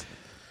 1700s.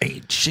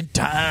 Ancient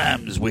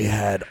times we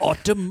had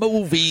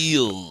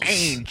automobiles.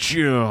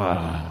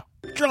 Ancient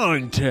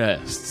drawing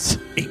tests.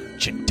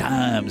 Ancient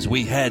times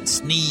we had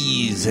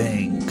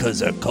sneezing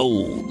because of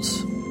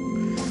colds.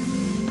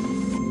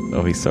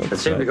 Oh, he's so It seemed to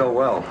excited. go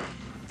well,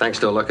 thanks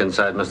to a look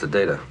inside Mr.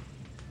 Data.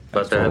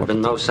 But there have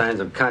been no signs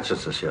of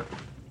consciousness yet.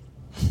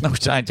 No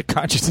signs of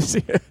consciousness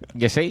here.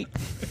 You see?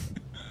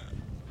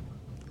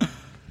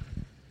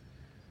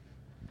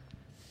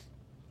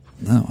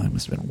 No, I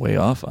must have been way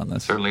off on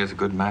this. Certainly is a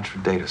good match for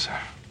Data, sir.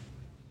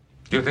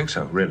 You think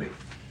so, really?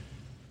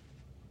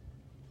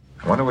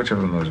 I wonder which of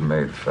them was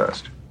made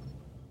first.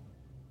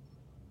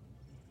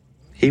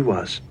 He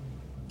was.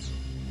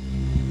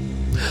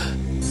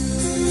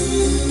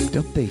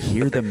 Don't they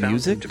hear the Found him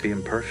music? to be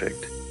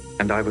imperfect,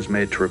 and I was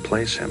made to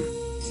replace him.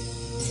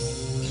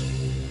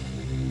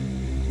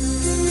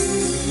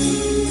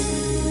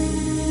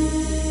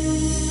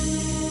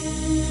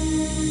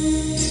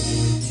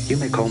 You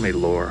may call me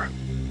Lore.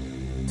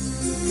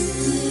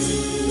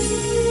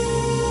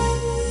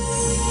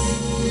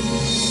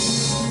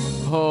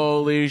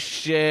 Holy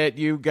shit,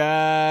 you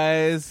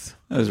guys.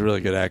 That was a really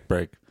good act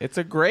break. It's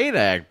a great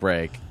act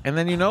break. And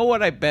then you know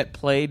what I bet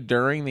played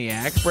during the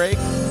act break?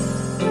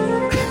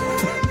 Oh,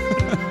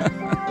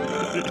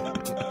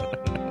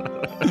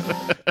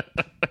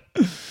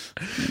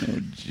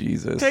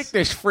 Jesus. Take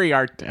this free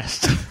art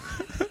test.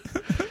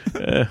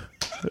 I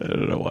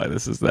don't know why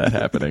this is that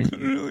happening. It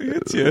really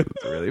hits you.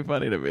 It's really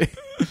funny to me.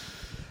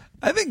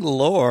 I think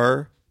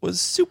Lore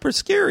was super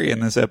scary in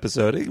this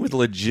episode. He was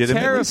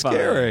legitimately Terrifying.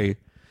 scary.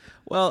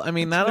 Well, I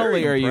mean, It's not very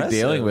only are you impressive.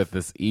 dealing with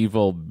this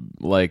evil,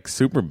 like,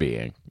 super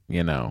being,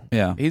 you know.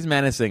 Yeah. He's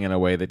menacing in a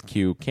way that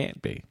Q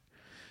can't be.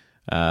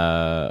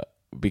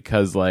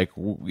 Because, like,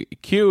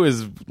 Q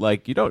is,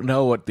 like, you don't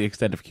know what the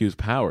extent of Q's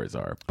powers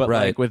are. But,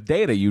 Right. like, with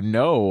Data, you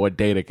know what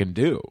Data can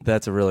do.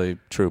 That's a really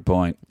true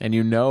point. And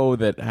you know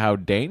that how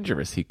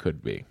dangerous he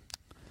could be.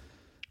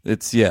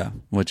 It's, yeah,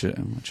 which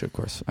of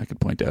course I could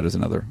point out as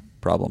another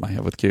problem I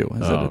have with Q.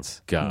 Is that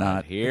it's God.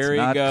 not, Here it's he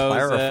not goes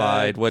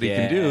clarified what he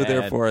can do, again.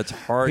 therefore it's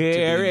hard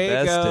Here to be he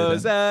invested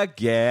goes in.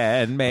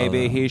 again.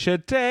 Maybe he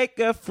should take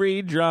a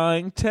free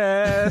drawing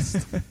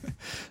test.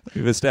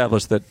 We've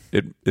established that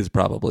it is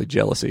probably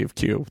jealousy of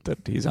Q, that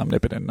he's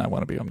omnipotent and I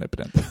want to be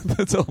omnipotent.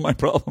 That's all my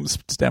problems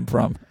stem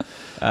from.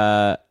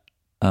 So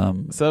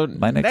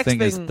my next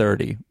thing is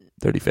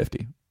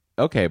 30-50.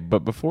 Okay,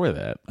 but before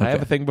that, I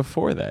have a thing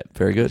before that.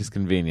 Very good. Which is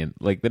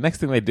convenient. Like, the next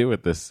thing they do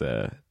with this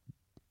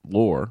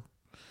lore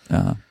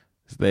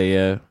is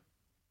they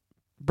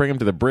bring him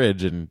to the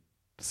bridge and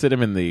sit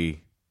him in the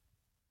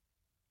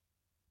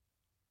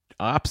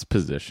ops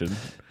position.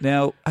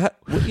 Now, how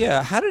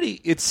did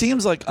he... It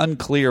seems like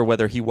unclear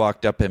whether he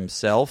walked up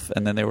himself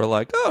and then they were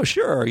like, oh,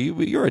 sure,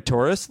 you're a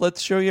tourist.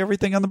 Let's show you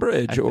everything on the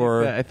bridge.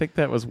 I think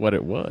that was what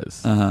it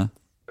was.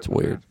 It's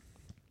weird.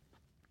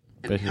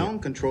 And helm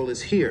control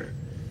is here,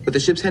 with the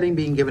ship's heading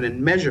being given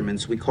in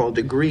measurements we call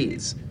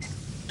degrees.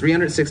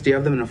 360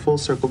 of them in a full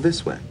circle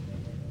this way.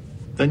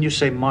 Then you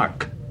say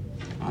mark.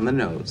 On the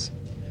nose.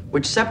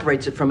 Which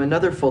separates it from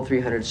another full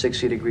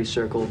 360-degree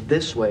circle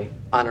this way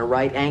on a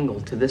right angle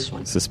to this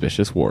one.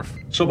 Suspicious wharf.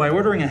 So by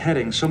ordering a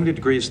heading so many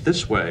degrees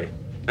this way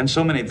and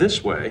so many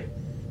this way,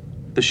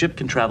 the ship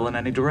can travel in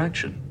any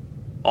direction.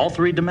 All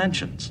 3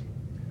 dimensions.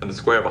 And the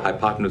square of a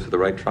hypotenuse of the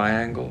right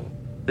triangle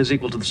is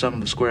equal to the sum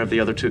of the square of the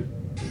other 2.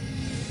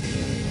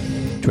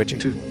 Twitching.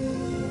 To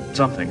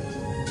something,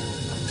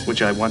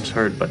 which I once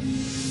heard but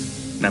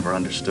never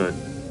understood.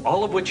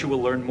 All of which you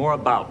will learn more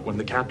about when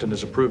the captain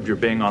has approved your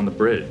being on the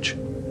bridge.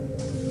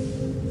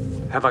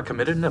 Have I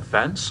committed an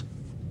offense?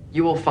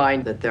 You will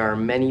find that there are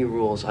many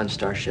rules on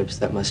starships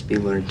that must be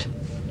learned.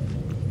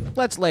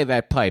 Let's lay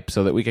that pipe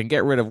so that we can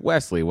get rid of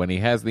Wesley when he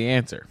has the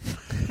answer.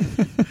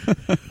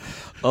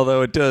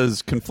 Although it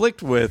does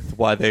conflict with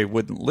why they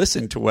wouldn't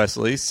listen to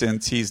Wesley,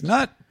 since he's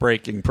not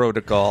breaking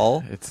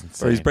protocol. It's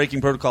insane. Or he's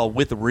breaking protocol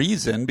with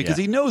reason because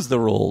he knows the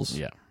rules.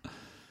 Yeah.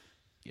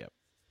 Yep.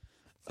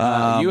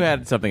 You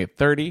had something at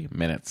 30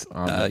 minutes.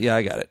 Yeah,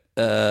 I got it.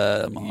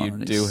 You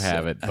do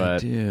have it, but I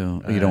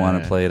do. You don't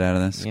want to play it out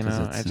of this? You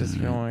know, I just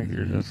feel like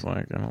you're just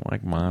like, I don't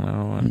like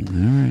mono. And all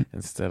right.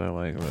 Instead, I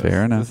like this.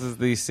 Fair enough. This is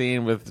the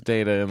scene with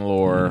Data and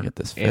Lore Get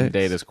this in fixed.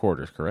 Data's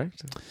quarters,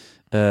 correct?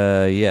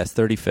 Yes,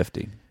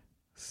 30-50.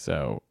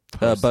 So,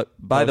 but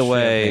by the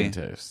way,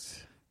 champagne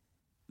toast.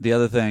 The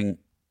other thing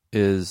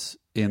is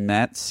in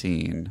that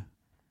scene,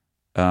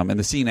 in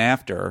the scene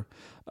after,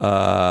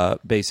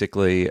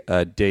 basically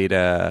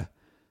Data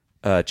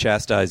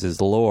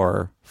chastises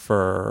Lore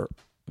for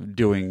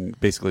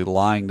basically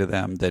lying to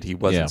them that he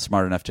wasn't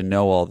smart enough to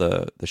know all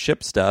the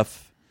ship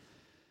stuff.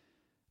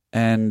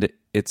 And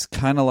it's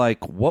kind of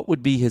like, what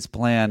would be his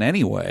plan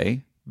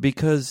anyway?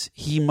 Because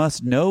he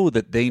must know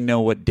that they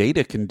know what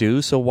Data can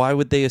do, so why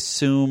would they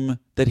assume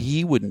that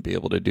he wouldn't be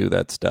able to do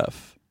that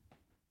stuff?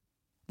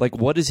 Like,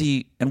 what is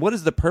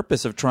the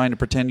purpose of trying to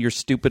pretend you're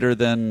stupider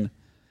than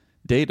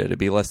Data, to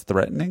be less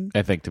threatening?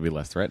 I think to be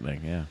less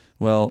threatening, yeah.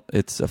 Well,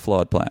 it's a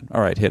flawed plan.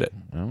 All right, hit it.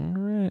 All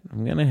right,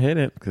 I'm going to hit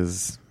it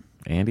because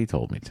Andy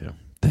told me to.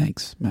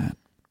 Thanks, Matt.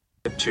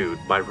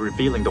 By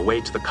revealing the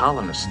way to the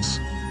colonists.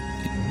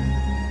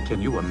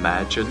 Can you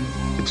imagine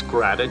its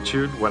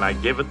gratitude when I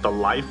give it the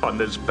life on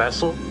this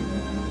vessel?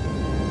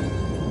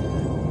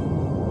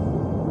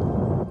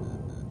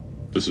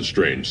 This is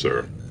Strange,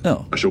 sir.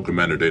 Oh. I show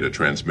Commander Data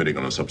transmitting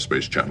on a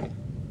subspace channel.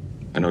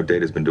 I know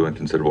Data's been doing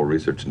considerable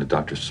research into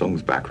Dr.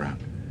 Sung's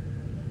background.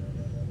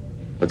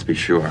 Let's be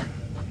sure.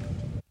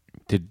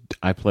 Did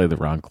I play the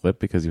wrong clip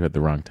because you had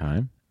the wrong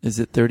time? Is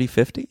it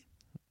 30-50?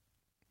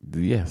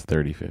 Yes,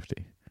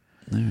 30-50.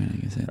 All right, I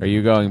guess Are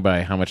you going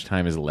by how much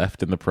time is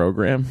left in the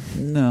program?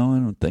 No, I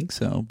don't think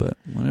so, but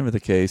whatever the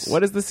case.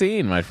 What is the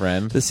scene, my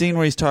friend? The scene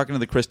where he's talking to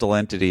the crystal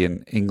entity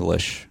in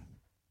English.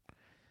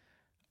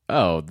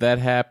 Oh, that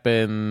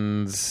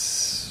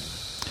happens...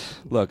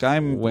 Look,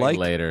 I'm way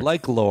later.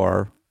 Like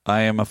Lore,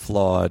 I am a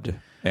flawed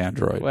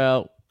android.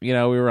 Well, we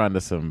were on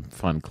to some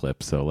fun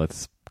clips, so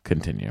let's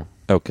continue.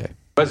 Okay.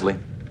 Wesley.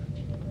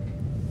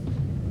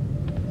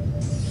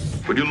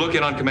 Would you look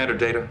in on Commander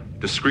Data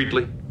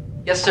discreetly?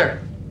 Yes, sir.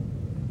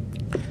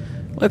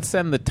 Let's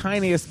send the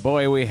tiniest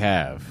boy we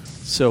have.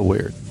 So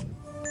weird.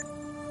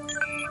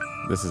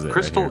 This is it.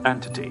 Crystal right here.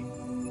 entity.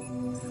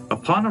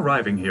 Upon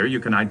arriving here,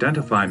 you can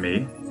identify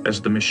me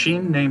as the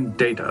machine named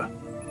Data.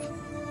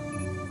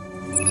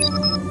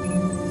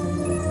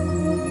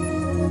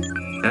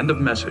 End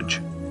of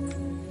message.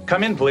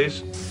 Come in,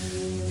 please.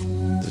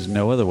 There's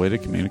no other way to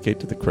communicate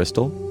to the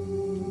crystal?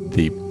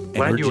 The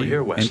Glad energy you were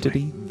here, Wesley.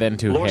 entity? Then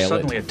to Lore hail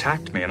suddenly it.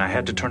 attacked me, and I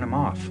had to turn him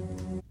off.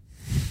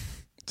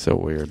 So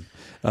weird.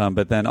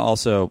 But then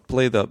also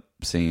play the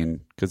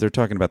scene, because they're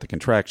talking about the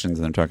contractions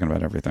and they're talking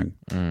about everything.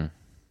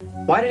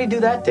 Why did he do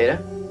that,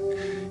 Data?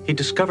 He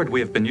discovered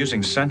we have been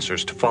using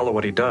sensors to follow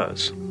what he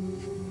does.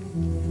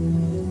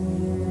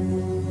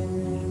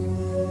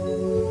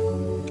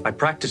 I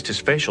practiced his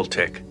facial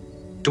tic.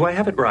 Do I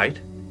have it right?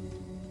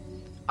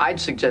 I'd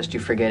suggest you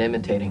forget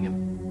imitating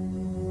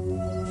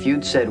him. If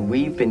you'd said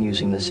we've been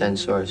using the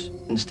sensors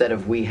instead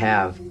of we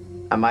have,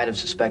 I might have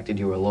suspected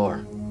you were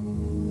Lore.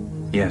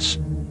 Yes.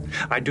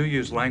 I do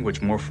use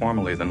language more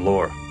formally than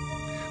lore.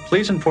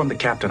 Please inform the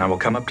captain I will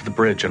come up to the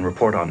bridge and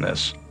report on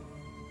this.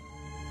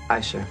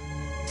 Aye, sir.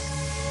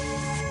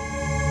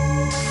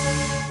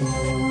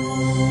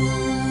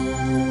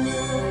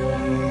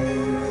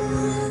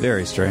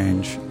 Very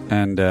strange.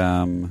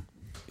 And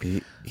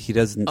he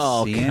doesn't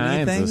All see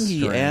kinds anything. of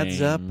He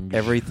adds up strange.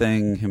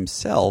 everything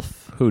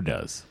himself. Who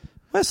does?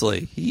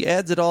 Wesley. He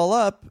adds it all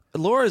up.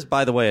 Laura is,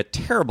 by the way, a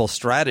terrible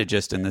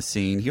strategist in the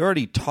scene. He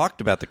already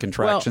talked about the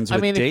contractions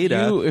with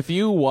Data. If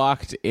you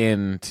walked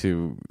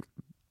into,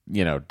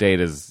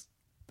 Data's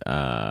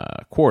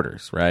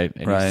quarters, right,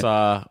 and you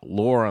saw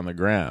Lore on the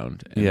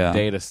ground and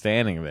Data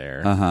standing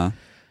there,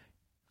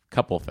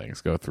 couple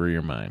things go through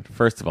your mind.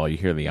 First of all, you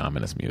hear the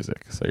ominous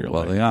music, so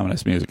you're the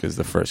ominous music is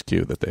the first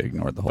cue that they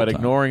ignored the whole time. But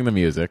ignoring the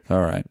music,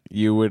 all right,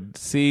 you would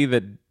see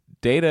that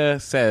Data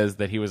says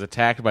that he was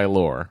attacked by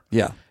Lore,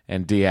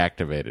 and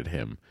deactivated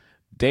him.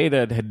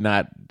 Data did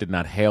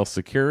not hail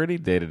security.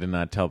 Data did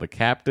not tell the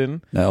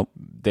captain. Nope.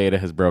 Data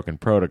has broken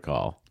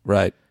protocol.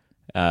 Right.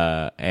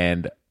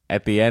 And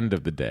at the end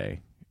of the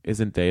day,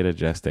 isn't Data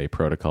just a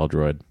protocol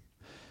droid?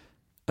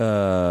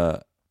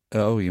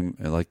 You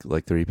like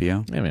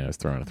 3PO? I mean, I was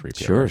throwing a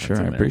 3PO.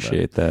 Sure. I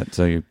appreciate that.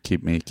 So you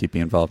keep me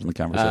involved in the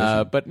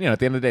conversation. But at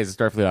the end of the day, he's a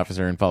Starfleet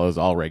officer and follows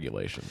all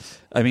regulations.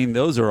 I mean,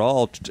 those are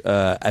all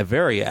a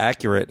very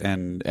accurate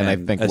and I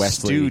think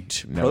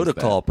astute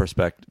protocol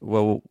perspective.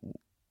 Well,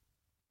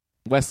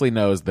 Wesley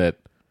knows that.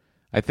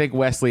 I think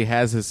Wesley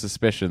has his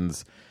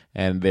suspicions,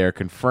 and they're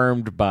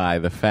confirmed by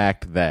the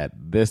fact that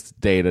this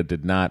Data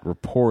did not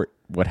report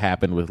what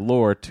happened with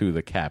Lore to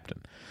the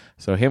captain.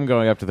 So him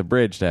going up to the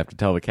bridge to have to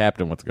tell the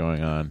captain what's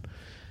going on,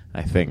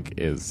 I think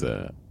is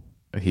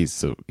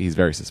he's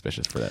very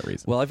suspicious for that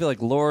reason. Well, I feel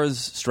like Lore's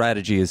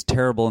strategy is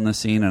terrible in this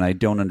scene, and I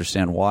don't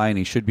understand why. And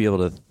he should be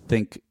able to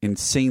think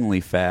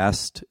insanely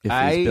fast if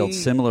he's built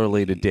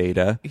similarly to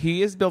Data.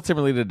 He is built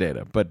similarly to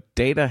Data, but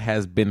Data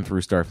has been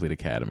through Starfleet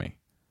Academy.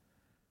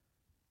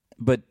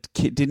 But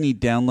didn't he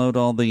download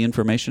all the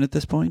information at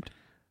this point?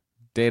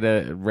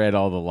 Data read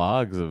all the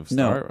logs of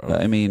Lore.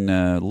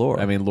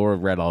 Lore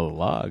read all the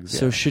logs.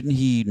 So shouldn't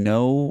he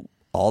know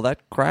all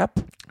that crap?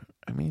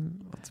 I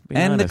mean, let's be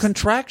honest. honest. The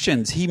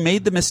contractions. He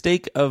made the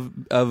mistake of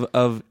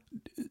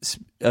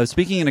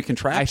speaking in a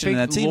contraction in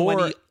that scene.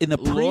 When in the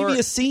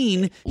previous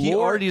scene, he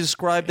already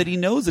described that he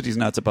knows that he's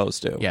not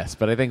supposed to. Yes,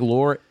 but I think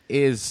Lore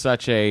is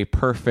such a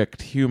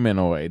perfect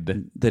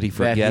humanoid that he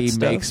forgets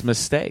that he makes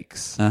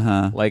mistakes,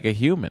 like a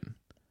human.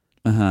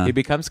 He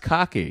becomes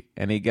cocky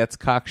and he gets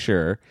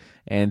cocksure.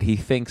 And he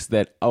thinks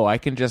that, I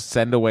can just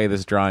send away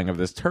this drawing of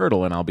this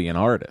turtle and I'll be an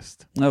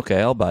artist. Okay,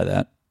 I'll buy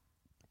that.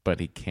 But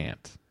he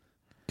can't.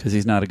 Because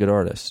he's not a good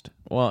artist.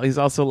 Well, he's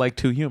also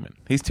too human.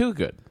 He's too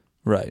good.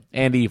 Right.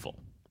 And evil.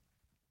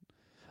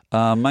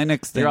 My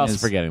next thing You're also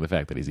forgetting the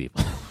fact that he's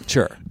evil.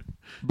 Sure.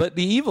 But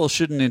the evil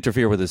shouldn't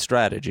interfere with his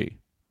strategy.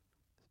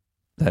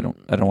 I don't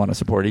want to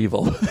support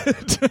evil.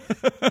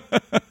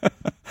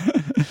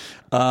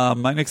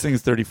 My next thing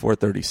is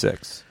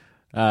 3436.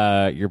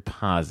 You're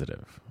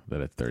positive that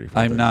it's 34.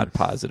 I'm not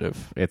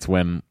positive. It's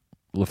when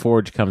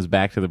LaForge comes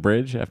back to the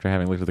bridge after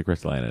having looked at the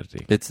crystal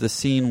entity. It's the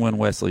scene when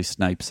Wesley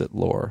snipes at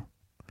Lore.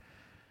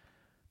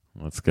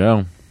 Let's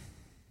go.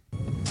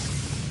 Did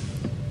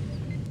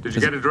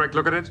you get a direct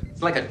look at it?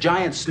 It's like a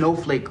giant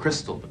snowflake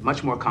crystal, but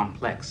much more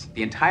complex.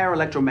 The entire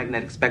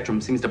electromagnetic spectrum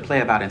seems to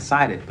play about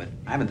inside it, but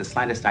I haven't the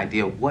slightest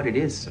idea what it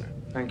is, sir.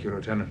 Thank you,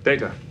 Lieutenant.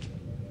 Data.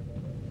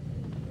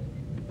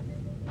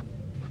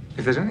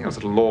 If there's anything else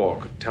that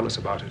Lore could tell us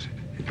about it,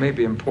 it may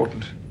be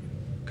important.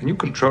 Can you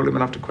control him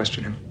enough to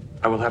question him?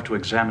 I will have to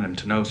examine him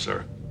to know,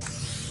 sir.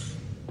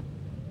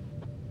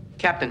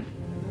 Captain,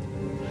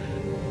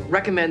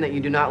 recommend that you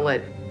do not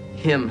let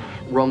him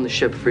roam the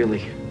ship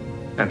freely.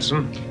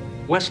 Ensign?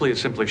 Wesley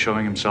is simply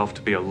showing himself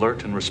to be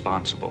alert and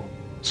responsible.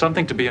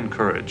 Something to be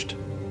encouraged.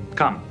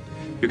 Come,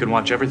 you can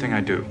watch everything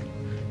I do.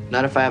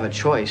 Not if I have a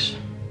choice.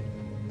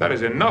 That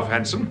is enough,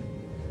 Ensign.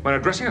 When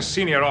addressing a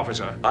senior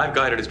officer... I've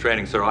guided his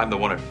training, sir. I'm the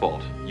one at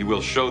fault. You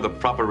will show the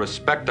proper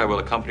respect. I will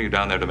accompany you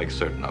down there to make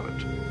certain of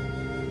it.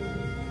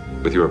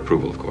 With your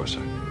approval, of course,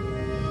 sir.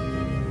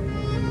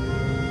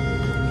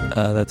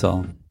 That's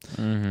all.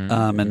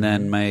 Mm-hmm. And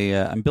then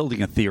I'm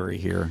building a theory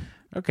here.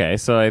 Okay,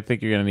 so I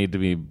think you're going to need to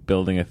be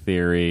building a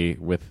theory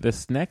with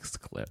this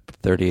next clip.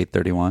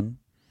 3831.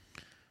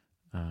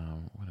 What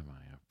am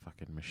I, a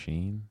fucking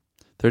machine?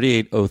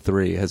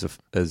 3803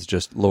 has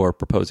just Lore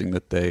proposing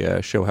that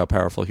they show how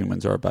powerful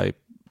humans are by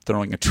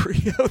throwing a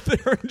tree out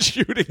there and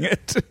shooting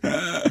it.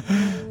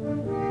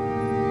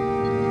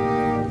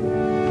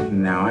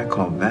 Now I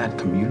call that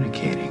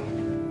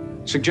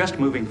communicating. Suggest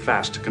moving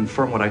fast to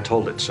confirm what I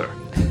told it, sir.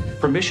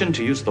 Permission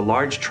to use the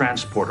large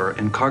transporter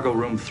in cargo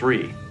room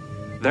 3.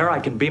 There I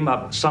can beam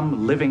up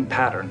some living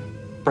pattern,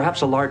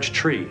 perhaps a large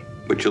tree.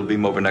 Which you'll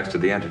beam over next to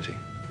the entity.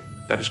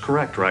 That is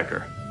correct,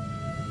 Riker.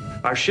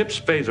 Our ship's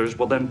phasers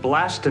will then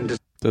blast and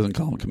doesn't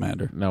call him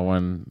Commander. No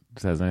one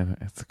says anything.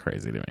 It's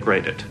crazy to me.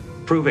 disintegrate it,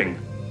 proving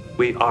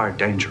we are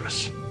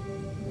dangerous.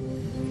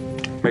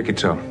 Make it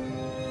so.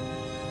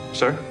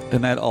 Sir?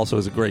 And that also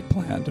is a great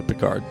plan to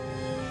Picard.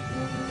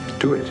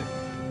 Do it.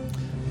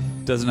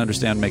 Doesn't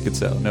understand, make it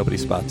so. Nobody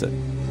spots it.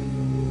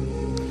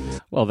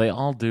 Well, they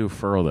all do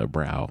furrow their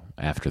brow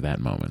after that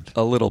moment.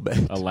 A little bit.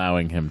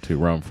 Allowing him to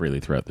roam freely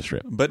throughout the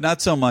strip. But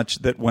not so much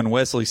that when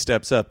Wesley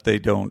steps up, they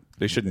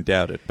shouldn't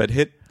doubt it. But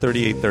hit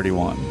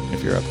 3831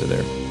 if you're up to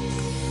there.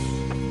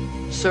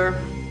 Sir,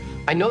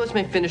 I know this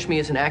may finish me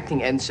as an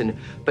acting ensign,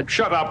 but...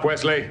 Shut up,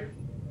 Wesley!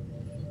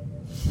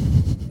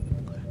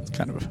 It's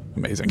kind of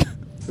amazing.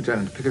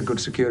 Lieutenant, pick a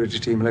good security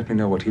team and let me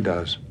know what he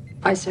does.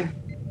 Aye, sir.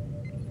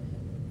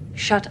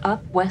 Shut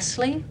up,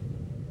 Wesley?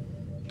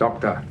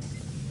 Doctor.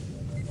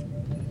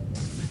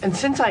 And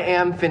since I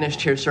am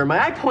finished here, sir, may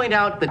I point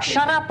out that...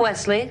 Shut up,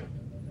 Wesley.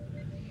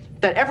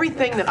 That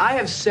everything that I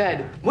have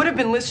said would have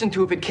been listened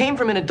to if it came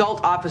from an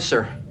adult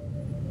officer.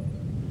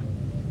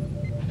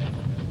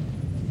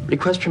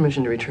 Request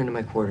permission to return to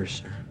my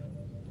quarters, sir.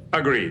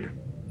 Agreed.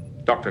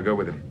 Doctor, go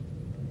with him.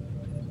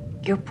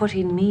 You're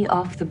putting me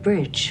off the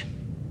bridge.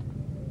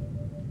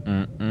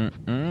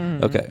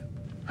 Okay.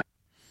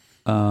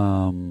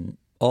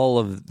 All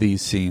of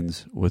these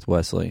scenes with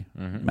Wesley,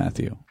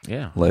 Matthew,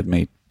 led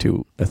me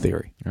to a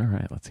theory. All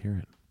right, let's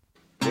hear it.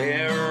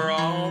 Where are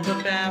all the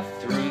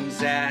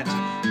bathrooms at?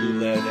 Who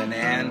let an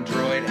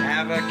android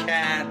have a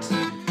cat?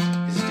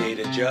 Is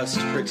Data just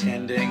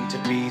pretending to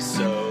be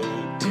so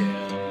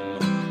dim?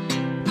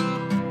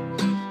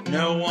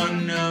 No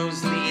one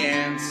knows the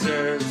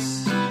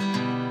answers,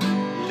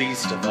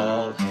 least of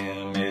all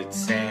him. It's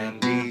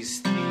Sandy's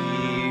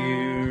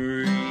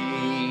theory.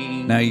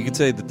 Now, you could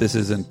say that this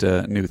isn't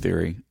a new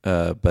theory,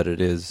 but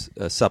it is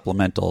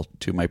supplemental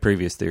to my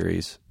previous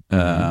theories,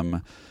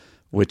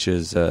 which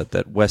is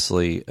that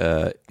Wesley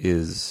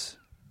is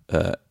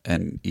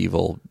an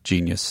evil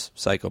genius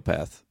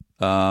psychopath.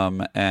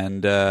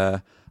 And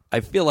I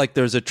feel like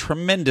there's a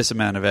tremendous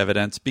amount of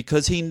evidence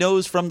because he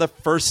knows from the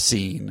first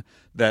scene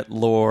that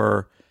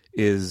Lore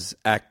is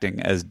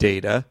acting as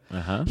Data.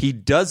 He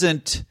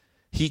doesn't...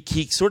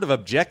 He sort of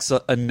objects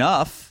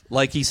enough,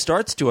 like he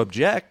starts to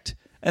object,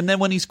 and then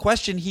when he's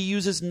questioned, he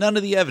uses none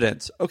of the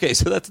evidence. Okay,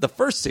 so that's the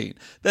first scene.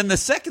 Then the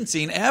second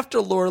scene, after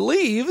Lore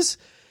leaves,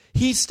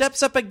 he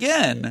steps up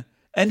again,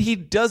 and he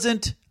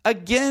doesn't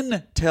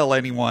again tell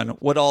anyone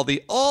what all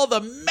the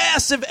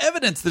massive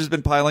evidence that has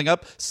been piling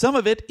up, some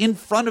of it in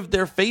front of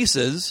their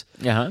faces.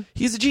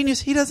 He's a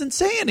genius. He doesn't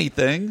say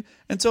anything.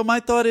 And so my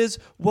thought is,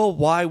 well,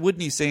 why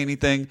wouldn't he say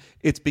anything?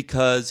 It's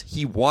because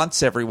he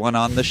wants everyone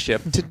on the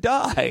ship to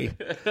die.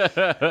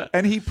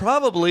 And he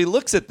probably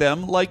looks at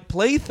them like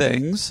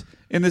playthings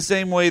in the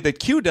same way that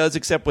Q does,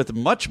 except with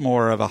much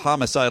more of a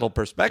homicidal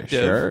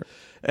perspective. Sure.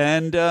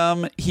 And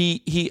does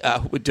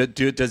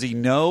he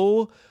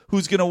know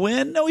who's going to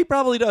win? No, he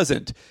probably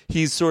doesn't.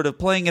 He's sort of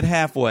playing it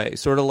halfway,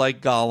 sort of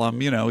like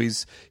Gollum. You know,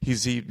 he's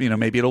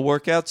maybe it'll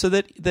work out so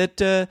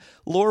that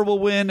Lore will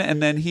win,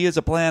 and then he has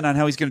a plan on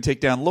how he's going to take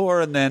down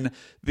Lore, and then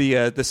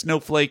the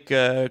snowflake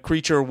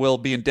creature will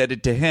be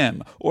indebted to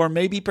him, or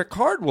maybe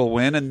Picard will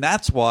win, and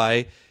that's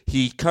why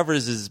he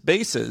covers his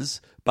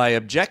bases by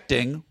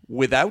objecting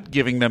without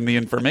giving them the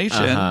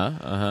information,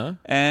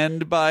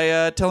 and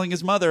by telling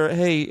his mother,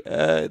 "Hey,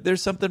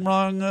 there's something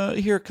wrong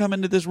here. Come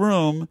into this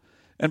room."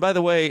 And by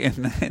the way,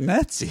 in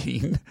that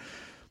scene,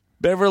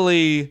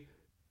 Beverly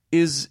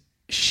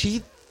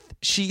she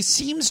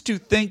seems to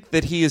think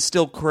that he is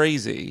still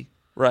crazy,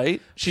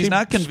 right? She's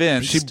not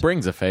convinced. She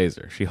brings a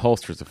phaser. She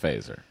holsters a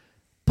phaser.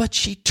 But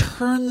she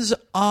turns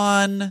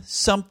on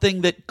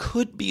something that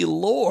could be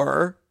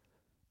Lore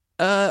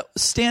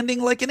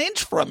standing like an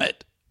inch from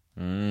it.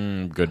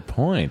 Good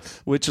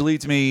point. Which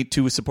leads me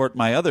to support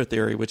my other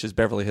theory, which is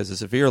Beverly has a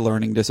severe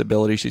learning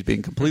disability. She's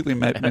being completely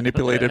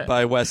manipulated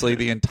by Wesley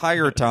the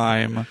entire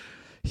time.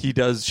 She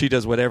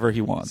does whatever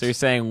he wants. So you're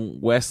saying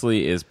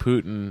Wesley is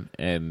Putin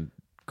and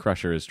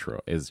Crusher is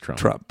Trump?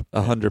 Trump,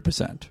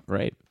 100%.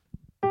 Right.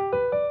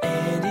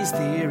 Andy's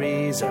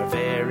theories are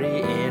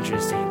very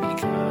interesting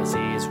because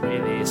he's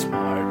really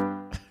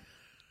smart.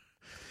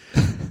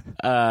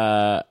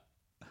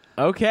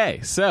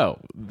 Okay, so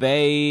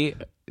they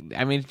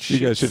I mean, you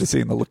guys should have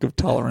seen the look of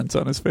tolerance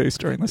on his face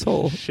during this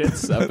whole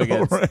shit's up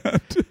against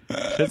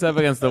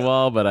the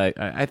wall. But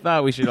I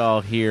thought we should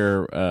all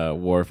hear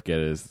Worf get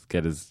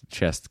his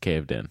chest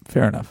caved in.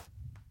 Fair enough.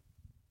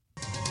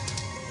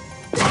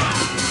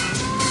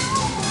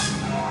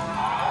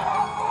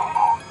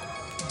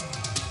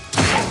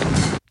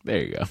 There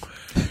you go.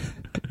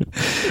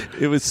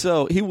 It was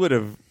so he would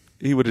have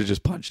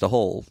just punched a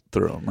hole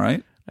through him,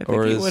 right? I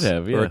think he would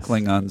have. Yes. Or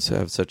Klingons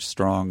have such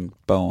strong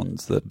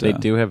bones that they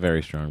do have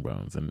very strong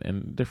bones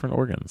and different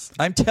organs.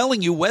 I'm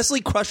telling you,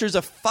 Wesley Crusher's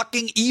a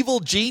fucking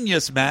evil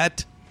genius,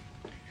 Matt.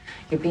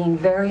 You're being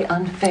very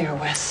unfair,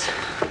 Wes.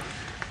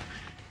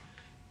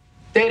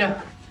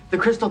 Data, the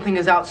crystal thing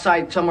is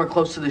outside somewhere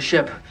close to the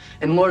ship,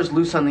 and Lore's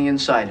loose on the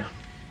inside.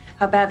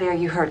 How badly are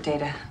you hurt,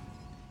 Data?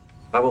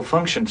 I will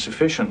function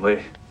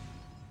sufficiently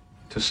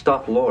to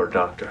stop Lore,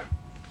 Doctor.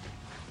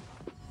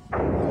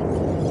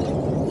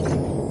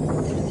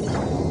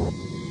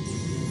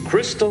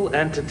 Crystal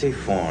entity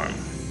form.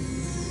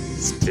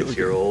 It's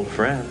your old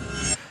friend.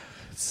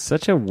 It's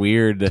such a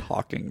weird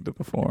talking to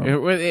the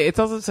form. It's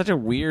also such a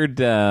weird.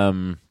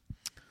 I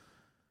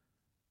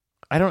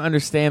don't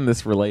understand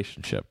this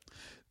relationship.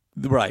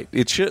 Right.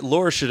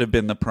 Lore should have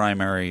been the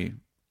primary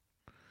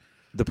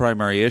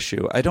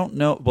issue. I don't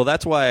know. Well,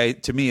 that's why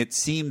to me it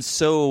seems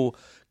so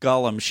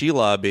Gollum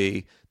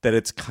Shelob-y that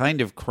it's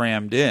kind of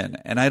crammed in,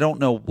 and I don't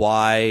know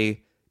why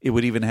it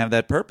would even have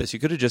that purpose. You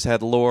could have just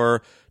had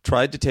Lore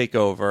tried to take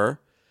over.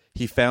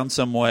 He found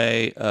some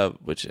way,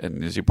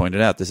 and as you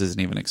pointed out, this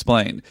isn't even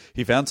explained.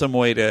 He found some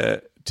way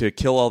to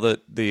kill all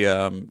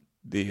the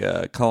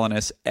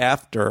colonists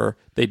after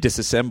they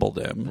disassembled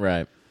him.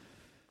 Right.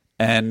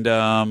 And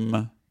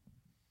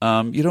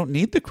you don't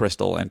need the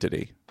crystal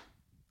entity.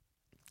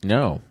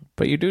 No,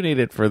 but you do need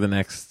it for the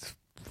next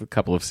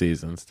couple of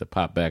seasons to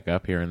pop back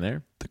up here and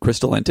there. The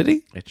crystal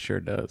entity? It sure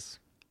does.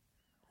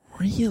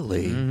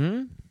 Really?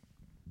 Mm-hmm.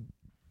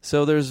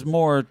 So there's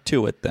more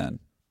to it then.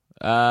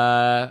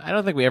 I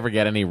don't think we ever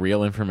get any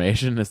real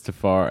information as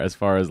far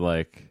as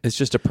like it's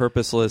just a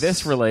purposeless.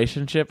 This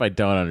relationship I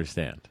don't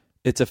understand.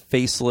 It's a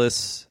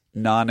faceless,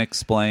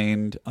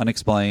 unexplained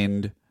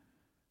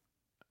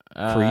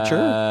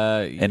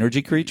creature,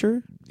 energy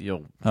creature.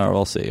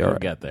 We'll see. You'll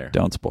get there.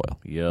 Don't spoil.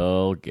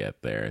 You'll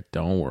get there.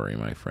 Don't worry,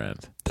 my friend.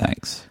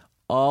 Thanks.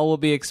 All will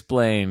be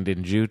explained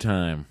in due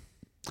time.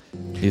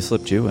 You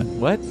slipped Jew in.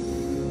 What?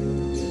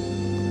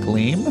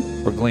 Gleam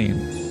or gleam?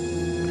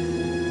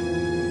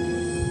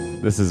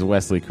 This is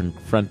Wesley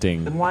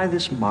confronting. Then why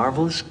this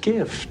marvelous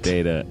gift?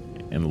 Data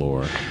and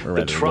Lore.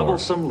 The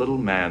troublesome little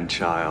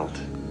man-child.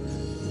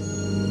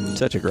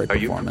 Such a great performance. Are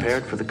you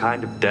prepared for the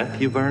kind of death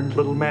you've earned,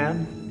 little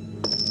man?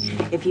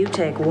 If you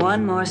take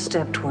one more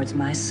step towards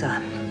my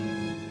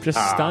son. Just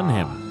stun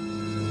him.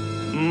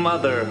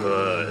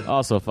 Motherhood.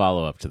 Also,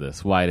 follow up to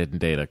this. Why didn't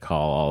Data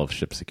call all of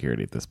ship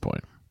security at this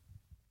point?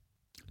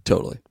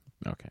 Totally.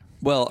 Okay.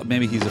 Well,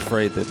 maybe he's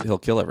afraid that he'll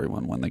kill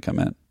everyone when they come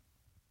in.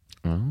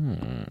 Oh.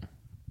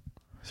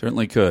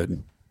 Certainly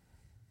could.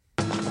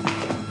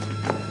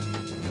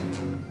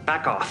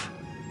 Back off,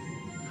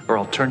 or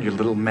I'll turn your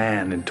little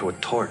man into a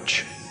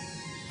torch.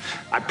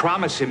 I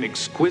promise him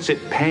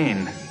exquisite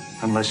pain,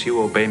 unless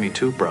you obey me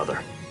too,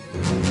 brother.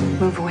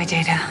 Move away,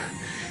 Data.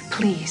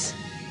 Please.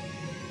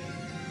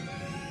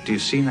 Do you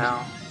see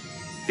now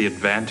the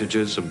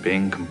advantages of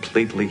being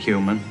completely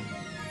human?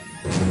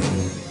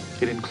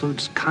 It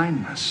includes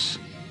kindness.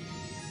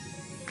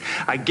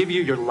 I give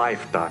you your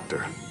life,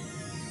 Doctor.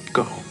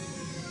 Go.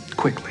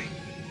 Quickly.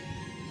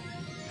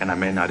 And I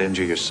may not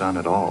injure your son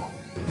at all.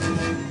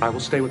 I will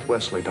stay with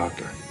Wesley,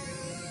 Doctor.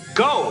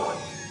 Go!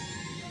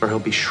 Or he'll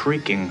be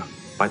shrieking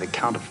by the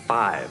count of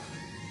 5.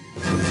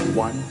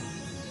 1,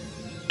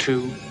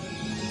 2,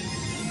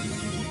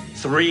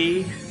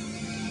 3,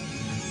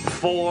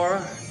 4.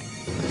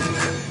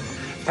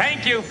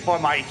 Thank you for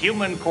my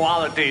human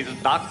qualities,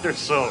 Dr.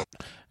 Sung.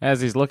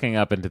 As he's looking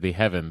up into the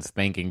heavens,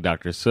 thanking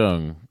Dr.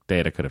 Sung,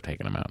 Data could have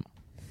taken him out.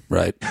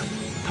 Right.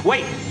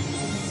 Wait!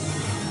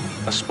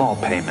 A small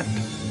payment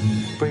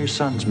for your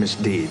son's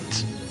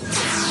misdeeds.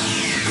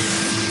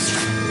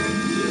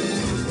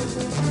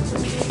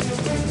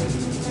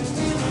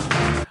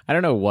 I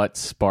don't know what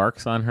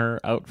sparks on her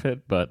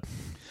outfit, but...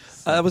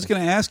 I was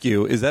going to ask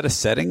you, is that a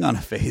setting on a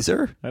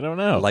phaser? I don't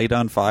know. Light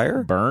on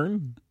fire?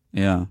 Burn?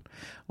 Yeah.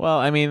 Well,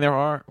 I mean, there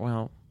are...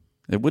 Well...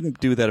 It wouldn't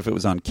do that if it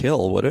was on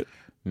kill, would it?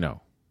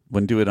 No.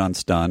 Wouldn't do it on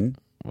stun?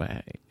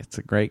 Well, it's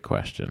a great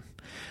question.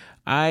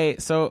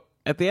 So,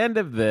 at the end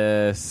of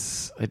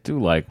this, I do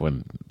like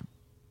when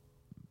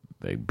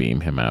they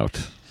beam him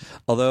out.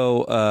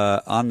 Although,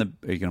 are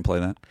you going to play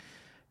that?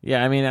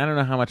 Yeah, I mean, I don't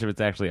know how much of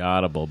it's actually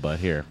audible, but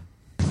here.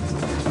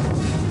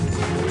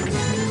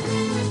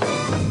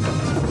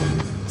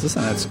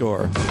 Listen to that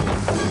score.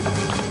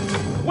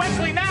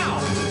 Wesley, now!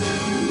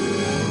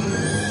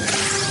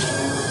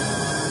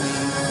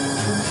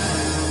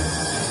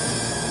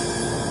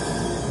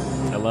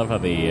 I love how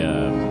the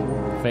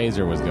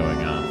phaser was going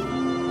off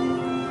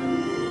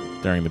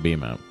during the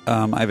beam out.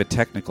 I have a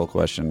technical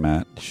question,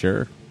 Matt.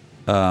 Sure.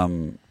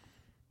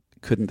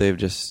 couldn't he have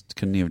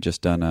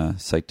just done a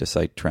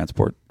site-to-site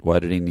transport? Why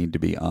did he need to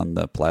be on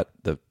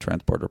the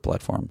transporter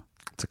platform?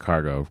 It's a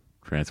cargo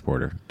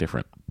transporter,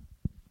 different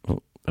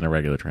than a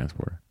regular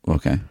transporter.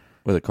 Okay,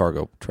 with a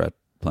cargo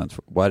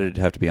why did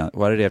it have to be on?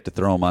 Why did he have to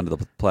throw him onto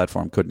the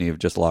platform? Couldn't he have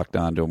just locked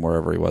onto him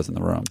wherever he was in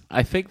the room?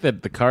 I think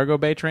that the cargo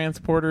bay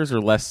transporters are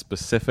less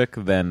specific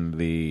than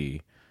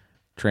the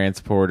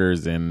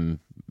transporters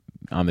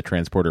on the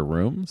transporter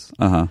rooms.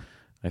 Uh-huh.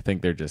 I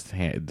think they're just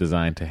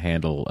designed to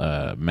handle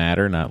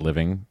matter, not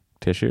living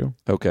tissue.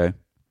 Okay.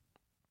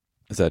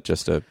 Is that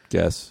just a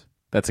guess?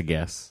 That's a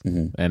guess.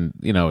 Mm-hmm. And,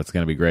 what's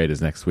going to be great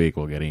is next week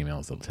we'll get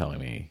emails telling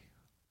me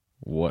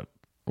what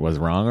was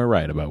wrong or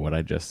right about what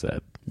I just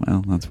said.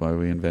 Well, that's why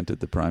we invented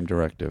the Prime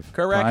Directive.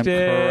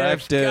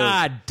 Corrective.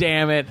 God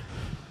damn it.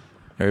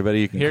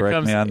 Everybody, you can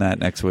correct me on that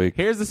next week.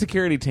 Here's the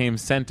security team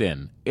sent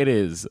in. It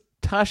is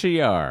Tasha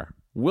Yar,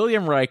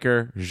 William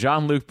Riker,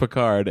 Jean-Luc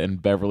Picard,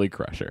 and Beverly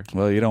Crusher.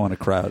 Well, you don't want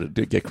to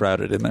get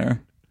crowded in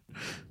there.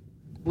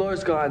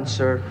 Lore's gone,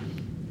 sir.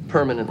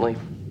 Permanently.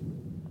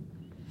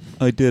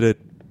 I did it.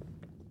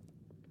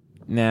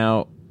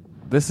 Now,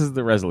 this is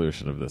the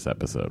resolution of this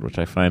episode, which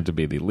I find to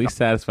be the least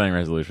satisfying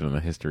resolution in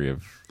the history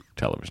of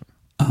television.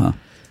 Uh-huh.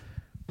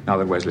 Now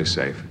that Wesley's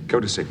safe,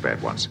 go to sickbay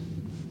at once.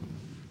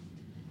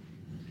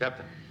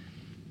 Captain,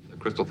 the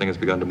crystal thing has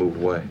begun to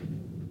move away.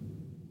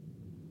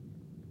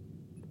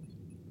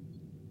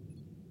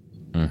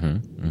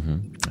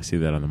 I see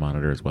that on the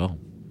monitor as well.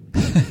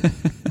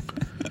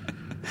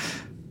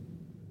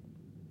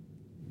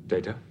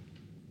 Data,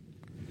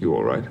 you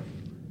all right?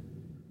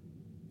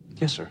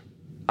 Yes, sir.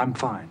 I'm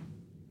fine.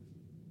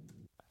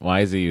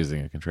 Why is he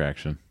using a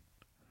contraction?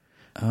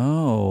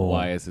 Oh.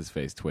 Why is his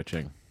face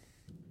twitching?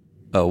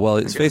 Oh, well,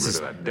 his face Get is...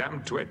 rid of that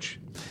damn twitch.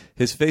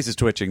 His face is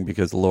twitching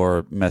because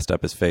Lore messed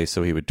up his face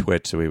so he would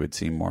twitch so he would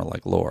seem more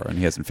like Lore, and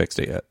he hasn't fixed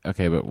it yet.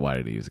 Okay, but why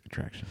did he use a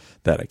contraction?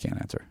 That I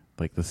can't answer.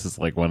 Like, this is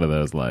like one of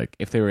those, like,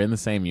 if they were in the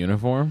same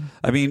uniform...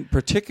 I mean,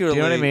 particularly... Do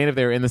you know what I mean? If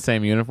they were in the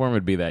same uniform,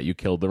 it'd be that you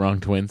killed the wrong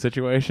twin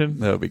situation.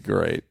 That would be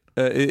great.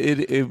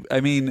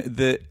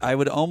 I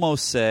would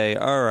almost say,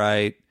 all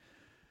right,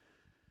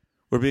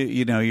 we're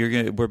being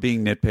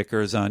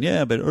nitpickers on,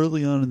 but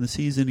early on in the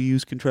season he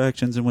used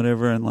contractions and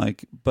whatever, and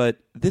but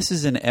this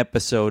is an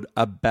episode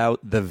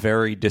about the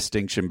very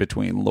distinction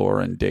between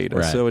Lore and Data,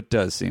 right. So it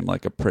does seem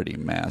like a pretty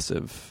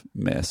massive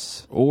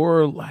miss.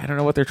 Or I don't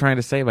know what they're trying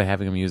to say by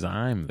having him use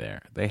I'm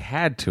there. They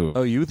had to.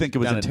 Oh, you think it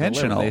was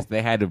intentional?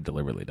 They had to have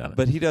deliberately done it.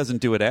 But he doesn't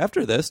do it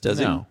after this, does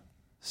he? No.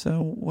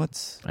 So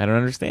what's... I don't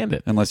understand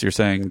it. Unless you're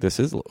saying this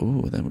is...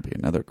 Ooh, that would be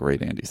another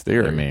great Andy's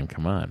theory. I mean,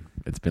 come on.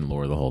 It's been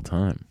Lore the whole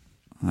time.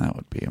 That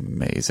would be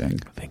amazing.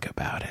 Think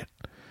about it.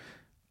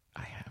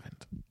 I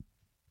haven't.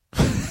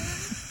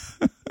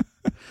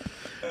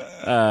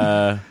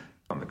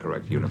 On the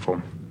correct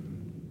uniform.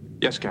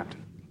 Yes,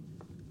 Captain.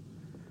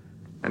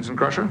 Ensign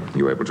Crusher,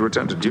 you able to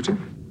return to duty?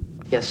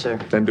 Yes, sir.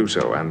 Then do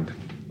so, and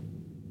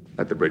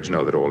let the bridge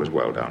know that all is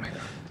well down here.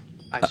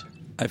 Aye, sir.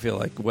 I feel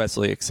like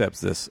Wesley accepts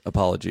this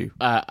apology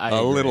I a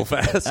agree. little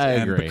fast. I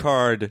and agree.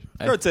 Picard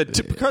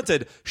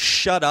said,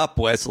 "Shut up,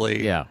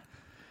 Wesley." Yeah.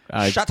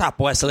 Shut up,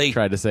 Wesley.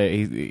 Tried to say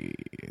he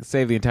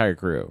saved the entire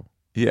crew.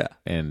 Yeah.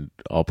 And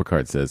all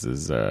Picard says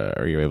is,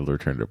 "Are you able to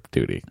return to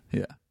duty?"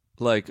 Yeah.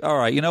 All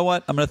right, you know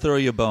what? I'm going to throw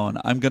you a bone.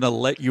 I'm going to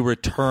let you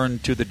return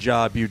to the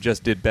job you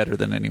just did better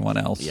than anyone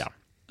else. Yeah.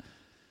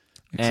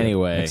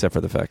 Anyway, except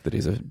for the fact that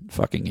he's a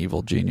fucking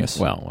evil genius.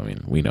 Well, I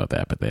mean, we know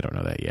that, but they don't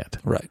know that yet.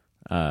 Right.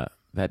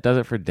 That does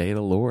it for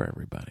Datalore,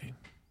 everybody.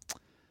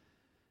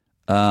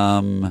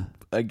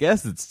 I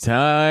guess it's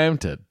time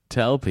to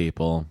tell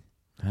people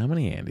how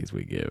many Andys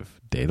we give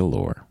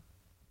Datalore.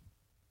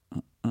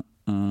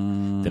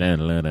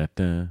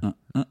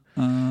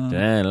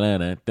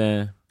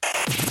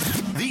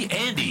 The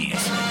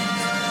Andes.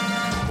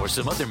 Or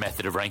some other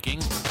method of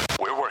ranking.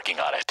 We're working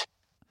on it.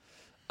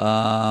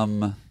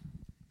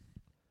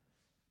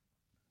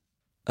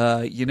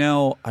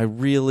 I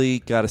really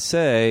got to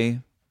say,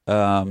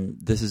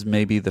 this is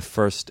maybe the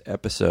first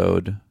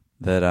episode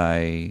that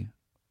I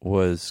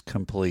was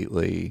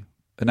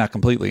not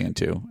completely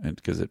into,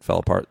 because it fell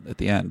apart at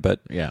the end, but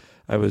yeah,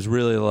 I was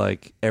really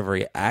like,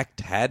 every act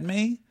had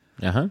me.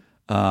 Uh-huh.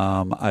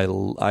 I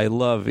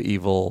love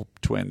evil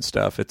twin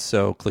stuff. It's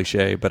so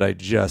cliche, but I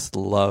just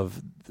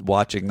love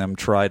watching them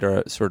try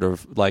to sort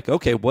of like,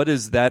 okay, what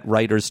is that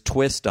writer's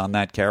twist on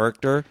that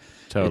character?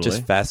 Totally. It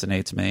just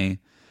fascinates me.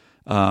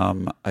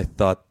 I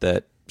thought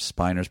that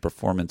Spiner's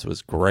performance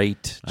was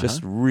great,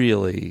 just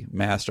really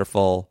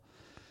masterful.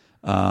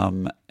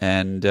 And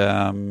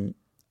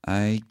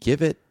I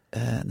give it,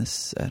 I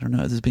don't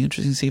know, this will be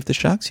interesting to see if this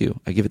shocks you.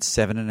 I give it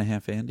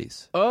 7.5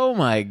 Andys. Oh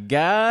my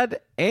God,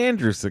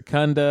 Andrew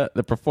Secunda.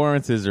 The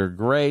performances are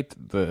great.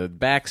 The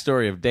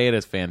backstory of Data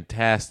is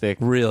fantastic.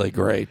 Really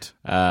great.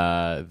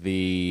 I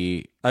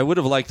would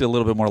have liked a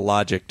little bit more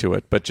logic to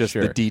it, but just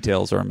the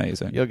details are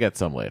amazing. You'll get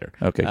some later.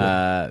 Okay,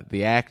 good.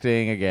 The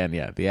acting, again,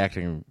 the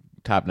acting,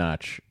 top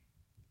notch.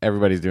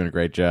 Everybody's doing a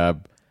great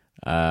job.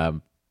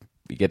 You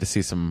get to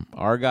see some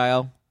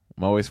Argyle.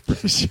 I'm always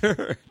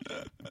sure.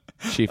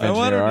 Chief I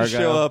Engineer want him to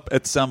Argyle. show up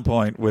at some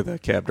point with a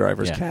cab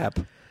driver's cap.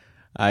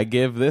 I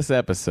give this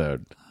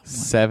episode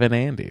 7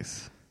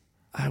 Andys.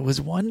 I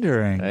was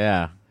wondering.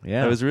 Yeah.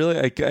 I was really.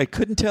 I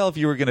couldn't tell if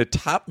you were going to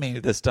top me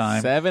this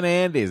time. 7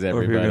 Andys,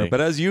 everybody.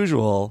 But as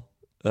usual,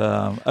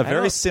 a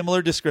very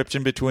similar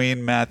description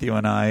between Matthew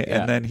and I,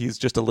 and then he's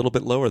just a little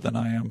bit lower than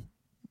I am.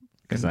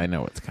 Because I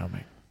know what's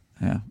coming.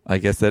 Yeah, I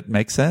guess that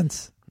makes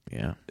sense.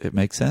 Yeah, it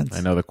makes sense.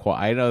 I know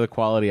the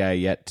quality I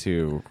yet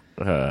to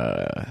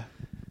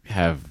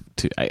have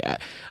to.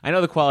 I know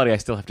the quality I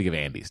still have to give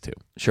Andys to.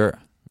 Sure.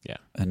 Yeah.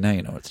 And now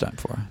you know what it's time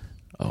for.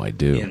 Oh, I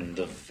do. In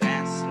the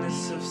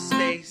fastness of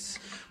space,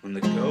 when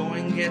the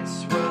going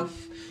gets rough,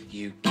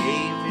 you gave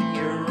it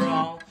your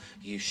all.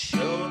 You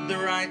showed the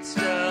right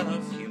stuff.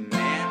 You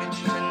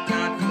managed to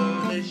not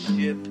blow the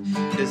ship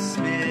to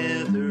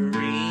smithereens.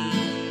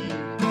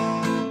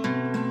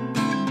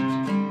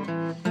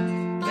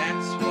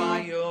 That's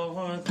why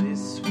you're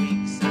this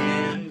week's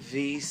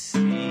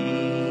MVC.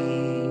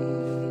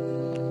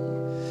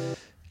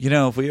 You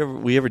know, if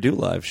we ever do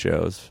live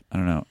shows, I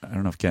don't know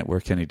where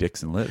Kenny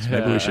Dixon lives.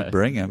 Maybe we should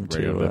bring him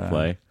to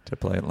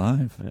play it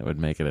live. That would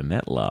make it a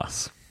net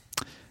loss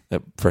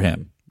for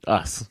him.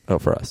 Us. Oh,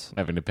 for us.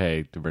 Having to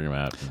pay to bring him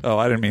out. Oh,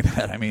 I didn't mean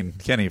that. I mean,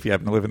 Kenny, if you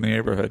happen to live in the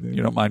neighborhood and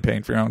you don't mind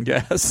paying for your own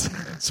gas,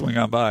 swing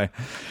on by.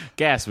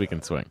 Gas we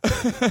can swing.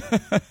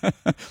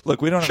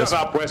 Look, we don't Shut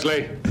up,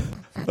 Wesley.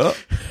 Oh,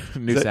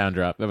 New sound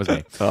drop. That was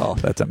me. Oh,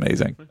 that's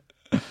amazing.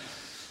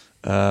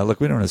 Look,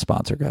 we don't have a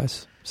sponsor,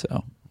 guys.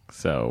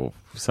 So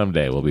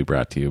someday we'll be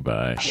brought to you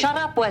by... Shut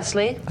up,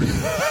 Wesley.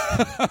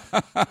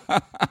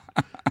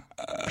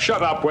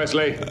 Shut up,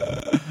 Wesley.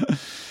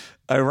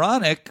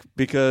 Ironic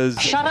because...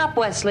 Shut up,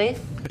 Wesley.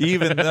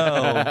 Even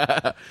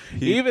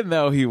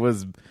though he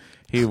was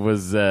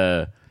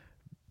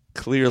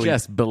clearly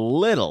just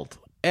belittled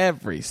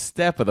every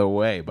step of the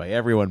way by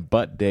everyone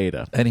but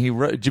Data. And he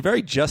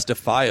very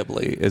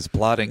justifiably is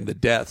plotting the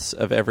deaths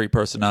of every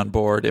person on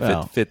board if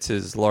it fits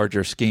his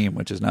larger scheme,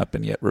 which has not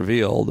been yet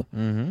revealed.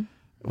 Mm-hmm.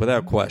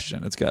 Without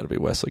question, it's got to be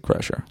Wesley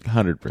Crusher.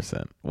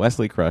 100%.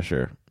 Wesley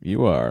Crusher,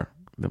 you are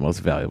the most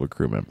valuable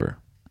crew member.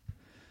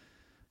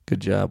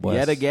 Good job, Wes.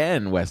 Yet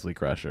again, Wesley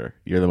Crusher,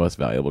 you're the most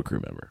valuable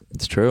crew member.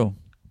 It's true.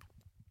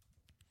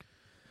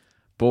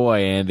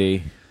 Boy,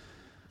 Andy,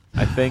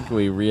 I think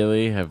we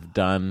really have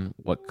done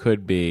what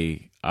could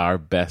be our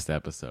best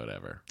episode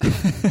ever.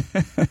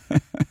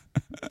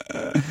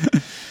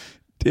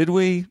 Did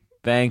we?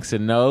 Thanks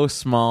in no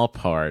small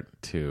part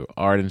to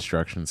Art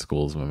Instruction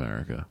Schools of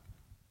America.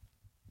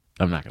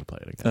 I'm not going to play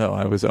it again. Oh,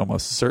 I was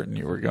almost certain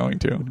you were going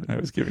to. I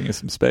was giving you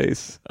some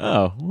space.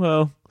 Oh,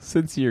 well,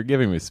 since you're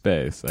giving me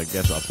space, I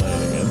guess I'll play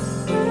it again.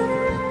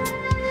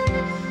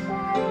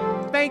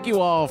 Thank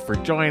you all for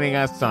joining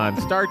us on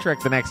Star Trek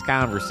The Next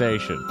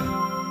Conversation.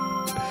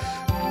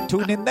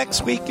 Tune in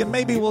next week and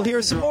maybe we'll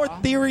hear some more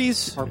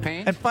theories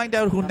and find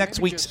out who next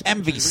week's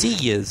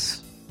MVC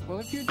is.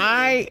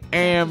 I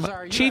am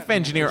Chief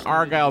Engineer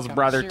Argyle's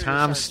brother,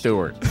 Tom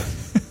Stewart.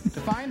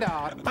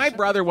 My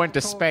brother went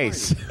to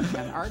space.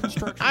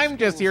 I'm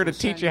just here to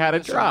teach you how to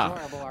draw.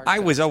 I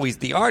was always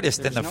the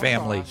artist in the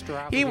family.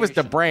 He was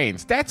the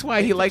brains. That's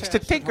why he likes to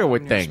tinker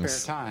with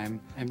things.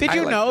 Did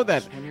you know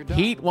that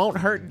heat won't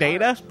hurt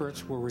Data?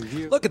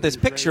 Look at this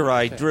picture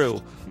I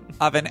drew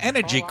of an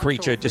energy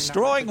creature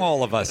destroying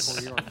all of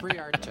us.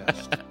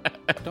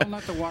 Don't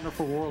let the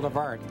wonderful world of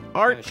art.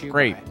 Art,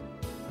 great.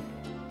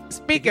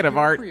 Speaking of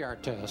art,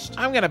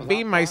 I'm going to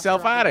beam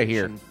myself out of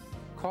here.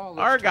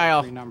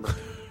 Argyle.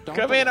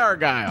 Come in,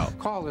 Argyle.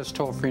 Call this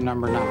toll-free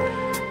number now.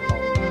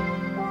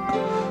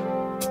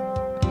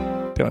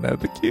 Don't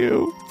have the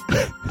cue.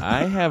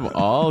 I have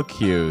all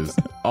cues,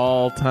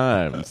 all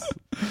times.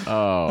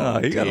 Oh,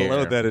 you got to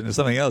load that into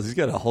something else. He's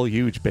got a whole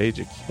huge page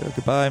of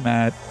goodbye,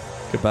 Matt.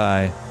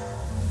 Goodbye.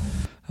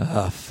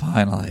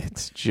 Finally,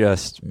 it's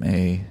just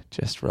me,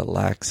 just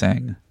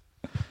relaxing,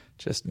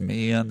 just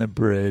me on the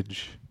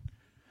bridge.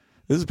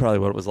 This is probably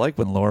what it was like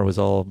when Lore was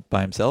all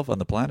by himself on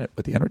the planet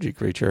with the energy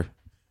creature.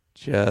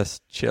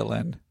 Just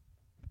chilling.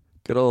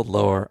 Good old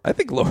Lore. I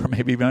think Lore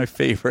may be my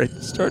favorite.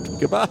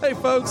 Goodbye,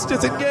 folks.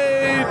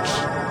 Disengage.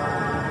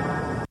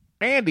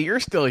 Andy,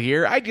 you're still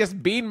here. I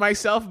just beamed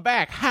myself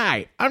back.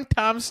 Hi, I'm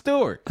Tom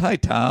Stewart. Hi,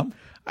 Tom.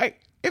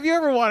 Have you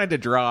ever wanted to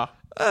draw?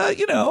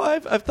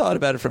 I've thought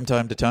about it from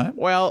time to time.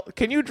 Well,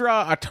 can you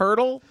draw a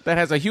turtle that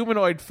has a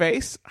humanoid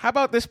face? How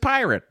about this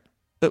pirate?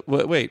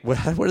 Wait,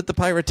 what did the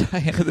pirate tie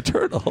into the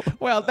turtle?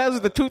 Well, those are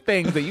the two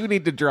things that you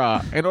need to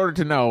draw in order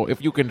to know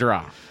if you can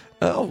draw.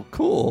 Oh,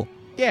 cool.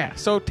 Yeah,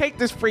 so take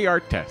this free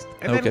art test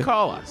and then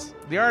call us,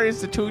 the Art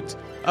Institute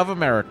of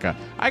America.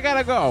 I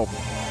gotta go.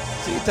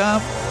 See you,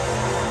 Tom.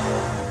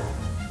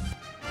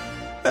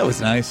 That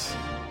was nice.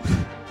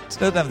 It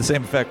doesn't have the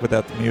same effect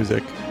without the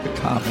music, the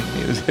calming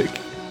music.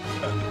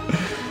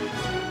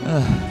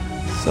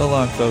 So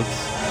long, folks.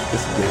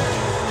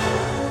 Disengage.